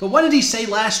 But what did he say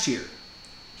last year?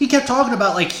 He kept talking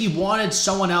about like he wanted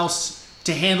someone else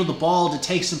to handle the ball to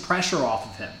take some pressure off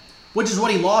of him, which is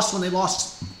what he lost when they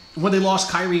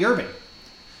lost Kyrie Irving.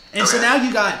 And so now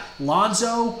you got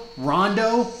Lonzo,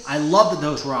 Rondo. I love that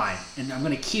those rhyme, and I'm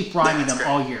going to keep rhyming them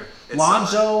all year. It's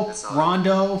Lonzo, solid.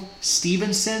 Rondo,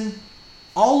 Stevenson,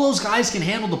 all those guys can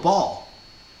handle the ball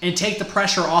and take the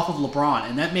pressure off of LeBron,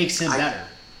 and that makes him better.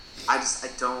 I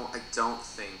don't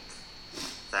think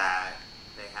that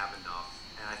they have enough.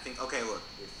 And I think look,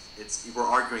 we're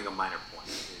arguing a minor point.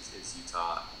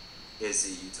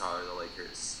 Is Utah or the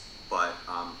Lakers? But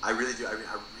I really do. I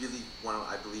really want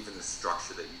to. I believe in the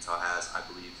structure that Utah has.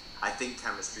 I think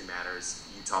chemistry matters.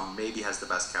 Utah maybe has the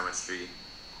best chemistry,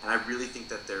 and I really think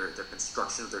that their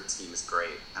construction of their team is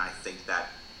great. And I think that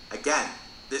again,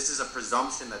 this is a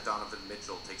presumption that Donovan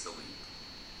Mitchell takes a leap.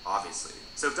 Obviously,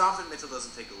 so if Donovan Mitchell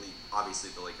doesn't take a leap, obviously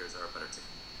the Lakers are a better team.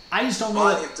 I just don't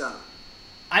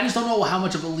know how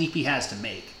much of a leap he has to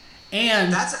make.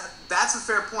 And that's a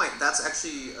fair point. That's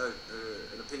actually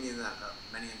an opinion that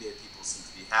many NBA people seem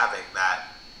to be having.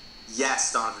 That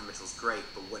yes, Donovan Mitchell's great,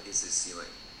 but what is his ceiling?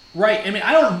 Right. I mean,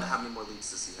 I don't. How many more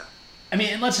leaps does he have? I mean,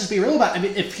 and let's just be real about it. I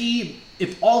mean,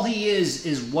 if all he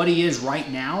is what he is right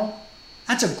now,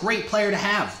 that's a great player to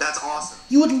have. That's awesome.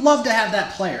 You would love to have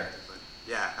that player.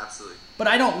 Yeah, absolutely. But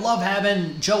I don't love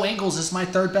having Joe Ingles as my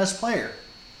 3rd best player.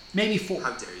 Maybe 4.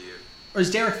 How dare you? Or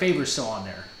is Derek Favors still on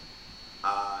there?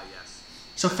 Yes.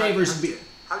 So Favors would be.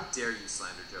 How dare you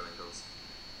slander Joe Ingles?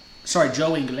 Sorry,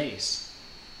 Joe Ingles.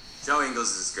 Joe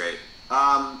Ingles is great. No,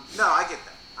 I get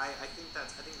that. I think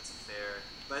that's fair.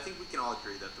 But I think we can all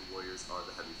agree that the Warriors are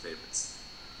the heavy favorites.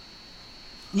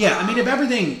 Yeah, I mean, if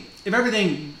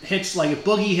everything hits, like if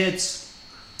Boogie hits,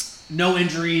 no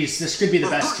injuries, this could be the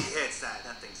best team. Boogie hits,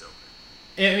 that thing's over.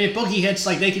 I mean, if Boogie hits,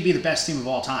 like they could be the best team of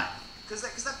all time. Because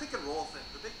that pick and roll thing,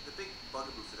 the big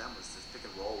bugaboo for them was this pick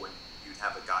and roll when you'd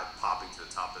have a guy popping to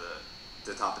the top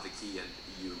of the key and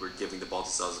you were giving the ball to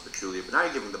Celso Pachulia, but now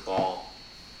you're giving the ball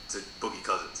to Boogie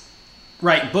Cousins.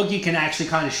 Right, Boogie can actually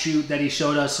kind of shoot that he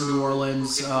showed us in New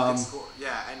Orleans. Can score.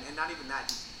 Yeah, and not even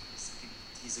that.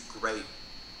 He's a great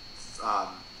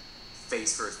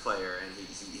face first player, and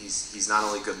he's not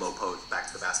only a good low post back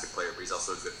to the basket player, but he's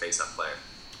also a good face up player.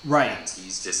 Right. And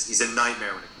he's a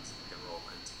nightmare when it comes to pick and roll.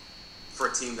 And for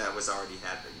a team that was already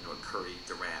had a Curry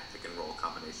Durant pick and roll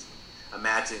combination,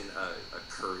 imagine a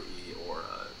Curry or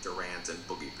a Durant and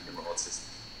Boogie pick and roll.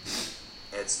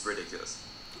 It's ridiculous.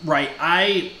 Right.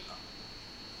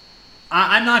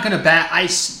 I'm not going to bat.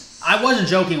 I wasn't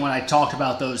joking when I talked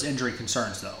about those injury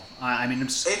concerns, though. I mean,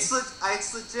 it's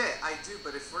legit. I do,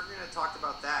 but if we're going to talk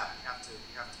about that, we have to be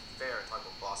fair and talk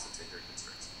about Boston's injury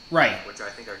concerns, right? Which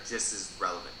I think are just as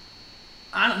relevant.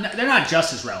 They're not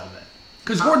just as relevant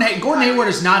because Gordon Hayward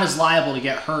is not as liable to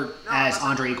get hurt as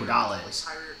Andre Iguodala is.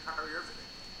 Kyrie Irving,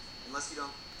 unless you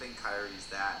don't think Kyrie's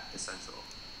that essential.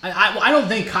 I don't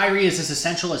think Kyrie is as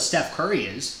essential as Steph Curry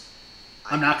is.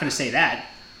 I'm not going to say that.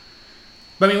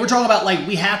 But I mean, we're talking about like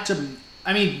we have to.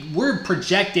 I mean, we're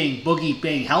projecting Boogie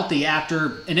being healthy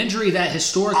after an injury that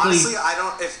historically. Honestly, I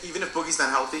don't. Even if Boogie's not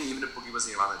healthy, even if Boogie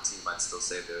wasn't even on the team, I'd still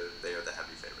say they are the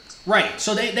heavy favorites. Right.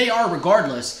 So they are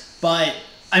regardless. But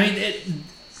I mean,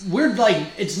 we're like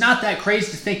it's not that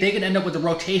crazy to think they could end up with a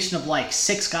rotation of like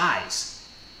 6 guys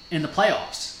in the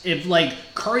playoffs if like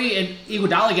Curry and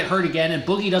Iguodala get hurt again and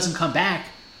Boogie doesn't come back.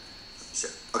 Sure.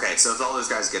 Okay, so if all those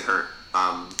guys get hurt,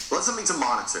 what's something to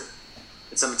monitor?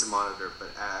 it's something to monitor.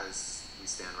 But as we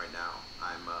stand right now,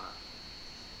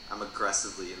 I'm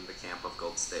aggressively in the camp of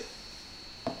Golden State.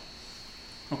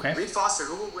 Okay. Reed Foster,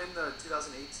 who will win the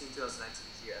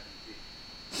 2018-2019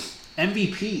 MVP?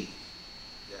 MVP.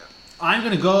 Yeah. I'm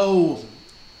gonna go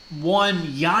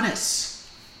Giannis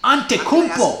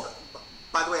Antetokounmpo.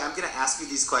 By the way, I'm going to ask you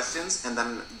these questions, and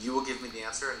then you will give me the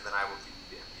answer, and then I will give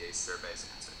you the NBA survey's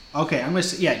answer. Okay, I'm going to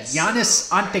say, Giannis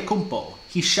Antetokounmpo.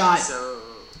 He shot,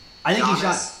 I think he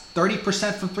shot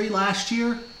 30% from three last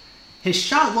year. His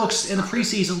shot in the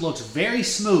preseason looks very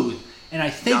smooth, and I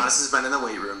think... Giannis has been in the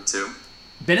weight room, too.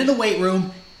 Been in the weight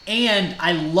room, and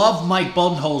I love Mike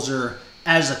Budenholzer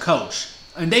as a coach.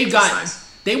 And they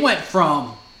went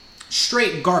from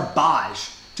straight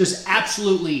garbage, just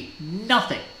absolutely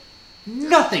nothing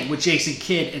with Jason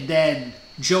Kidd, and then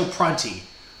Joe Prunty,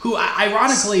 who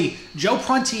ironically, Joe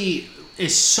Prunty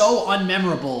is so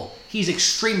unmemorable. He's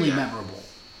extremely memorable.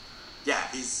 Yeah,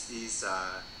 he's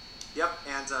yep.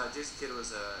 And Jason Kidd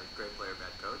was a great player,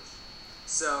 bad coach.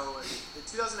 So the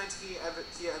 2019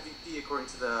 MVP, according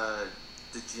to the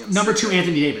GM. Number 2,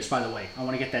 Anthony Davis. By the way, I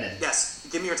want to get that in. Yes,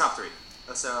 give me your top 3.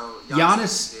 So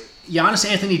Giannis,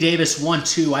 Anthony Davis,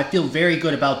 1-2. I feel very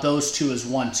good about those two as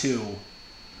 1-2.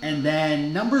 And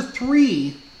then number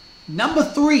three,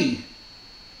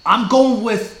 I'm going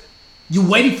with, you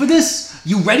waiting for this?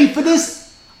 You ready for this?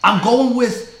 I'm going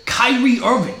with Kyrie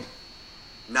Irving.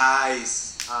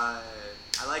 Nice. I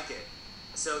like it.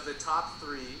 So the top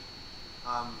 3,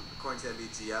 according to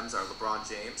NBA GMs, are LeBron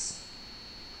James,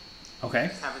 okay,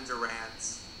 Kevin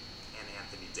Durant, and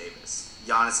Anthony Davis.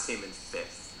 Giannis came in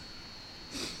 5th.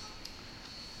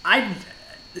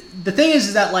 The thing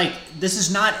is that, like, this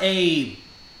is not me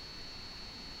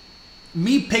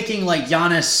picking, like,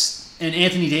 Giannis and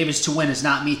Anthony Davis to win is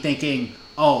not me thinking,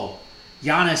 oh,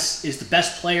 Giannis is the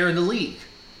best player in the league.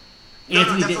 No,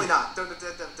 definitely not.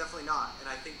 Definitely not. And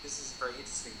I think this is very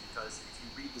interesting because if you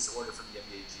read this order from the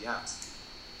NBA GMs,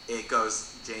 it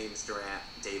goes James, Durant,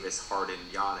 Davis, Harden,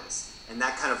 Giannis. And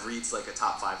that kind of reads like a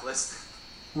top 5 list.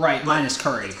 Right, minus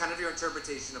Curry. It's kind of your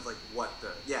interpretation of, like,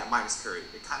 minus Curry.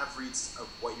 It kind of reads of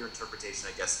what your interpretation,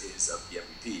 I guess, is of the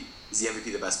MVP. Is the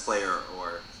MVP the best player,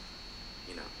 or,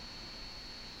 you know?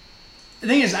 The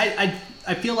thing is, I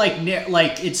feel like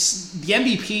it's the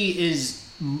MVP is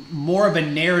more of a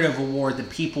narrative award than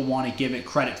people want to give it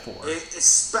credit for.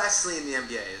 Especially in the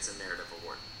NBA, it's a narrative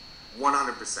award,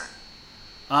 100%.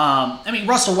 I mean,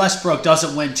 Russell Westbrook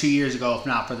doesn't win 2 years ago if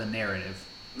not for the narrative.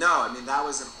 No, I mean, that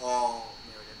was an all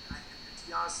narrative. And to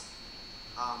be honest,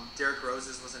 Derrick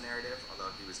Rose's was a narrative,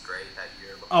 although he was great that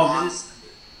year.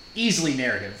 Easily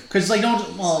narrative, because like no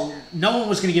one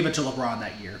was going to give it to LeBron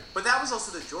that year. But that was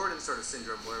also the Jordan sort of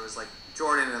syndrome, where it was like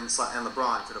Jordan and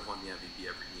LeBron could have won the MVP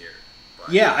every year. But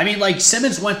yeah, I mean, like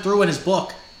Simmons went through in his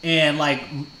book, and like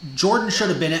Jordan should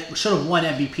have won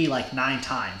MVP like 9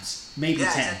 times, maybe 10.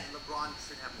 Exactly. LeBron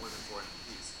should have more than 4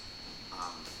 MVPs.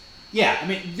 Yeah, I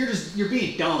mean, you're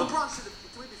being dumb. LeBron should have.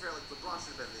 Can we be fair? Like LeBron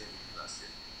should have been the MVP last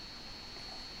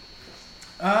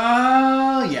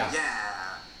year. Yeah.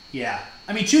 Yeah.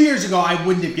 I mean, 2 years ago, I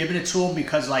wouldn't have given it to him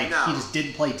because, like, he just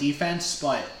didn't play defense,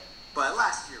 but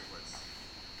last year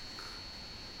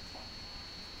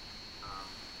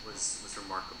was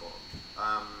remarkable.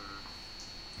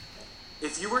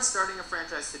 If you were starting a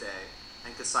franchise today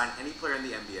and could sign any player in the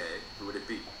NBA, who would it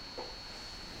be?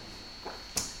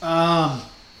 How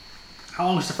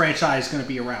long is the franchise going to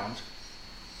be around?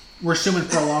 We're assuming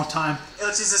for a long time.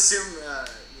 Let's just assume,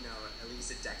 at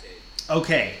least a decade.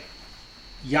 Okay.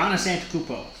 Giannis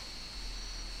Antetokounmpo.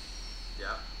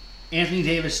 Yeah. Anthony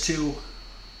Davis 2.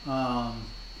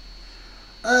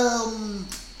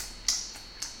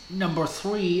 Number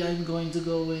 3, I'm going to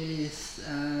go with.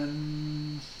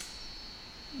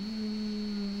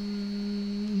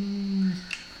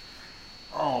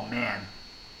 Oh man.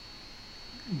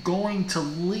 Going to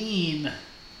lean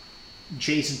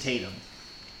Jason Tatum.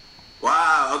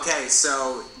 Wow. Okay.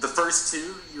 So the first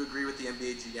 2, you agree with the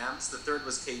NBA GMs. The third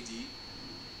was KD.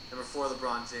 Number 4,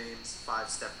 LeBron James. 5,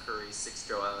 Steph Curry. 6,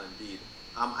 Joel Embiid.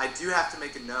 I do have to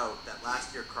make a note that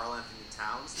last year Karl Anthony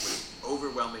Towns was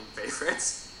overwhelming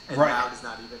favorites, and now is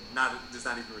not even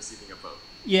receiving a vote.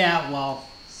 Yeah, well.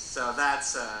 So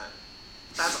that's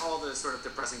all the sort of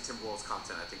depressing Timberwolves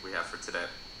content I think we have for today.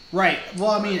 Right.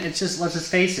 Well, I mean, let's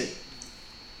just face it.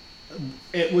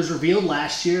 It was revealed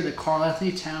last year that Karl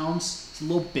Anthony Towns is a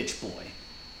little bitch boy.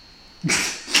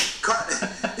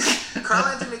 Karl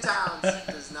Anthony Towns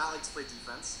does not like to play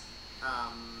defense,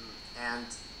 and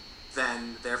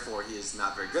then therefore he is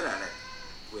not very good at it,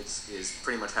 which is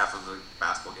pretty much half of the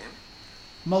basketball game.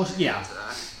 Most, yeah. And,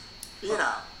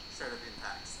 sort of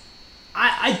impacts.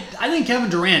 I think Kevin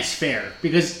Durant's fair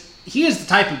because he is the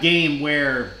type of game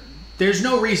where there's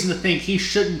no reason to think he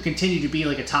shouldn't continue to be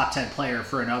like a top 10 player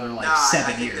for another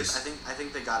 7 years. I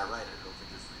think they got it right. I don't think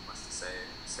there's really much to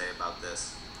say about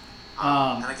this.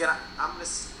 And again, I'm going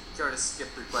to try to skip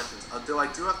through questions. Although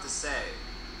I do have to say,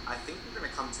 I think we're going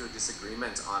to come to a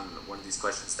disagreement on one of these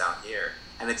questions down here.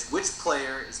 And it's which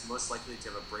player is most likely to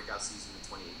have a breakout season in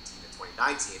 2018 and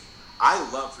 2019. I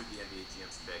love who the NBA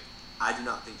GMs picked. I do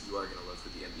not think you are going to love who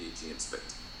the NBA GMs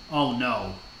picked. Oh,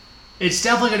 no. It's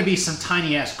definitely going to be some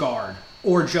tiny-ass guard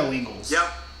or Joe Ingles.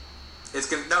 Yep. It's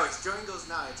Joe Ingles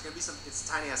now. It's going to be it's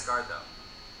a tiny-ass guard, though.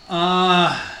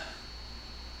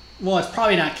 Well, it's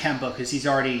probably not Kemba because he's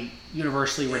already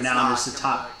universally renowned as the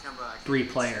top 3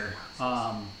 player.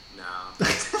 No.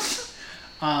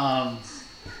 I'm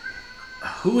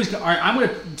going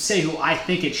to say who I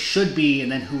think it should be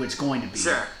and then who it's going to be.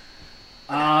 Sure.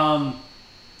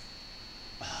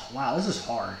 Wow, this is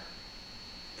hard.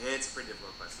 It's a pretty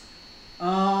difficult question.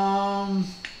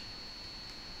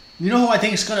 You know who I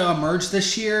think is going to emerge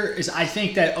this year is I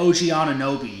think that OG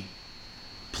Anunoby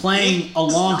playing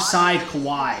alongside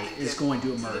Kawhi is going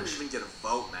to emerge. He didn't even get a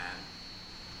vote, man.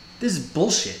 This is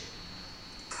bullshit.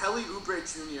 Kelly Oubre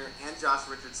Jr. and Josh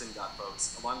Richardson got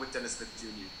votes, along with Dennis Smith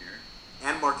Jr.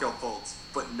 and Markelle Fultz,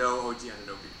 but no OG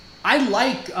Anunoby. I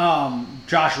like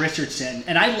Josh Richardson,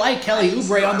 and I like Kelly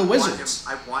Oubre on the Wizards.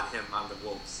 I want him on the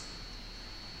Wolves.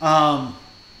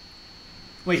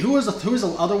 Wait, who was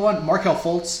the other one? Markelle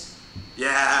Fultz?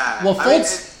 Yeah. Well,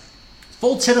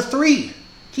 Fultz hit a 3.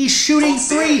 He's shooting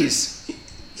threes.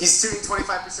 He's shooting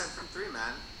 25% from 3,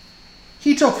 man.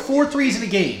 He took 4 threes in a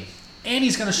game, and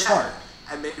he's going to start.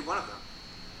 And maybe one of them.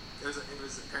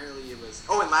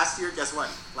 Oh, and last year, guess what?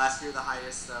 Last year, the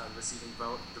highest receiving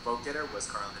vote getter was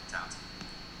Karl-Anthony Towns.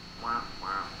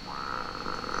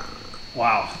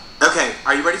 Wow. Okay,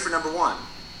 are you ready for number 1?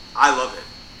 I love it.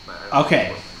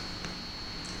 Okay.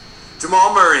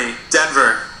 Jamal Murray,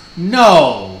 Denver.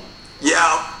 No.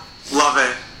 Yeah, love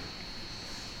it.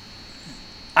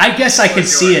 I guess I can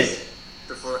see it.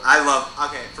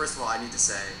 Okay, first of all, I need to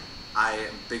say, I am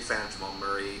a big fan of Jamal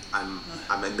Murray. I'm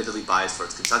admittedly biased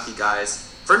towards Kentucky guys.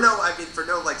 For no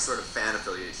sort of fan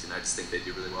affiliation. I just think they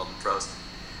do really well in the pros.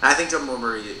 And I think Jamal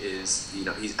Murray is,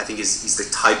 I think he's the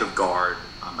type of guard.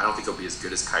 I don't think he'll be as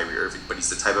good as Kyrie Irving, but he's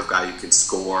the type of guy who can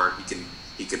score.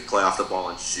 He can play off the ball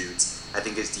and shoot. I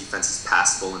think his defense is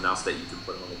passable enough that you can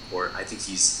put him on the court. I think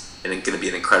he's going to be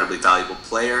an incredibly valuable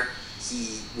player.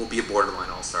 He will be a borderline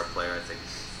all-star player, I think,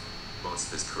 most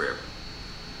of his career.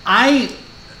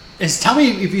 Tell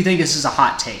me if you think this is a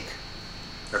hot take.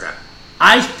 Okay.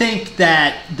 I think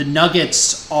that the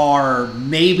Nuggets are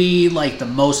maybe like the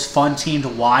most fun team to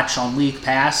watch on League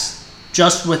Pass,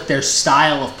 just with their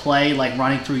style of play, like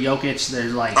running through Jokic. They're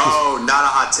like, not a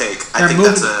hot take. I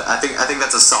think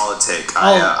that's a solid take.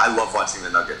 I love watching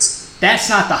the Nuggets. That's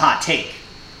not the hot take.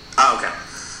 Oh, okay.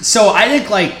 So I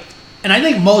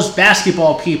think most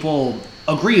basketball people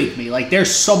agree with me. Like, they're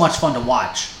so much fun to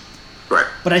watch. Right.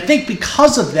 But I think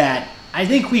because of that, I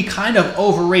think we kind of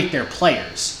overrate their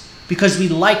players. Because we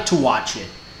like to watch it.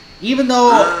 Even though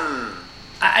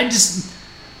part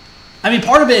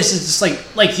of it is just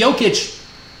like Jokic,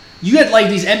 you get like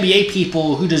these NBA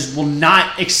people who just will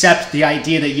not accept the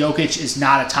idea that Jokic is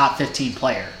not a top 15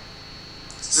 player.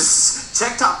 Just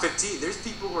check top 15. There's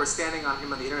people who are standing on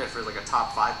him on the internet for like a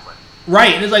top 5 player.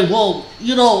 Right, and it's like, well,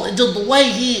 the way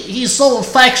he's so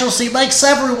infectious, he makes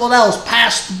everyone else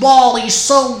pass the ball, he's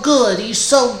so good,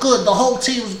 the whole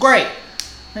team's great.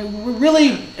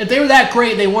 Really, if they were that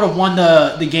great, they would have won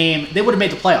the game. They would have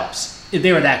made the playoffs if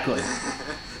they were that good.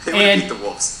 They would have beat the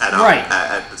Wolves at the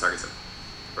Target Center.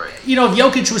 Right. If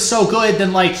Jokic was so good,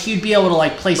 then he'd be able to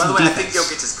play some defense. By the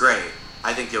way,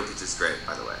 I think Jokic is great.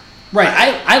 By the way. Right.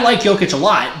 I like Jokic a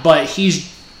lot, but he's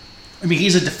a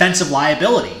defensive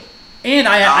liability. And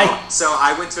So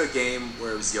I went to a game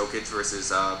where it was Jokic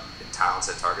versus Towns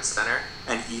at Target Center,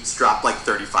 and each dropped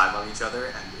 35 on each other,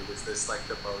 and it was this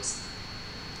the most.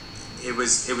 It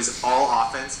was all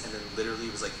offense, and then literally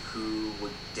it was who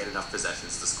would get enough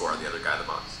possessions to score on the other guy the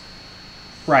most.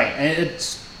 Right,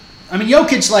 and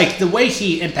Jokic, the way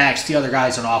he impacts the other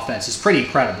guys on offense is pretty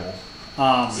incredible.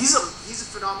 He's a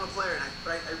phenomenal player, and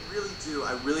I really do.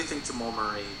 I really think Jamal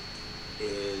Murray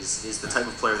is the type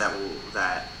of player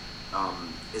that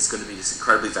is going to be just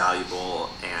incredibly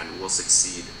valuable and will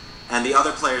succeed. And the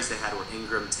other players they had were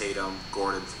Ingram, Tatum,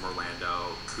 Gordon from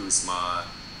Orlando, Kuzma.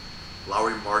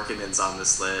 Lauri Markkanen's on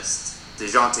this list.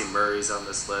 DeJounte Murray's on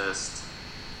this list.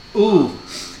 Ooh.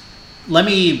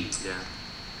 Yeah.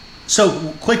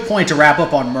 So, quick point to wrap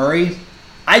up on Murray.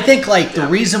 I think, the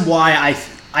reason why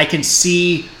I can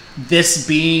see this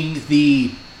being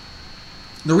the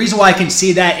reason why I can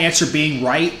see that answer being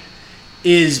right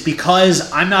is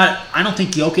because I don't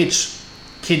think Jokic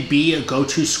can be a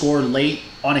go-to scorer late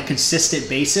on a consistent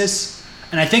basis.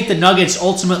 And I think the Nuggets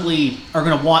ultimately are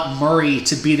going to want Murray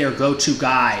to be their go-to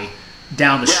guy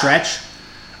down the stretch.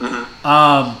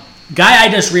 Guy I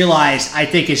just realized I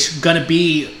think he's going to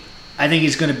be an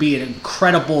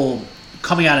incredible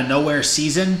coming out of nowhere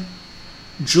season.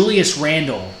 Julius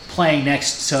Randle playing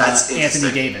next to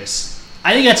Anthony Davis.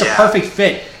 I think that's a perfect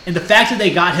fit. And the fact that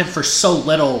they got him for so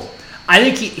little, I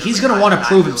think he's going to want to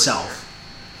prove himself.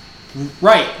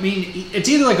 Right. I mean, it's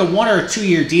either like a 1 or 2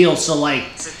 year deal. So like,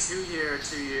 it's a 2-year,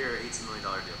 $18 million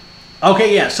deal.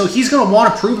 Okay, yeah. So he's going to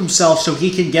want to prove himself so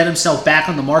he can get himself back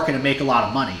on the market and make a lot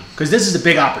of money because this is a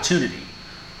big opportunity.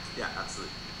 Yeah,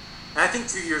 absolutely. And I think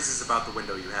 2 years is about the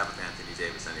window you have with Anthony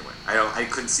Davis anyway. I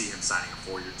couldn't see him signing a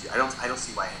 4-year deal. I don't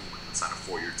see why anyone would sign a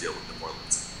 4-year deal with New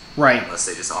Orleans. Right. Unless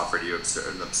they just offered you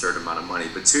an absurd amount of money.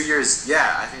 But 2 years,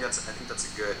 yeah, I think that's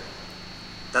a good.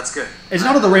 That's good. It's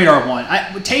not on the radar one.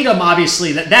 Tatum,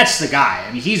 obviously, that's the guy.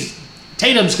 I mean,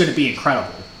 Tatum's going to be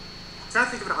incredible. I'm trying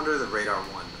to think of an under the radar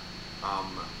one.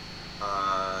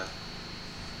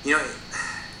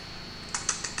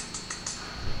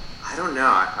 I don't know.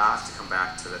 I have to come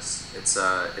back to this. It's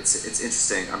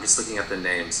interesting. I'm just looking at the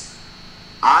names.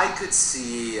 I could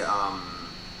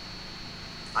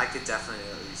definitely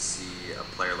see a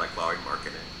player like Lauri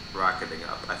Markkanen rocketing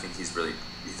up. I think he's really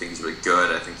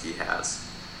good. I think he has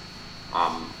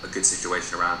a good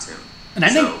situation around him. And I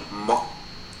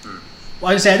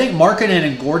think Markkanen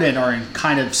and Gordon are in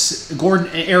kind of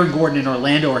Aaron Gordon and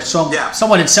Orlando are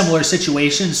somewhat in similar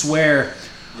situations where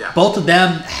both of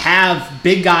them have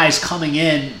big guys coming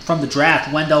in from the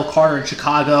draft, Wendell Carter in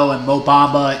Chicago and Mo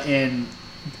Bamba in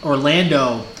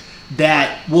Orlando,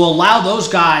 that will allow those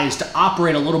guys to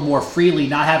operate a little more freely,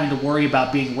 not having to worry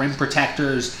about being rim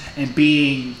protectors and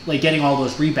being like getting all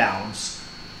those rebounds,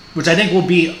 which I think will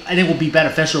be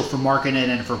beneficial for Markkanen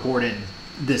and for Gordon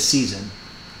this season.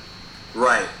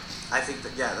 Right. I think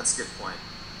that's a good point.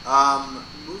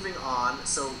 Moving on,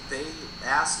 so they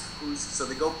ask so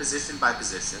they go position by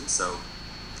position, so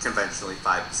conventionally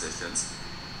 5 positions,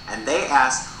 and they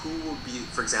ask who will be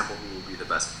the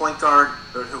best point guard,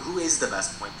 or who is the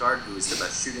best point guard, who is the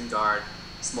best shooting guard,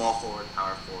 small forward,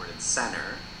 power forward, and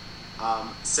center.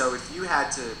 So if you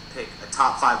had to pick a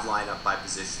top 5 lineup by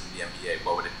position in the NBA,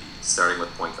 what would it be, starting with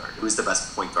point guard? Who is the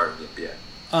best point guard in the NBA?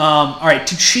 All right,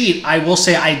 to cheat, I will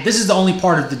say this is the only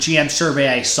part of the GM survey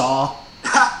I saw.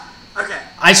 Okay.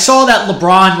 I saw that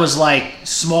LeBron was like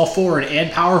small forward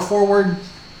and power forward.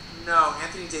 No,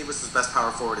 Anthony Davis was best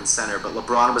power forward and center, but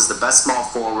LeBron was the best small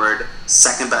forward,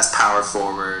 second best power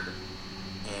forward,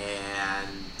 and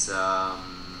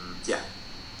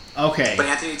Okay. But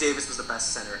Anthony Davis was the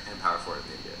best center and power forward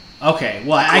in the NBA. Okay,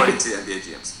 well, according to NBA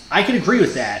GMs. I can agree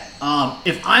with that. I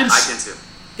can too.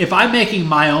 If I'm making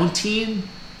my own team,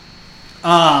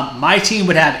 my team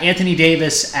would have Anthony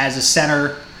Davis as a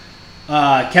center,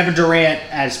 Kevin Durant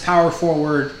as power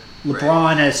forward,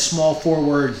 LeBron as small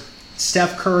forward,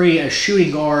 Steph Curry as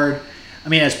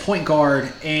as point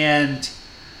guard, and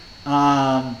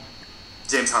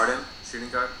James Harden, shooting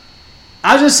guard.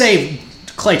 I was going to say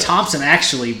Klay Thompson,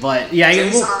 actually, but yeah,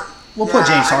 we'll put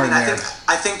James Harden there.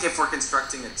 I think if we're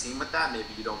constructing a team with that, maybe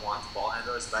you don't want the ball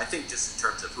handlers, but I think just in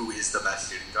terms of who is the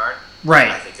best shooting guard,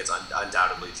 I think it's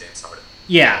undoubtedly James Harden.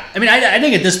 Yeah, I mean, I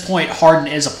think at this point Harden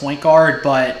is a point guard,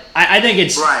 but I think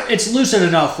it's lucid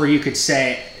enough where you could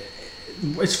say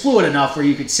it's fluid enough where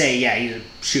you could say, yeah, he's a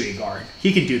shooting guard.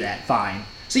 He can do that fine.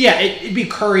 So yeah, it'd be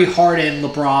Curry, Harden,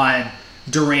 LeBron,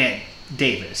 Durant,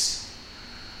 Davis.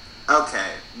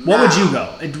 Okay. What would you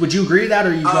go? Would you agree with that, or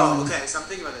are you going? Okay. So I'm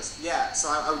thinking about this. Yeah. So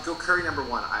I would go Curry number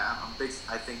 1. I'm big.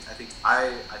 I think it'd be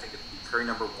Curry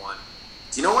number 1.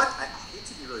 Do you know what? I hate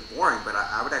to be really boring, but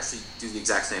I would actually do the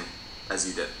exact same as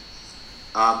you did.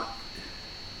 I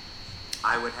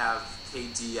would have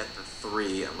KD at the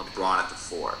 3 and LeBron at the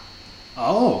 4.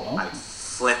 Oh. Okay. I'd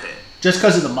flip it. Just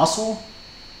because of the muscle?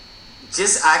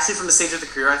 Just actually from the stage of the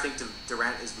career, I think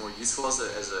Durant is more useful as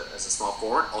a small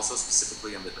forward. Also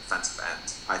specifically on the defensive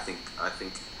end, I think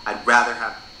I'd rather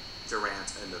have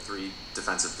Durant in the 3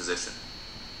 defensive position.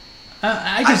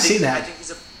 I can see that. I think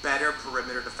he's a better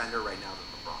perimeter defender right now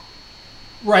than LeBron.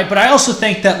 Right, but I also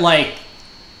think that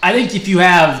I think if you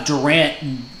have Durant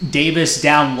and Davis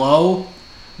down low,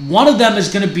 one of them is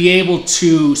going to be able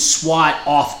to swat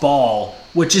off ball,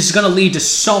 which is going to lead to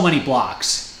so many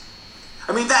blocks.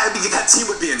 I mean, that team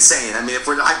would be insane. I mean, if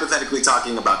we're hypothetically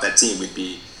talking about that team, we'd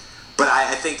be. But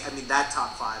I think that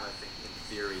top 5, I think in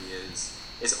theory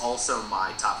is also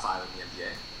my top 5 in the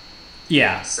NBA.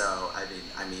 Yeah. So I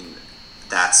mean,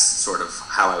 that's sort of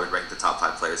how I would rank the top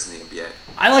 5 players in the NBA.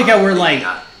 I like how we're like,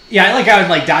 not. yeah, I like how we're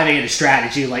like diving into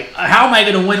strategy. Like, how am I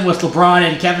going to win with LeBron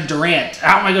and Kevin Durant?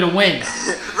 How am I going to win?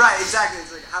 Right, exactly.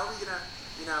 It's like, how are we gonna,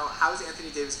 how is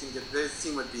Anthony Davis gonna get? This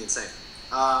team would be insane.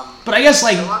 But I guess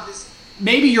like so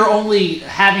maybe you're only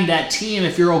having that team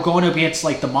if you're going up against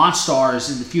like the Monstars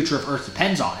and the future of Earth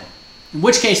depends on it. In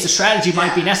which case, the strategy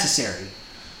might be necessary.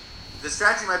 The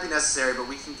strategy might be necessary, but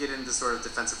we can get into sort of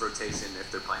defensive rotation if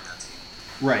they're playing that team.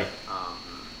 Right.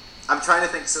 I'm trying to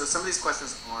think. So some of these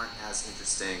questions aren't as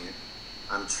interesting.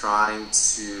 I'm trying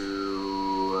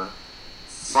to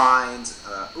find.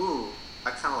 I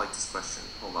kind of like this question.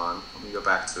 Hold on. Let me go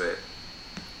back to it.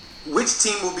 Which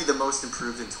team will be the most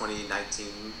improved in 2018,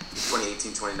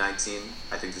 2019?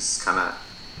 I think this is kind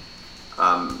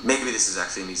of. Maybe this is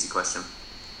actually an easy question.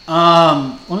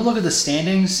 Let me look at the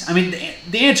standings. I mean,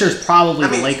 the answer is probably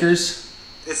the Lakers.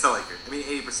 It's the Lakers. I mean,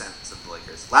 80% said the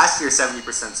Lakers. Last year,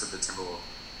 70% said the Timberwolves.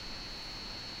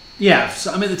 Yeah,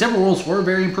 so I mean, the Timberwolves were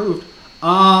very improved.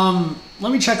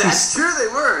 Let me check this. That's true. They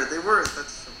were.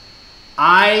 That's true.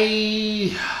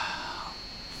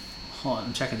 Hold on.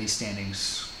 I'm checking these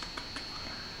standings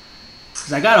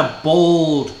because I got a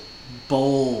bold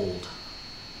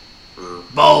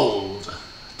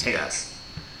take. Yes.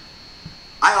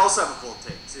 I also have a bold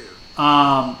take too.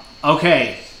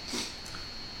 Okay.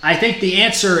 I think the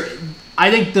answer.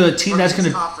 I think the team that's going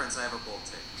to conference. I have a bold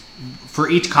take. For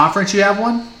each conference, you have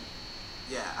one.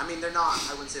 Yeah, I mean they're not.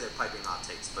 I wouldn't say they're piping hot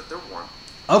takes, but they're warm.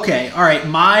 Okay. All right.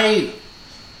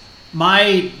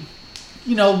 My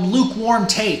lukewarm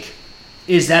take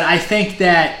is that I think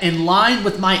that in line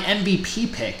with my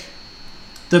MVP pick,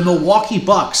 the Milwaukee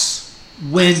Bucks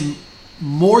win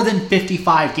more than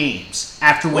 55 games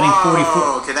after winning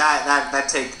 44. Okay, that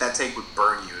take would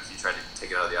burn you if you tried to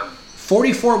take it out of the oven.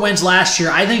 44 wins last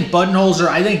year. I think Budenholzer,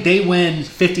 I think they win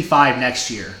 55 next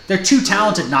year. They're too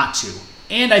talented not to.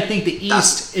 And I think the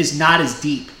East is not as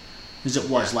deep as it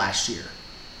was last year.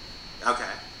 Okay.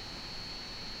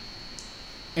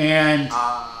 And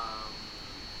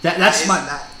that's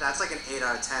like an 8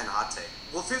 out of 10 hot take.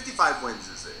 Well, 55 wins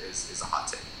is a hot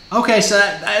take. Okay, so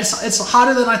it's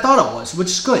hotter than I thought it was, which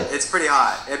is good. It's pretty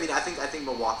hot. I mean, I think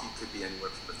Milwaukee could be anywhere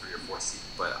from the 3 or 4 seed,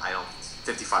 but I don't.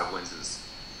 55 wins is.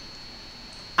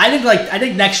 I think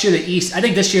next year the East. I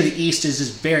think this year the East is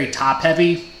just very top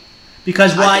heavy,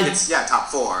 because I think it's top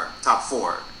four.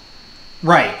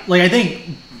 Right, like I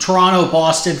think Toronto,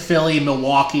 Boston, Philly,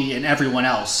 Milwaukee, and everyone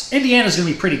else. Indiana's going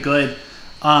to be pretty good.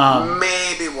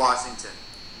 Maybe Washington.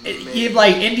 You have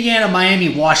like Indiana, Miami,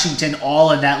 Washington,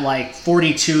 all in that like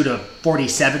 42 to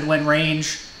 47 win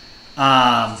range.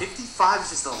 55 is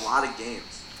just a lot of games.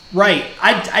 Right.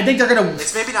 I think they're going to...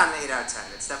 It's maybe not an 8 out of 10.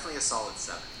 It's definitely a solid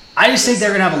 7. I just think they're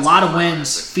going to have a lot of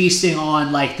wins feasting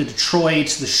on like the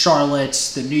Detroits, the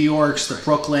Charlottes, the New Yorks, the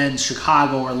Brooklyns,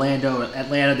 Chicago, Orlando,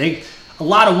 Atlanta. A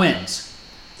lot of wins.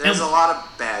 There's a lot of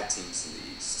bad teams in the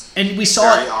East. And we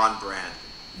saw very on brand.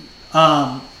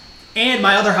 And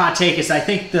my other hot take is I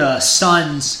think the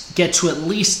Suns get to at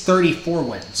least 34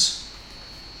 wins.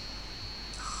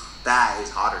 That is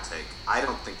hotter take. I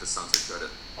don't think the Suns are good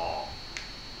at all.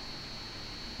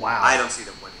 Wow. I don't see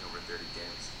them winning over 30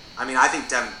 games. I mean, I think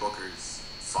Devin Booker's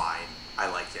fine. I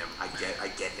like him. I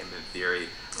get him in theory.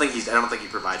 I don't think he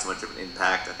provides much of an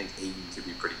impact. I think Ayton could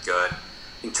be pretty good. I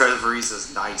think Trevor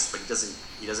Ariza's nice, but he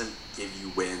doesn't give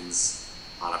you wins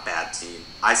on a bad team.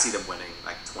 I see them winning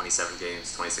like 27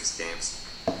 games, 26 games.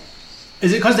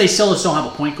 Is it because they still just don't have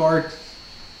a point guard?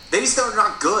 They just are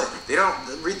not good. They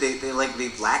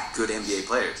lack good NBA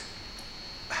players.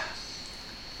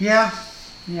 Yeah,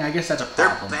 I guess that's a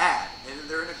problem. They're bad, and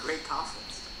they're in a great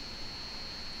conference.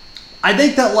 I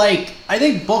think that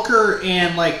Booker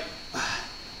and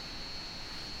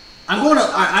I'm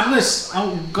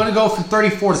gonna go from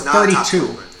 34 to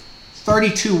 32.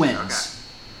 32 wins. Okay.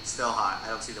 Still hot. I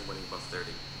don't see them winning above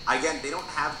 30. Again, they don't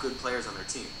have good players on their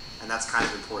team, and that's kind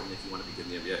of important if you want to be good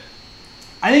in the NBA.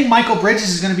 I think Michael Bridges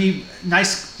is going to be a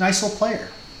nice little player.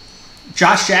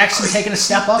 Josh Jackson taking a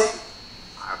step up. Okay.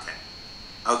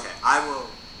 I will.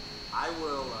 I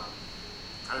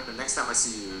don't know. Next time I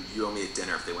see you, you owe me a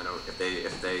dinner if they win. If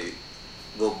they,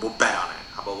 we'll bet on it.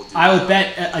 How about we'll do? I would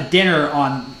bet a dinner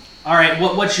on. All right.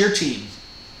 What's your team?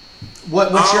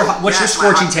 What's your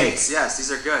scorching take? Yes,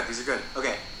 these are good.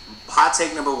 Okay. Hot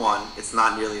take number 1, it's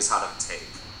not nearly as hot of a take.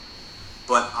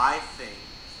 But I think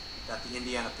that the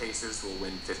Indiana Pacers will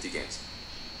win 50 games.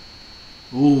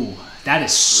 Ooh, that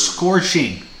is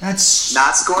scorching. That's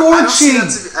not scorching. I don't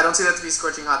see that to be a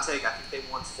scorching hot take. I think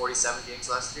they won 47 games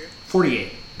last year.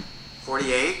 48.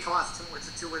 48? Come on, it's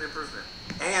a 2-win improvement.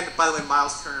 And by the way,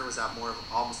 Miles Turner was out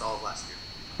almost all of last year.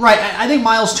 Right. I think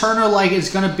Miles Turner is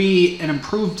going to be an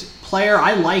improved player.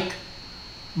 I like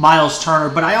Miles Turner,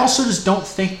 but I also just don't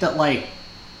think that I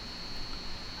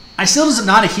still am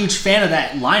not a huge fan of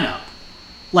that lineup.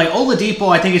 Oladipo,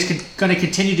 I think is going to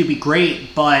continue to be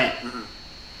great, but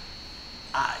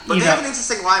but they have an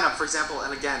interesting lineup. For example,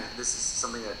 and again, this is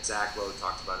something that Zach Lowe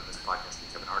talked about in this podcast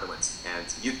with Kevin Arnowitz, and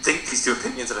you'd think these two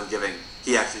opinions that I'm giving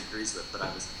he actually agrees with, but I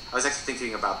was actually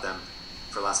thinking about them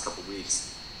for the last couple of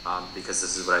weeks because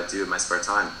this is what I do in my spare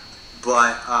time.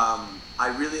 But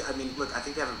look, I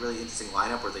think they have a really interesting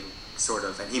lineup where they sort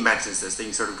of, and he mentions this, they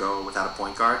can sort of go without a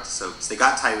point guard. So they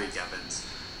got Tyreek Evans,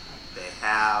 they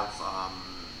have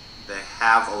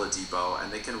Oladipo,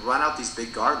 and they can run out these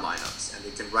big guard lineups, and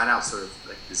they can run out sort of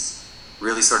like this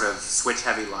really sort of switch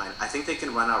heavy line. I think they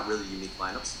can run out really unique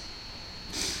lineups,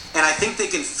 and I think they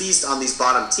can feast on these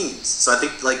bottom teams. So I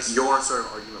think your sort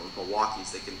of argument with Milwaukee is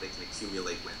they can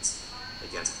accumulate wins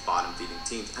against bottom feeding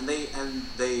teams, and they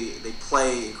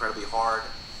play incredibly hard.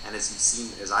 And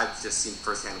as I've just seen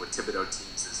firsthand with Thibodeau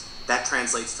teams, is that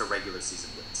translates to regular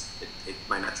season wins. It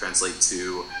might not translate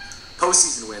to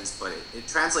postseason wins, but it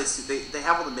translates to they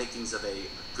have all the makings of a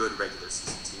good regular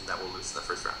season team that will lose in the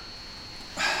first round.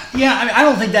 Yeah, I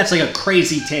don't think that's a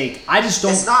crazy take. I just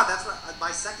don't. It's not. That's what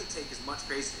my second take is much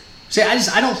crazier. See,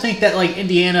 I don't think that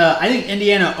Indiana. I think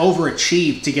Indiana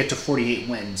overachieved to get to 48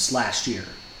 wins last year.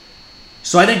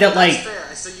 So I think that that's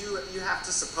fair. So you have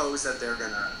to suppose that they're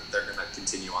gonna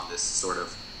continue on this sort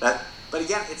of that. But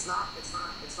again, it's not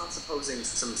supposing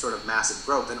some sort of massive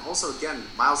growth. And also, again,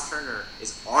 Miles Turner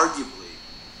is arguably,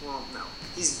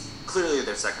 he's clearly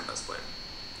their second best player.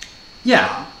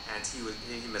 Yeah. And he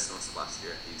missed most of last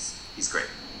year. He's great.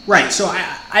 Right. So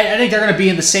I think they're going to be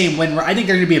in the same win. I think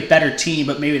they're going to be a better team,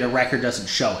 but maybe the record doesn't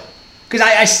show it. Because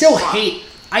I still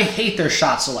hate their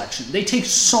shot selection. They take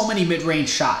so many mid-range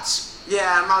shots.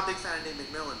 Yeah, I'm not a big fan of Nate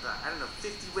McMillan, but I don't know.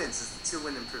 50 wins is the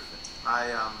 2-win improvement.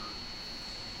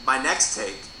 My next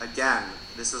take, again,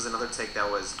 this was another take that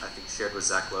was, I think, shared with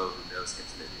Zach Lowe, who knows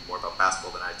infinitely more about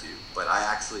basketball than I do. But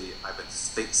I've been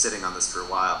sitting on this for a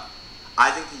while. I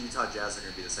think the Utah Jazz are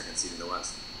going to be the second seed in the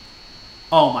West.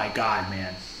 Oh my God,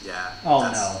 man. Yeah. Oh,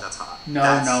 that's hot. No.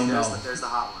 There's the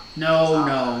hot one. No.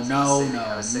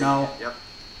 Yep.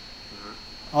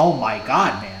 Mm-hmm. Oh my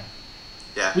God, man.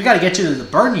 Yeah. We got to get you to the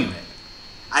burn unit.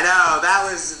 I know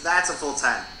that's a full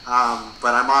 10.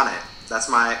 But I'm on it. That's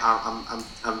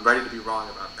I'm ready to be wrong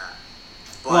about that.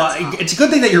 But, well, it's a good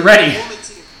thing that you're ready.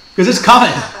 Because it's coming.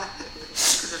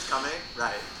 Because it's coming,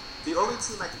 right. The only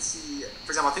team I can see,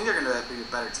 for example, I think they're going to be a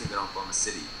better team than Oklahoma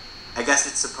City. I guess I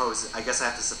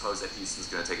have to suppose that Houston's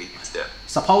going to take a huge dip.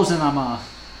 Supposing. Yeah.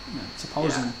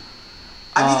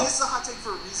 I mean, it's a hot take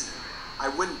for a reason. I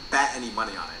wouldn't bet any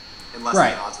money on it unless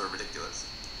the odds were ridiculous.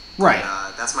 Right.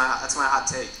 That's my hot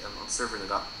take. I'm serving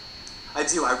it up. I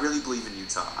do. I really believe in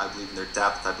Utah. I believe in their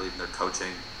depth. I believe in their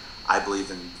coaching. I believe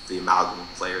in the amalgam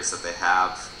of players that they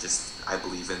have. I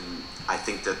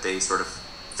think that they sort of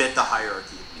fit the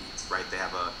hierarchy of needs. Right. They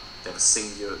have a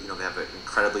singular. They have an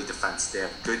incredibly defense. They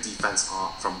have good defense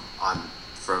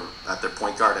at their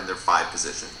point guard and their 5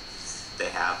 position. They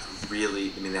have really.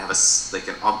 They have a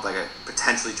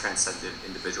potentially transcendent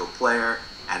individual player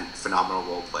and phenomenal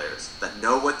role players that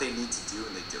know what they need to do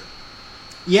and they do it.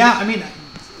 Yeah, I mean,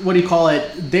 what do you call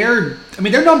it? Their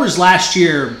numbers last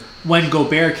year when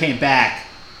Gobert came back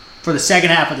for the second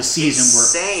half of the season were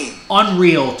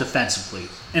unreal defensively,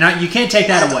 and you can't take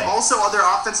that away. Also, their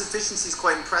offense efficiency is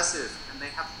quite impressive, and they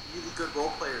have really good role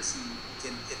players who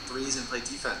can hit threes and play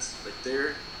defense.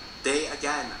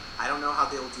 Again, I don't know how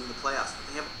they will do in the playoffs, but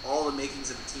they have all the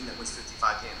makings of a team that wins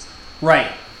 55 games.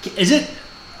 Right? Is it?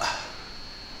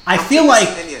 I feel like.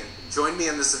 Join me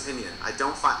in this opinion. It's a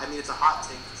hot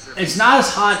take for sure. It's not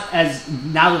as hot as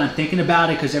now that I'm thinking about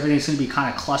it because everything's going to be kind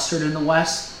of clustered in the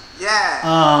West.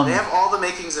 Yeah. They have all the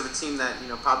makings of a team that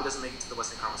probably doesn't make it to the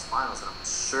Western Conference Finals, and I'm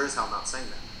sure as hell not saying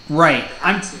that. Right. They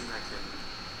have a team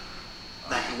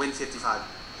that can win 55,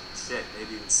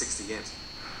 maybe even 60 games.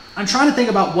 I'm trying to think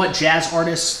about what jazz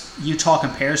artists Utah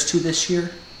compares to this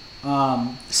year,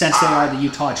 since they are the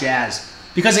Utah Jazz.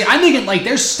 Because I'm thinking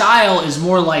their style is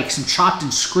more like some chopped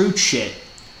and screwed shit,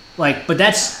 but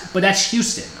that's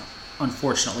Houston,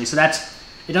 unfortunately. So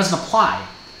it doesn't apply.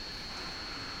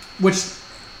 Which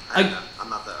I'm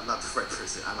not the right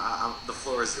person. The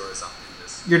floor is yours on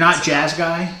this. You're not jazz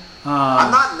guy.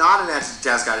 I'm not an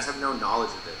jazz guy. I just have no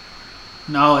knowledge of it.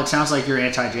 No, it sounds like you're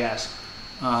anti-jazz.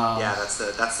 Yeah, that's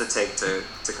the take to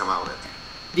come out with.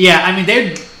 Yeah, I mean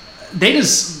they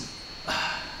just.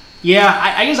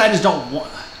 Yeah, I guess I just don't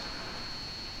want.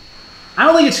 I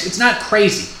don't think it's not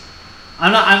crazy.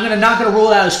 not gonna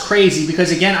rule it out as crazy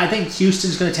because again, I think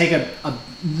Houston's gonna take a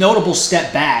notable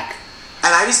step back.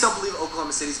 And I just don't believe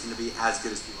Oklahoma City's going to be as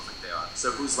good as people think they are.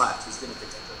 So who's left? Who's going to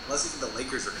contend? Unless even the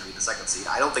Lakers are going to be the second seed.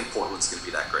 I don't think Portland's going to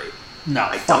be that great. No,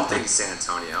 I don't think San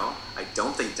Antonio. I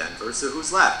don't think Denver. So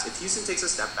who's left? If Houston takes a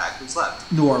step back, who's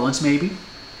left? New Orleans, maybe.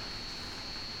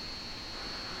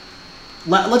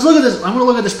 Let's look at this. I'm going to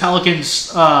look at this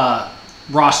Pelicans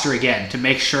roster again to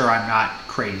make sure I'm not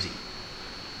crazy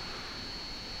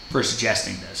for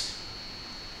suggesting this.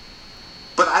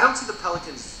 But I don't see the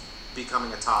Pelicans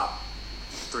becoming a top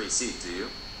 3 seed, do you?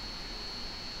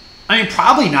 I mean,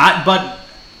 probably not, but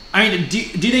I mean, do you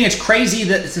think it's crazy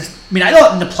that... I mean, I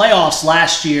thought in the playoffs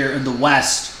last year in the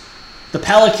West, the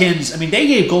Pelicans, I mean, they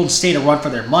gave Golden State a run for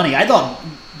their money. I thought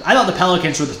the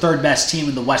Pelicans were the third best team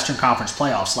in the Western Conference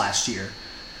playoffs last year.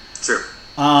 True.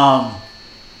 I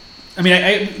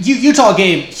mean, Utah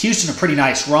gave Houston a pretty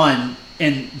nice run,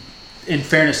 in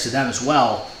fairness to them as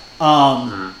well.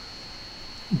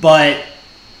 But...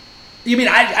 I mean,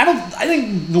 I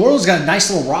think New Orleans got a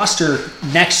nice little roster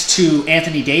next to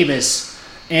Anthony Davis,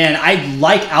 and I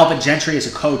like Alvin Gentry as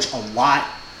a coach a lot.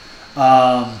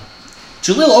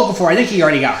 Jahlil Okafor, I think he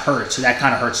already got hurt, so that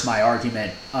kind of hurts my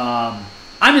argument.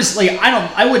 Honestly,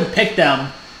 I wouldn't pick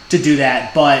them to do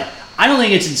that, but I don't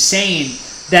think it's insane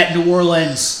that New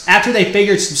Orleans, after they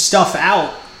figured some stuff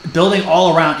out, building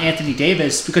all around Anthony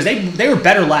Davis, because they were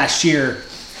better last year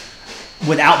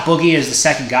without Boogie as the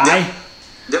second guy.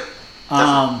 Yep.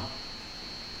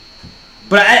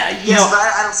 But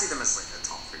I don't see them as like a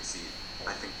top 3 seed.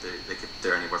 I think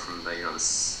they're anywhere from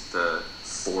the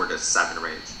 4 to 7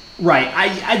 range. Right.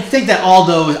 I think that all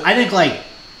those. I think like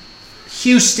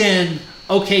Houston,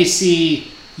 OKC,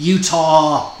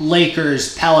 Utah,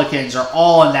 Lakers, Pelicans are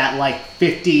all in that like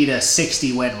 50 to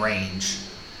 60 win range,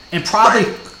 and probably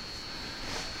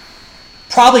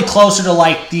closer to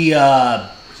like the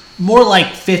more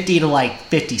like 50 to like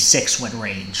 56 win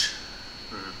range.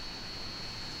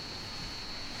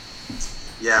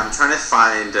 Yeah, I'm trying to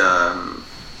find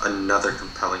another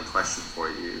compelling question for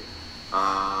you.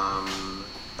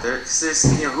 There's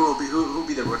who will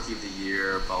be the rookie of the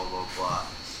year, blah blah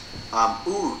blah.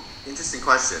 Interesting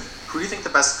question. Who do you think the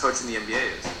best coach in the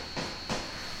NBA is?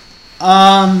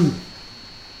 I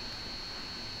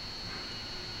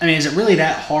mean, is it really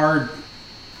that hard?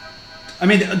 I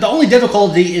mean, the only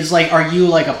difficulty is like, are you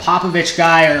like a Popovich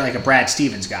guy or like a Brad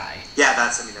Stevens guy? Yeah,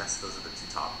 those are the 2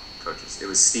 top coaches. It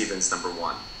was Stevens number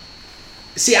 1.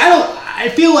 See, I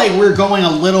feel like we're going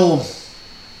a little.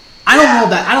 I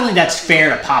don't think that's fair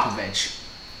to Popovich.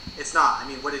 It's not. I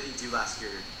mean, what did he do last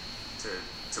year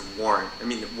to warrant? I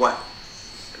mean, what?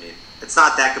 I mean, it's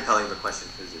not that compelling of a question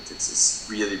because it's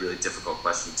a really really difficult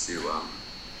question to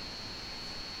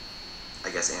I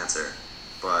guess answer.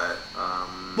 But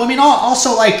well, I mean,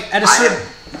 also like at a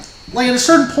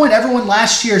certain point, everyone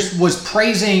last year was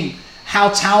praising how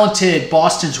talented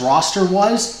Boston's roster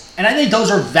was, and I think those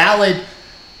are valid.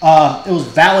 It was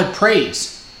valid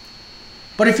praise.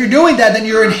 But if you're doing that, then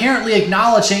you're inherently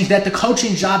acknowledging that the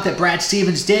coaching job that Brad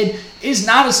Stevens did is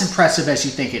not as impressive as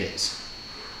you think it is,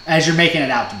 as you're making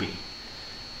it out to be.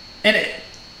 And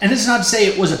this is not to say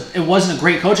it wasn't a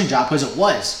great coaching job, because it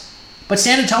was. But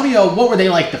San Antonio, what were they,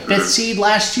 like the 5th seed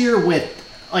last year with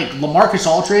like LaMarcus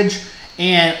Aldridge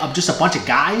and just a bunch of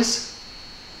guys?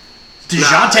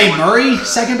 DeJounte Murray,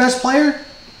 second best player?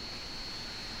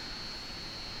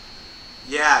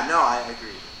 Yeah, no, I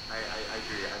agree. I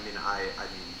agree.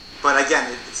 But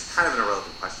again, it's kind of an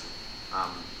irrelevant question.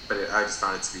 But I just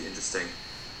found it to be interesting.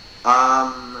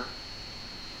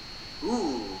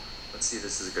 Let's see.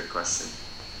 This is a good question.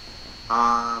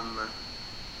 I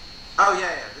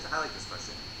like this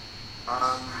question.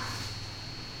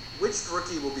 Which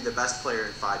rookie will be the best player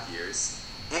in 5 years?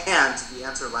 And the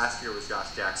answer last year was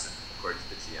Josh Jackson, according to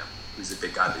the GM, who's a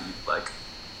big guy that you like.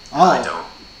 I don't.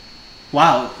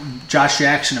 Wow, Josh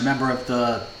Jackson, a member of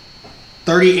the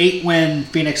 38-win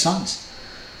Phoenix Suns.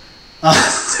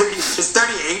 It's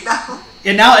 38 now?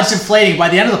 And now it's inflating. By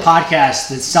the end of the podcast,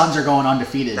 the Suns are going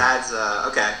undefeated. That's,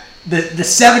 okay. The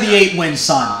 78-win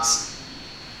Suns.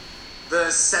 The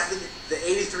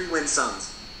 83-win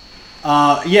Suns.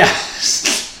 Yeah.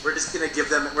 We're just gonna give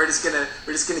them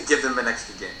an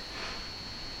extra game.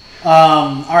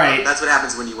 All right. That's what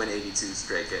happens when you win 82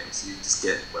 straight games. You just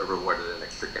get rewarded an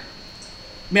extra game.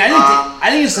 I mean, I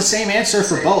think it's the same answer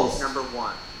for both. Number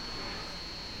 1.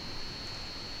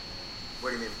 What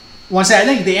do you mean? Well, I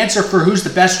think the answer for who's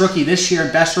the best rookie this year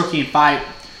and best rookie in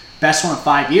best one in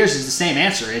 5 years is the same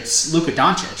answer. It's Luka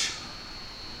Doncic.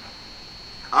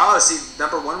 Oh, see,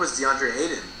 number 1 was DeAndre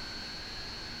Ayton.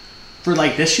 For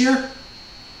like this year?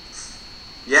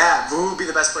 Yeah, who will be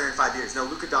the best player in 5 years? No,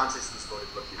 Luka Doncic was voted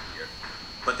Rookie of the Year.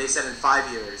 But they said in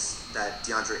 5 years that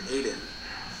DeAndre Ayton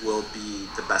will be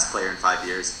the best player in 5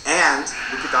 years. And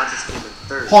Luka Doncic came in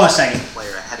third. Hold on a second.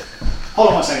 Player ahead of him. Hold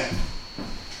on one second.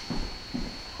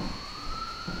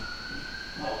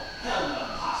 Oh, hell no,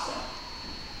 pasta.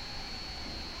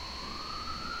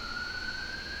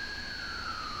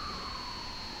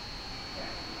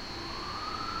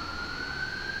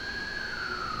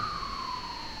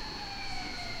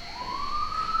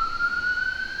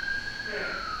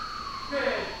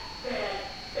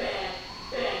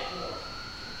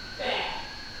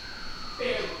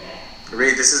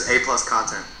 Reed, this is A+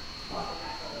 content.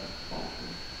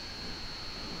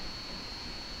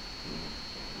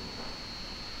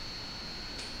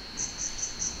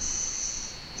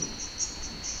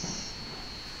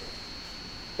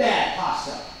 Bad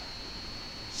pasta.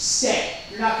 Stay.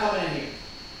 You're not coming in here.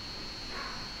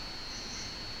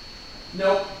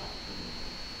 Nope.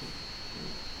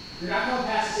 You're not coming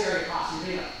past this area, pasta. You're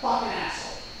being a fucking asshole.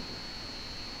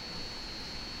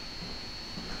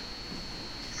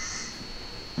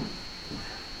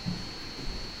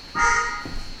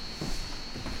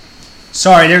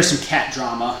 Sorry, there's some cat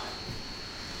drama.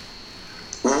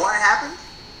 What happened?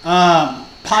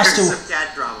 Pasta. There's some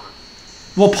cat drama.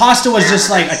 Well, Pasta was just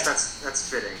like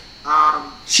that's fitting.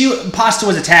 Pasta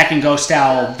was attacking Ghost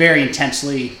Owl very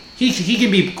intensely. He can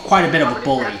be quite a bit of a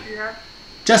bully. Cats do you have?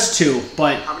 Just two,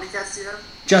 but How many cats do you have?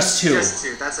 just two. Just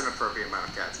two. That's an appropriate amount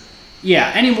of cats.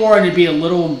 Yeah, any more and it'd be a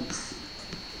little.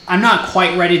 I'm not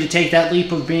quite ready to take that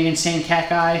leap of being insane cat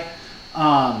guy.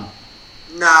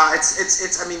 No,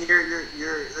 it's. I mean, your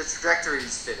the trajectory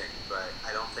is fitting, but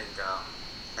I don't think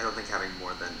having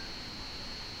more than.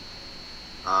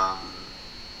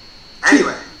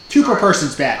 Anyway. Two per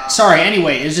person's bad. Sorry.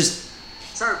 Anyway, it's just.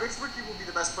 Sorry, which rookie will be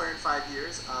the best player in 5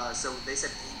 years? So they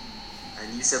said Ayton,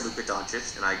 and you said Luka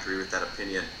Doncic, and I agree with that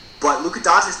opinion. But Luka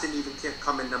Doncic didn't even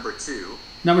come in number 2.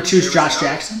 Number 2 is Josh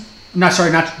Jackson. Not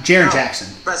Jaren Jackson.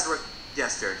 Best rookie.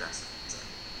 Yes, Jaren Jackson.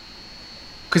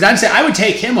 Because I'd say I would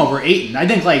take him over Ayton. I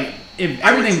think like if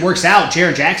everything works out,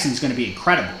 Jaren Jackson's going to be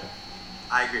incredible.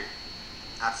 I agree.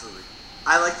 Absolutely.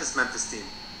 I like this Memphis team.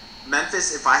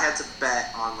 Memphis, if I had to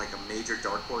bet on like a major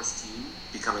dark horse team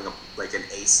becoming an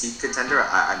A seed contender,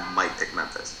 I might pick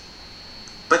Memphis.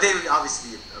 But they would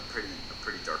obviously be a pretty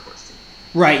dark horse team.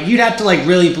 Right. You'd have to like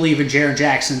really believe in Jaren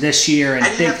Jackson this year, and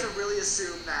you have to really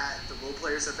assume that the role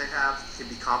players that they have can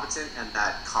be competent, and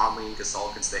that Conley and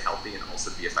Gasol can stay healthy and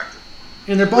also be effective.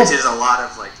 And they're both, which is a lot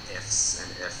of like ifs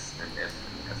and if and if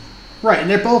and if. Right, and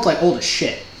they're both like old as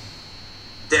shit.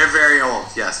 They're very old.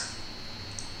 Yes.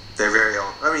 They're very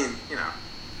old. I mean,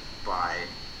 by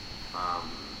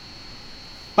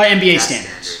NBA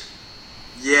standards.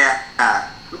 Yeah.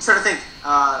 I'm trying to think.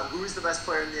 Who was the best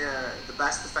player in the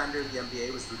best defender in the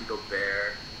NBA was Rudy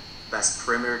Gobert. Best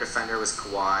perimeter defender was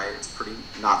Kawhi. It's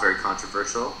not very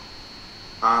controversial.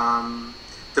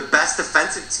 The best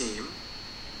defensive team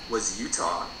was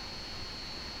Utah.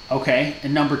 Okay,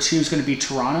 and number 2 is going to be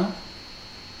Toronto.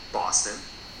 Boston.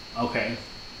 Okay,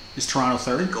 is Toronto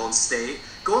third? Golden State,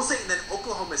 and then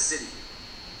Oklahoma City.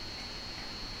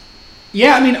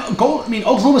 Yeah, I mean,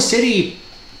 Oklahoma City.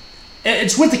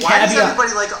 It's with the caveat. Why does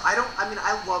everybody like? I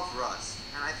love Russ,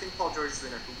 and I think Paul George is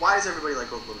winner. Why does everybody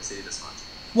like Oklahoma City this much?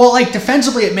 Well, like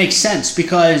defensively, it makes sense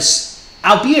because,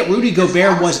 albeit Rudy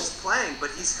Gobert was playing,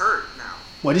 but he's hurt now.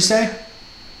 What did you say?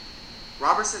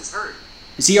 Robertson's hurt.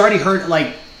 Is he already hurt?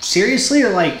 Like seriously,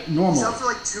 or like normal? He's out for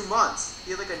like 2 months.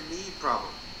 He had like a knee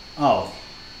problem. Oh.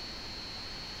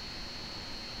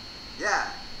 Yeah.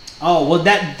 Oh well,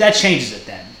 that changes it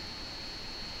then.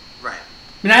 Right.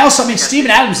 I mean, Steven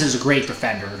Adams is a great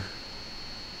defender,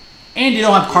 and you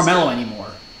don't have Carmelo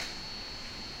anymore.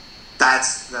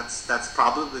 That's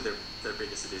probably their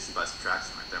biggest addition by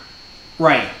subtraction right there.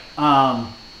 Right.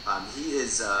 He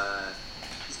is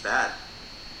he's bad.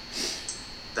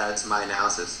 That's my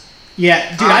analysis.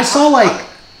 Yeah, dude. I saw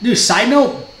side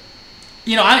note.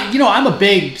 I'm a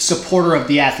big supporter of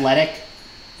The Athletic.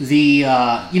 Are you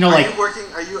working?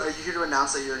 Are you here to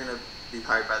announce that you're going to be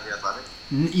hired by The Athletic?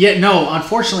 Yeah, no,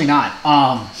 unfortunately not.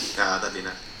 That'd be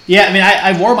nice. Yeah, I mean,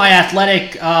 I wore my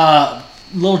Athletic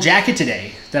little jacket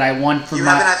today that I won for. You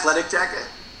have an Athletic jacket?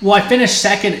 Well, I finished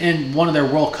second in one of their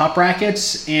World Cup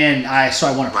brackets, and so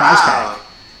I won a prize tag.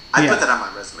 I'd put that on my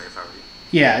resume if I were you.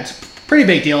 Yeah, it's a pretty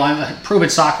big deal. I'm a proven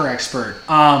soccer expert.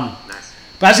 Nice.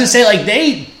 But I was gonna say, like,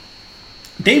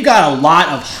 they've got a lot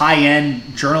of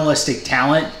high-end journalistic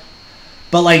talent,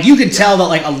 but like you can tell that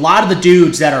like a lot of the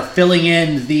dudes that are filling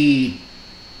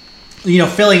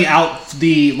out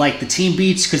the team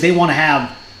beats because they want to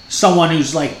have someone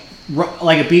who's like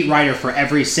like a beat writer for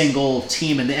every single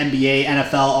team in the NBA,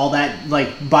 NFL, all that,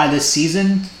 like by this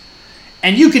season,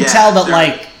 and you could tell that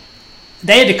like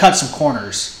they had to cut some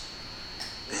corners.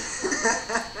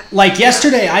 Like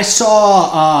yesterday, I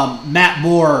saw Matt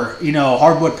Moore,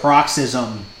 Hardwood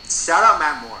Paroxysm. Shout out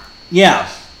Matt Moore. Yeah,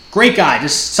 great guy.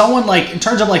 Just someone like in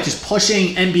terms of like just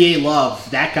pushing NBA love.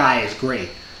 That guy is great.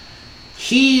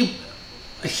 He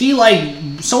like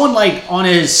someone like on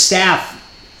his staff,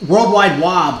 Worldwide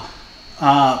Wob,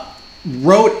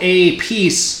 wrote a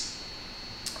piece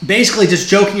basically just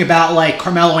joking about like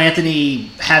Carmelo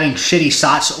Anthony having shitty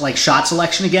shot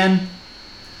selection again.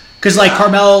 Because like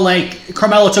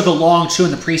Carmelo took a long two in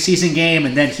the preseason game,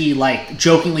 and then he like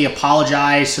jokingly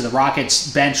apologized to the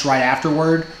Rockets bench right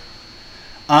afterward.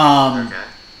 And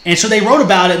so they wrote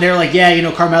about it, and they're like,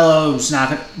 yeah, Carmelo's not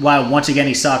gonna, well, once again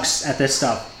he sucks at this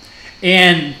stuff.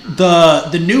 And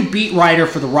the new beat writer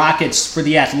for the Rockets for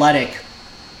The Athletic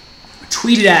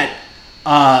tweeted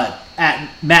at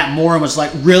Matt Moore and was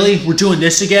like, really? We're doing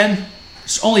this again?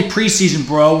 It's only preseason,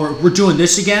 bro. We're doing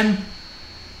this again?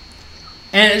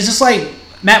 And it's just like,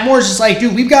 Matt Moore's just like,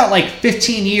 dude, we've got like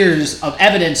 15 years of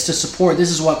evidence to support this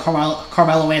is what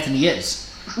Carmelo Anthony is.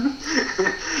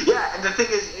 Yeah, and the thing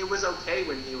is, it was okay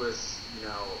when he was,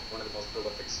 one of the most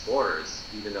prolific scorers,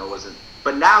 even though it wasn't.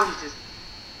 But now he's just,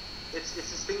 it's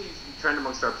this thing you trend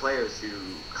amongst our players who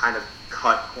kind of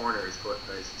cut corners,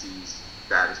 to use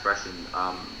that expression,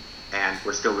 and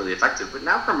we're still really effective. But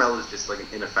now Carmelo is just like an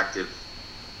ineffective,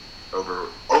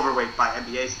 overweight by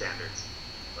NBA standards.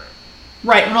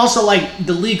 Right, and also like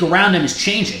the league around him is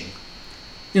changing.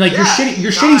 Your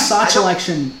shitty shot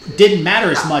selection didn't matter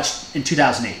as much in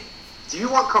 2008. Do you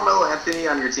want Carmelo Anthony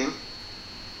on your team?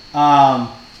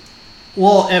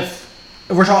 Well, if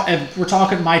we're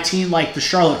talking my team like the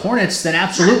Charlotte Hornets, then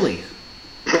absolutely.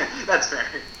 That's fair.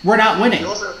 We're not winning.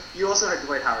 You also had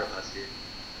Dwight Howard last year.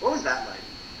 What was that like?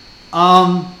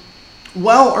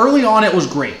 Well, early on it was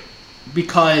great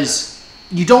because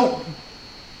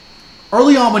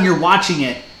early on when you're watching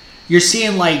it, you're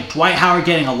seeing like Dwight Howard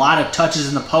getting a lot of touches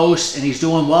in the post and he's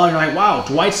doing well. And you're like, wow,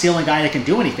 Dwight's the only guy that can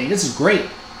do anything. This is great.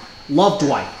 Love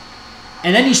Dwight.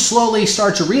 And then you slowly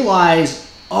start to realize,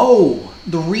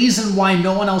 the reason why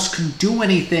no one else can do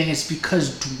anything is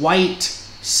because Dwight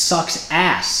sucks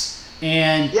ass.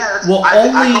 And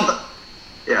I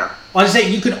was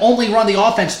saying you can only run the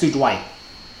offense through Dwight.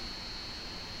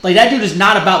 Like that dude is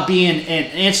not about being an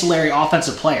ancillary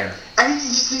offensive player. And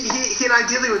he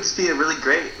ideally would just be a really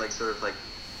great, like sort of like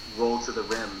roll to the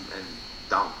rim and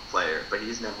dunk player, but he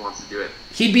just never wants to do it.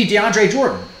 He'd be DeAndre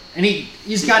Jordan, and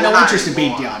he's got no interest in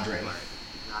being DeAndre.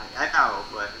 I know,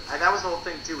 but that was the whole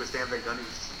thing too with Stan Van Gundy.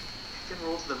 He can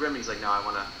roll to the rim. He's like, no, I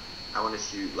want to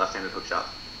shoot left-handed hook shots.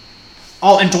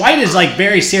 Oh, and Dwight is like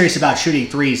very serious about shooting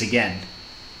threes again.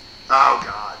 Oh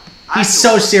God, he's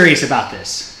so serious about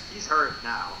this. He's hurt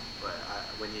now, but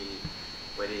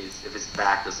if his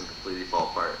back doesn't completely fall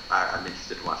apart, I'm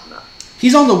interested in watching that.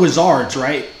 He's on the Wizards,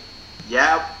 right?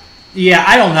 Yeah. Yeah,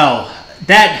 I don't know.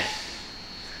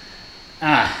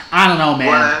 I don't know,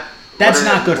 man. That's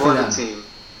not good for them. Team.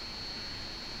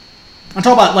 I'm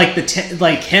talking about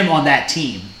like him on that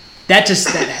team.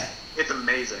 It's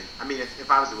amazing. I mean, if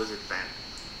I was a Wizard fan,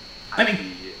 I'd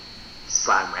be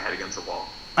slamming my head against the wall.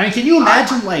 I mean, can you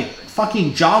imagine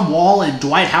fucking John Wall and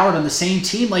Dwight Howard on the same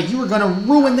team? Like you were going to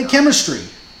ruin the chemistry.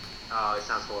 Oh, it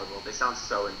sounds horrible. They sound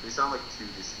like two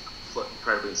just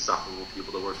incredibly insufferable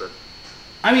people to work with.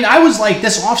 I mean, I was like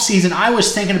this offseason, I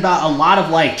was thinking about a lot of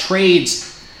like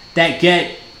trades that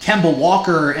get Kemba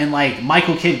Walker and like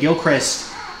Michael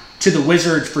Kidd-Gilchrist to the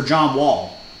Wizards for John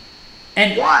Wall.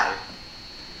 And why?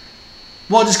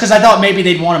 Well, just because I thought maybe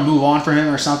they'd want to move on from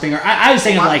him or something. Or I was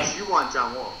thinking why would you want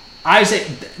John Wall? I was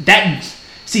that.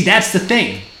 See, that's the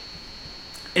thing.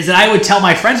 Is that I would tell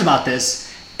my friends about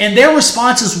this, and their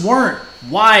responses weren't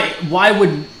why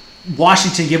would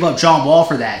Washington give up John Wall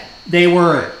for that? They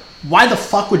were, why the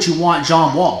fuck would you want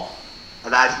John Wall?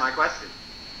 That's my question.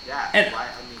 Yeah. And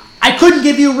I couldn't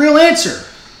give you a real answer.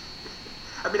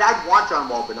 I mean, I'd want John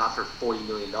Wall, but not for $40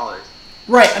 million.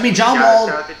 Right. I mean, John Wall.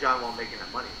 Shout out to John Wall making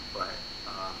that money, but.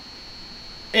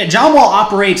 Yeah, John Wall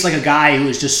operates like a guy who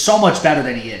is just so much better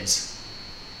than he is.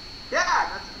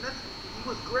 Yeah, he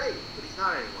was great, but he's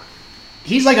not anymore.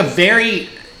 He's like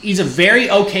he's a very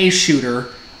okay shooter.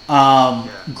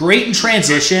 Great in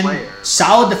transition,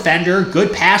 solid defender,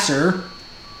 good passer.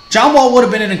 John Wall would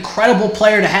have been an incredible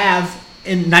player to have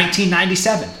in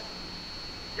 1997.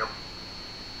 Yep.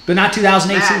 But not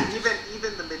 2018. Man,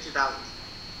 even the mid-2000s.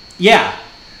 Yeah.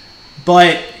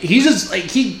 But he's just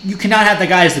like you cannot have the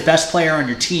guy as the best player on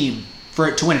your team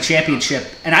to win a championship,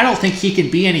 and I don't think he can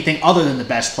be anything other than the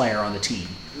best player on the team.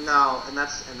 No,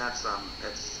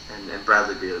 and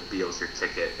Bradley Beal's your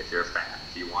ticket if you're a fan.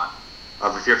 If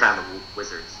you're a fan of the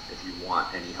Wizards, if you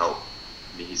want any hope,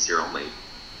 I mean, he's your only,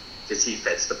 because he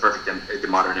fits the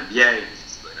modern NBA. He's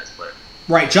just a really nice player.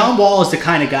 Right, John Wall is the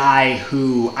kind of guy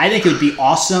who I think it would be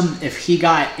awesome if he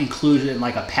got included in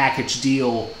like a package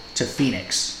deal to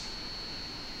Phoenix.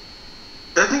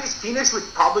 The thing is, Phoenix would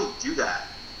probably do that.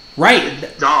 Right.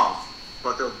 It's dumb,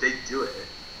 but they do it.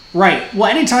 Right. Well,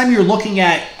 anytime you're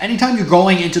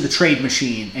going into the trade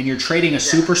machine and you're trading a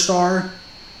superstar,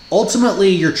 ultimately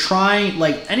you're trying,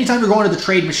 like, anytime you're going to the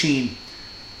trade machine,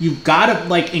 you've got to,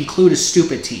 like, include a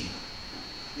stupid team.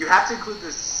 You have to include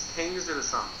the Kings or the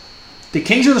Suns. The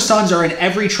Kings or the Suns are in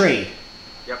every trade.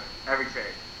 Yep, every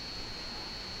trade.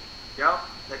 Yep,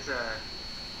 it's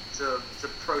a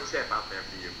pro tip out there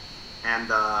for you.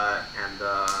 And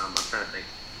I'm trying to think.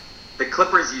 The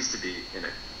Clippers used to be in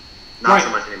it. Not so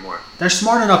much anymore. They're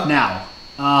smart enough now.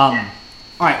 All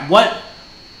right,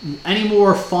 any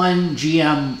more fun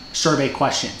GM survey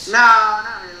questions? No,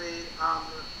 not really. I'm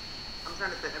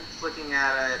trying to think. I'm just looking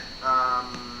at it.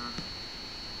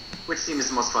 Which team is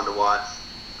the most fun to watch?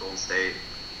 Golden State.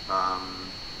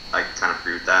 I kind of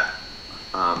agree with that.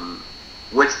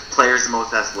 Which player is the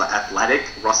most athletic?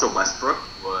 Russell Westbrook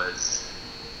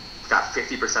got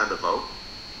 50% of the vote.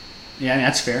 Yeah,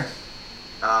 that's fair.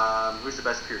 Who's the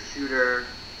best pure shooter?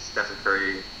 Stephen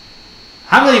Curry.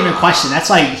 How do they even question? That's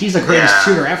like he's the greatest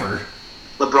shooter ever.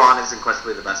 LeBron is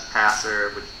unquestionably the best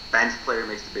passer. Which bench player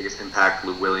makes the biggest impact?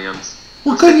 Lou Williams.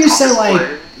 Well, couldn't you say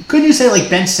like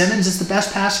Ben Simmons is the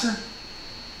best passer?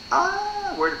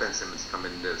 Where did Ben Simmons come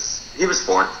in this? He was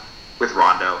fourth with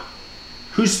Rondo.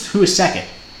 Who is second?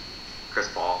 Chris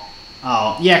Paul.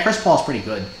 Oh yeah, Chris Paul's pretty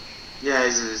good. Yeah,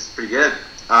 he's pretty good.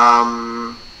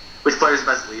 Which player is the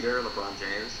best leader? LeBron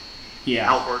James.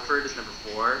 Yeah. Al Horford is number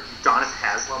 4. Jonathan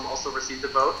Haslam also received the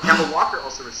vote. Kemba Walker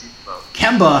also received the vote.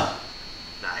 Kemba.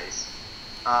 Nice.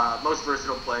 Most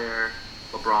versatile player,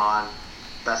 LeBron.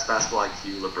 Best basketball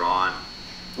IQ, LeBron.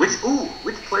 Which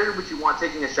player would you want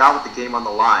taking a shot with the game on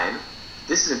the line?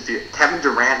 This is inferior. Kevin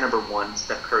Durant, number 1.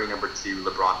 Steph Curry, number 2.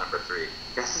 LeBron, number 3.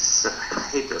 Guys, I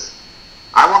hate this.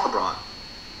 I want LeBron.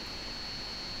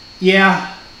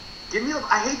 Yeah.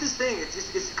 I hate this thing.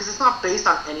 It's because it's not based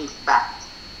on any fact,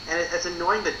 and it's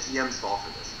annoying that GMs fall for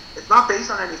this. It's not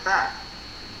based on any fact.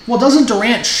 Well, doesn't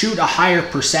Durant shoot a higher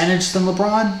percentage than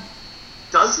LeBron?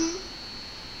 Does he?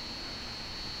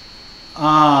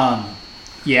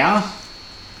 Yeah.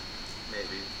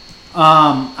 Maybe.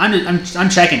 I'm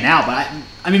checking now, but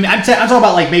I'm talking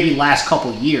about like maybe last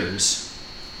couple years.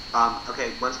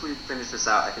 Okay. Once we finish this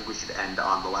out, I think we should end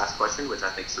on the last question, which I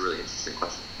think is a really interesting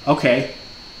question. Okay.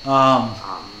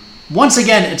 Once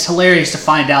again, it's hilarious to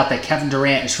find out that Kevin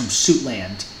Durant is from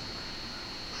Suitland.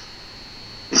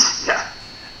 Yeah.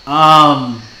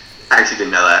 I actually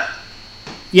didn't know that.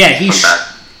 Yeah, he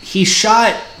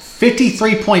shot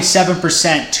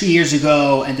 53.7% 2 years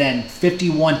ago, and then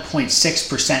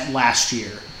 51.6% last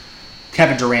year.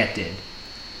 Kevin Durant did.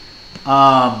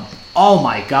 Oh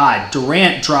my God,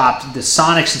 Durant dropped the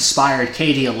Sonics-inspired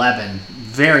KD11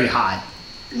 very hot.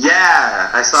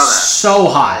 Yeah, I saw that. So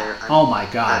hot. Oh my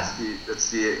God. That's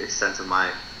the extent of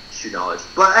my shoe knowledge.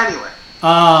 But anyway,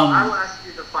 I will ask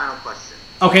you the final question.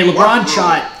 Okay, LeBron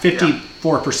shot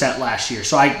 54% last year.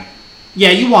 So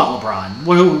you want LeBron.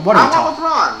 What are we talking? I want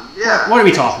LeBron. Yeah. What are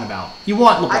we talking about? You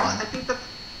want LeBron. I think that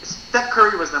Steph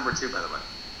Curry was number 2, by the way.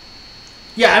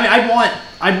 Yeah, I mean,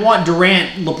 I'd want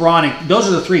Durant, LeBron, and those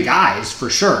are the 3 guys for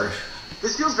sure.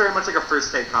 This feels very much like a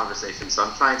first date conversation, so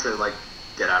I'm trying to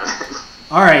get out of it.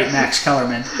 All right, Max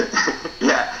Kellerman.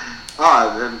 Yeah. Oh,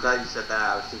 I'm glad you said that.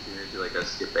 I was thinking you'd do a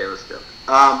Skip Bayless joke.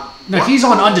 No, he's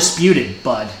on Undisputed,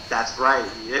 bud. That's right,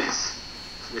 he is.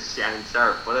 With Shannon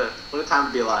Sharp. What a time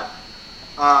to be alive.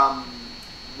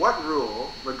 What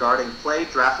rule regarding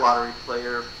draft lottery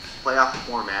playoff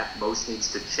format most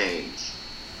needs to change?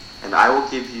 And I will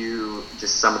give you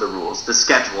just some of the rules. The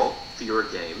schedule, fewer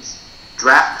games.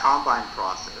 Draft combine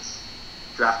process.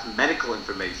 Draft medical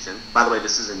information. By the way,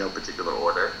 this is in no particular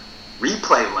order.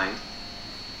 Replay length.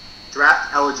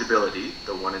 Draft eligibility,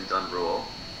 the one and done rule.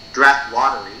 Draft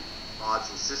lottery, odds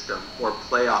and system, or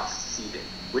playoff seeding.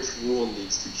 Which rule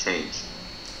needs to change?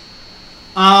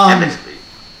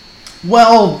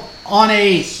 Well, on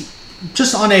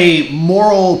a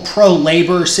moral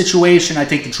pro-labor situation, I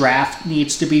think the draft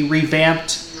needs to be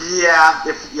revamped. Yeah.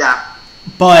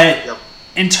 But yep.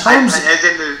 In terms, as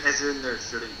in there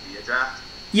shouldn't be a draft.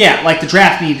 Yeah, like the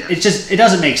draft needs. Yeah. It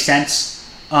doesn't make sense.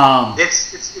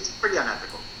 It's pretty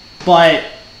unethical. But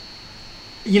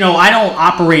I don't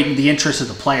operate in the interest of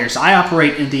the players. I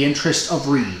operate in the interest of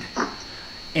Reed.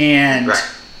 And Right.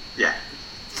 Yeah.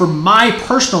 for my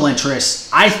personal interest,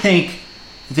 I think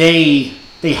they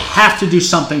have to do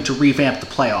something to revamp the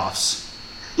playoffs.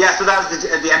 Yeah, so that was the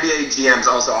NBA GMs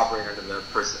also operate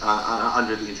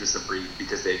under the interest of Reed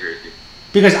because they agree with you.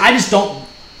 Because I just don't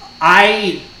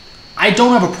I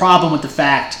don't have a problem with the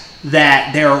fact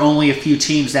that there are only a few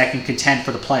teams that can contend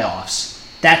for the playoffs.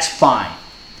 That's fine.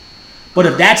 But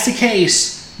if that's the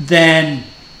case, then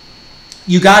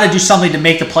you got to do something to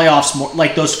make the playoffs more,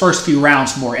 like those first few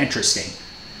rounds, more interesting.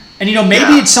 And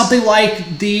maybe it's something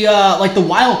like the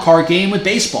wild card game with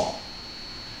baseball.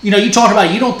 You talk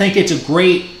about, you don't think it's a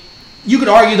great. You could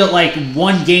argue that like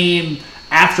one game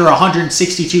after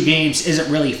 162 games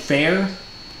isn't really fair,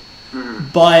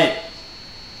 but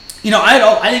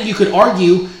I think you could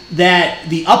argue that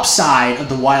the upside of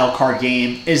the wild card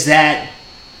game is that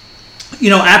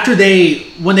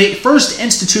when they first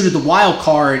instituted the wild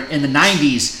card in the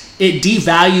 90s, it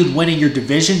devalued winning your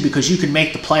division because you could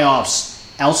make the playoffs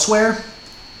elsewhere.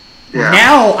 Yeah.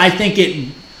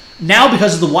 Now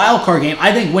because of the wild card game,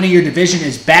 I think winning your division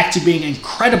is back to being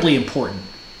incredibly important.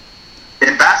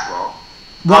 In basketball?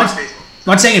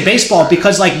 I'm saying in baseball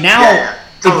because like now,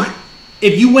 totally.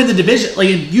 if you win the division, like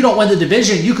if you don't win the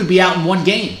division, you could be out in one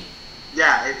game.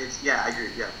 Yeah, I agree.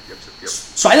 Yeah. Yep.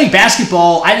 So I think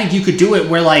basketball, you could do it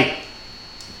where like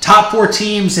top 4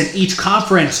 teams in each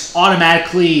conference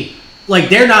automatically,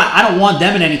 like I don't want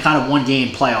them in any kind of one game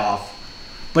playoff.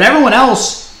 But everyone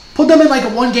else, put them in like a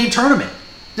one game tournament.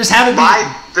 Just have it be.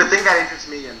 The thing that interests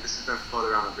me, and this has been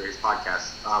floated around on various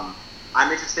podcasts,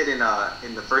 I'm interested in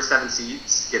the first 7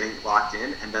 seeds getting locked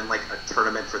in, and then like a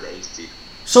tournament for the 8th seed.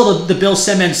 So the Bill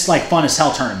Simmons like fun as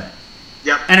hell tournament.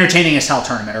 Yep. Entertaining as hell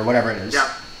tournament or whatever it is. Yep.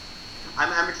 I'm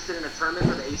interested in a tournament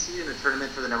for the 8th seed and a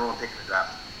tournament for the number 1 pick in the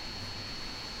draft.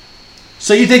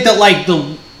 So you think that like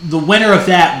the winner of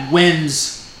that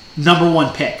wins number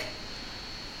 1 pick?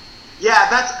 Yeah,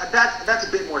 that's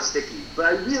a bit more sticky, but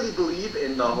I really believe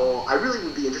in the whole. I really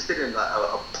would be interested in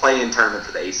a play-in tournament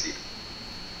for the 8th seed.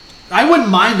 I wouldn't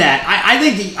mind that.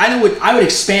 I would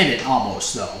expand it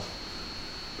almost though.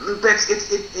 But because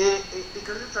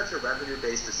it's such a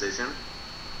revenue-based decision,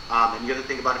 and you have to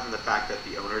think about it from the fact that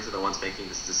the owners are the ones making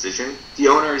this decision. The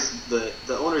owners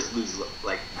lose,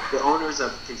 like the owners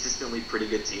of consistently pretty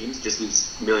good teams just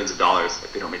lose millions of dollars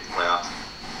if they don't make the playoffs.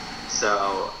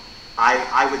 So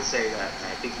I would say that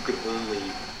I think you could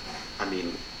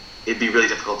it'd be really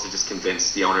difficult to just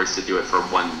convince the owners to do it for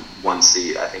one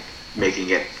seed. I think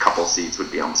making it a couple seeds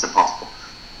would be almost impossible.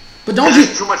 But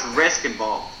there's too much risk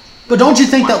involved. But don't you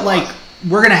think that like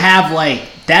we're gonna have like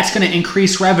that's gonna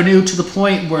increase revenue to the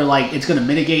point where like it's gonna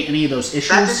mitigate any of those issues?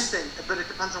 That's interesting, but it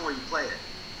depends on where you play it.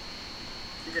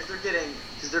 Because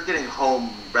they're getting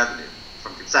home revenue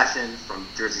from concessions, from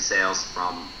jersey sales,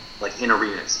 from like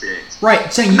in-arena experience.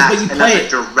 Right, saying but you play it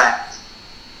direct.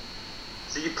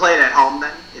 So you play it at home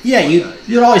then?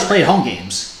 You'd always play at home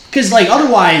games because like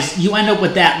otherwise you end up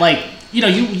with that like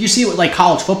you see it with like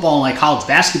college football and like college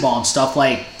basketball and stuff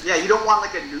like. Yeah, you don't want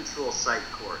like a neutral site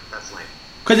court. That's lame.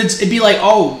 Because it'd be like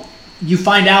you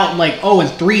find out like in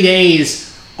 3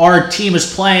 days our team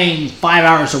is playing 5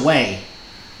 hours away.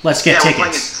 Let's get tickets. We're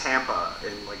playing in Tampa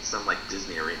in like some like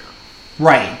Disney arena.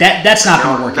 Right. That's not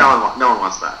going to work out. No one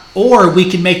wants that. Or we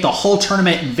can make the whole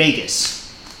tournament in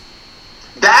Vegas.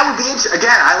 That would be interesting.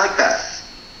 Again, I like that.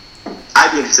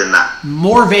 I'd be interested in that.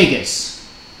 More Vegas.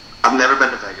 I've never been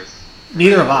to Vegas.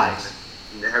 Neither have I.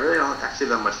 I really don't actually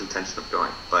have much intention of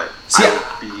going, but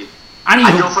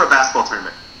I'd go for a basketball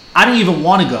tournament. I don't even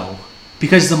want to go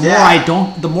because the more I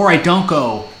don't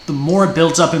go, the more it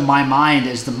builds up in my mind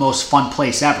as the most fun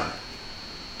place ever.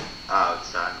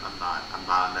 So I'm not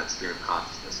on that stream of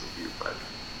consciousness with you, but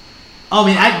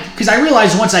because I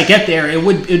realize once I get there,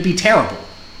 it'd be terrible.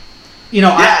 It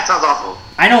sounds awful.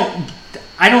 I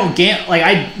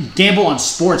gamble on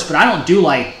sports, but I don't do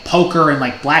like poker and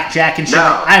like blackjack and shit.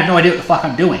 No. I have no idea what the fuck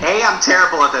I'm doing. A, I'm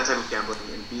terrible at that type of gambling,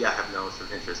 and B, I have no sort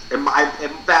of interest. And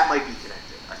that might be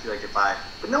connected. I feel like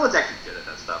but no one's actually good at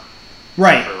that stuff.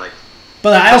 Right.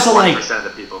 But I also 1% of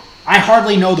the people. I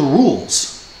hardly know the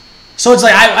rules, so it's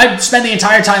like I spend the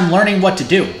entire time learning what to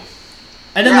do,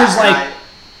 and then there's like,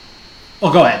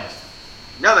 go ahead.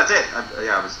 No, that's it.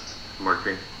 I was more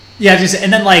agreeing. Yeah,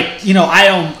 and then like I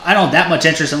don't have that much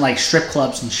interest in like strip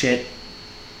clubs and shit,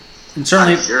 and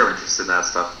certainly I have zero interest in that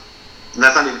stuff. And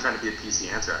that's not even trying to be a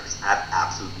PC answer. I just have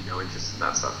absolutely no interest in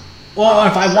that stuff. Well,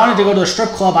 if I wanted to go to a strip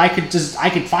club, I could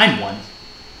find one.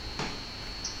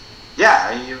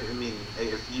 Yeah,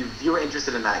 if you were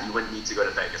interested in that, you wouldn't need to go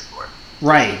to Vegas for it.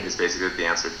 Right. Is basically the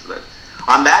answer to that.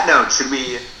 On that note, should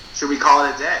we call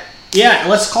it a day? Yeah,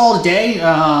 let's call it a day.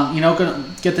 Gonna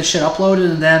get the shit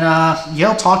uploaded, and then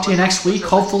I'll talk to you next week.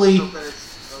 Hopefully,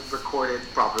 it's recorded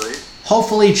properly.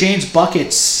 Hopefully, James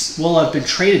Buckets will have been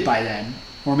traded by then,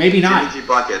 or maybe not. Jimmy G.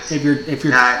 Buckets. If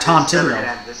you're Tom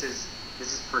Thibodeau. This is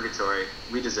purgatory.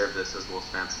 We deserve this as Wolves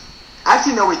fans.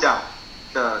 Actually, no, we don't.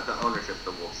 The ownership of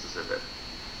the Wolves deserve it.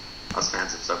 Us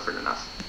fans have suffered enough.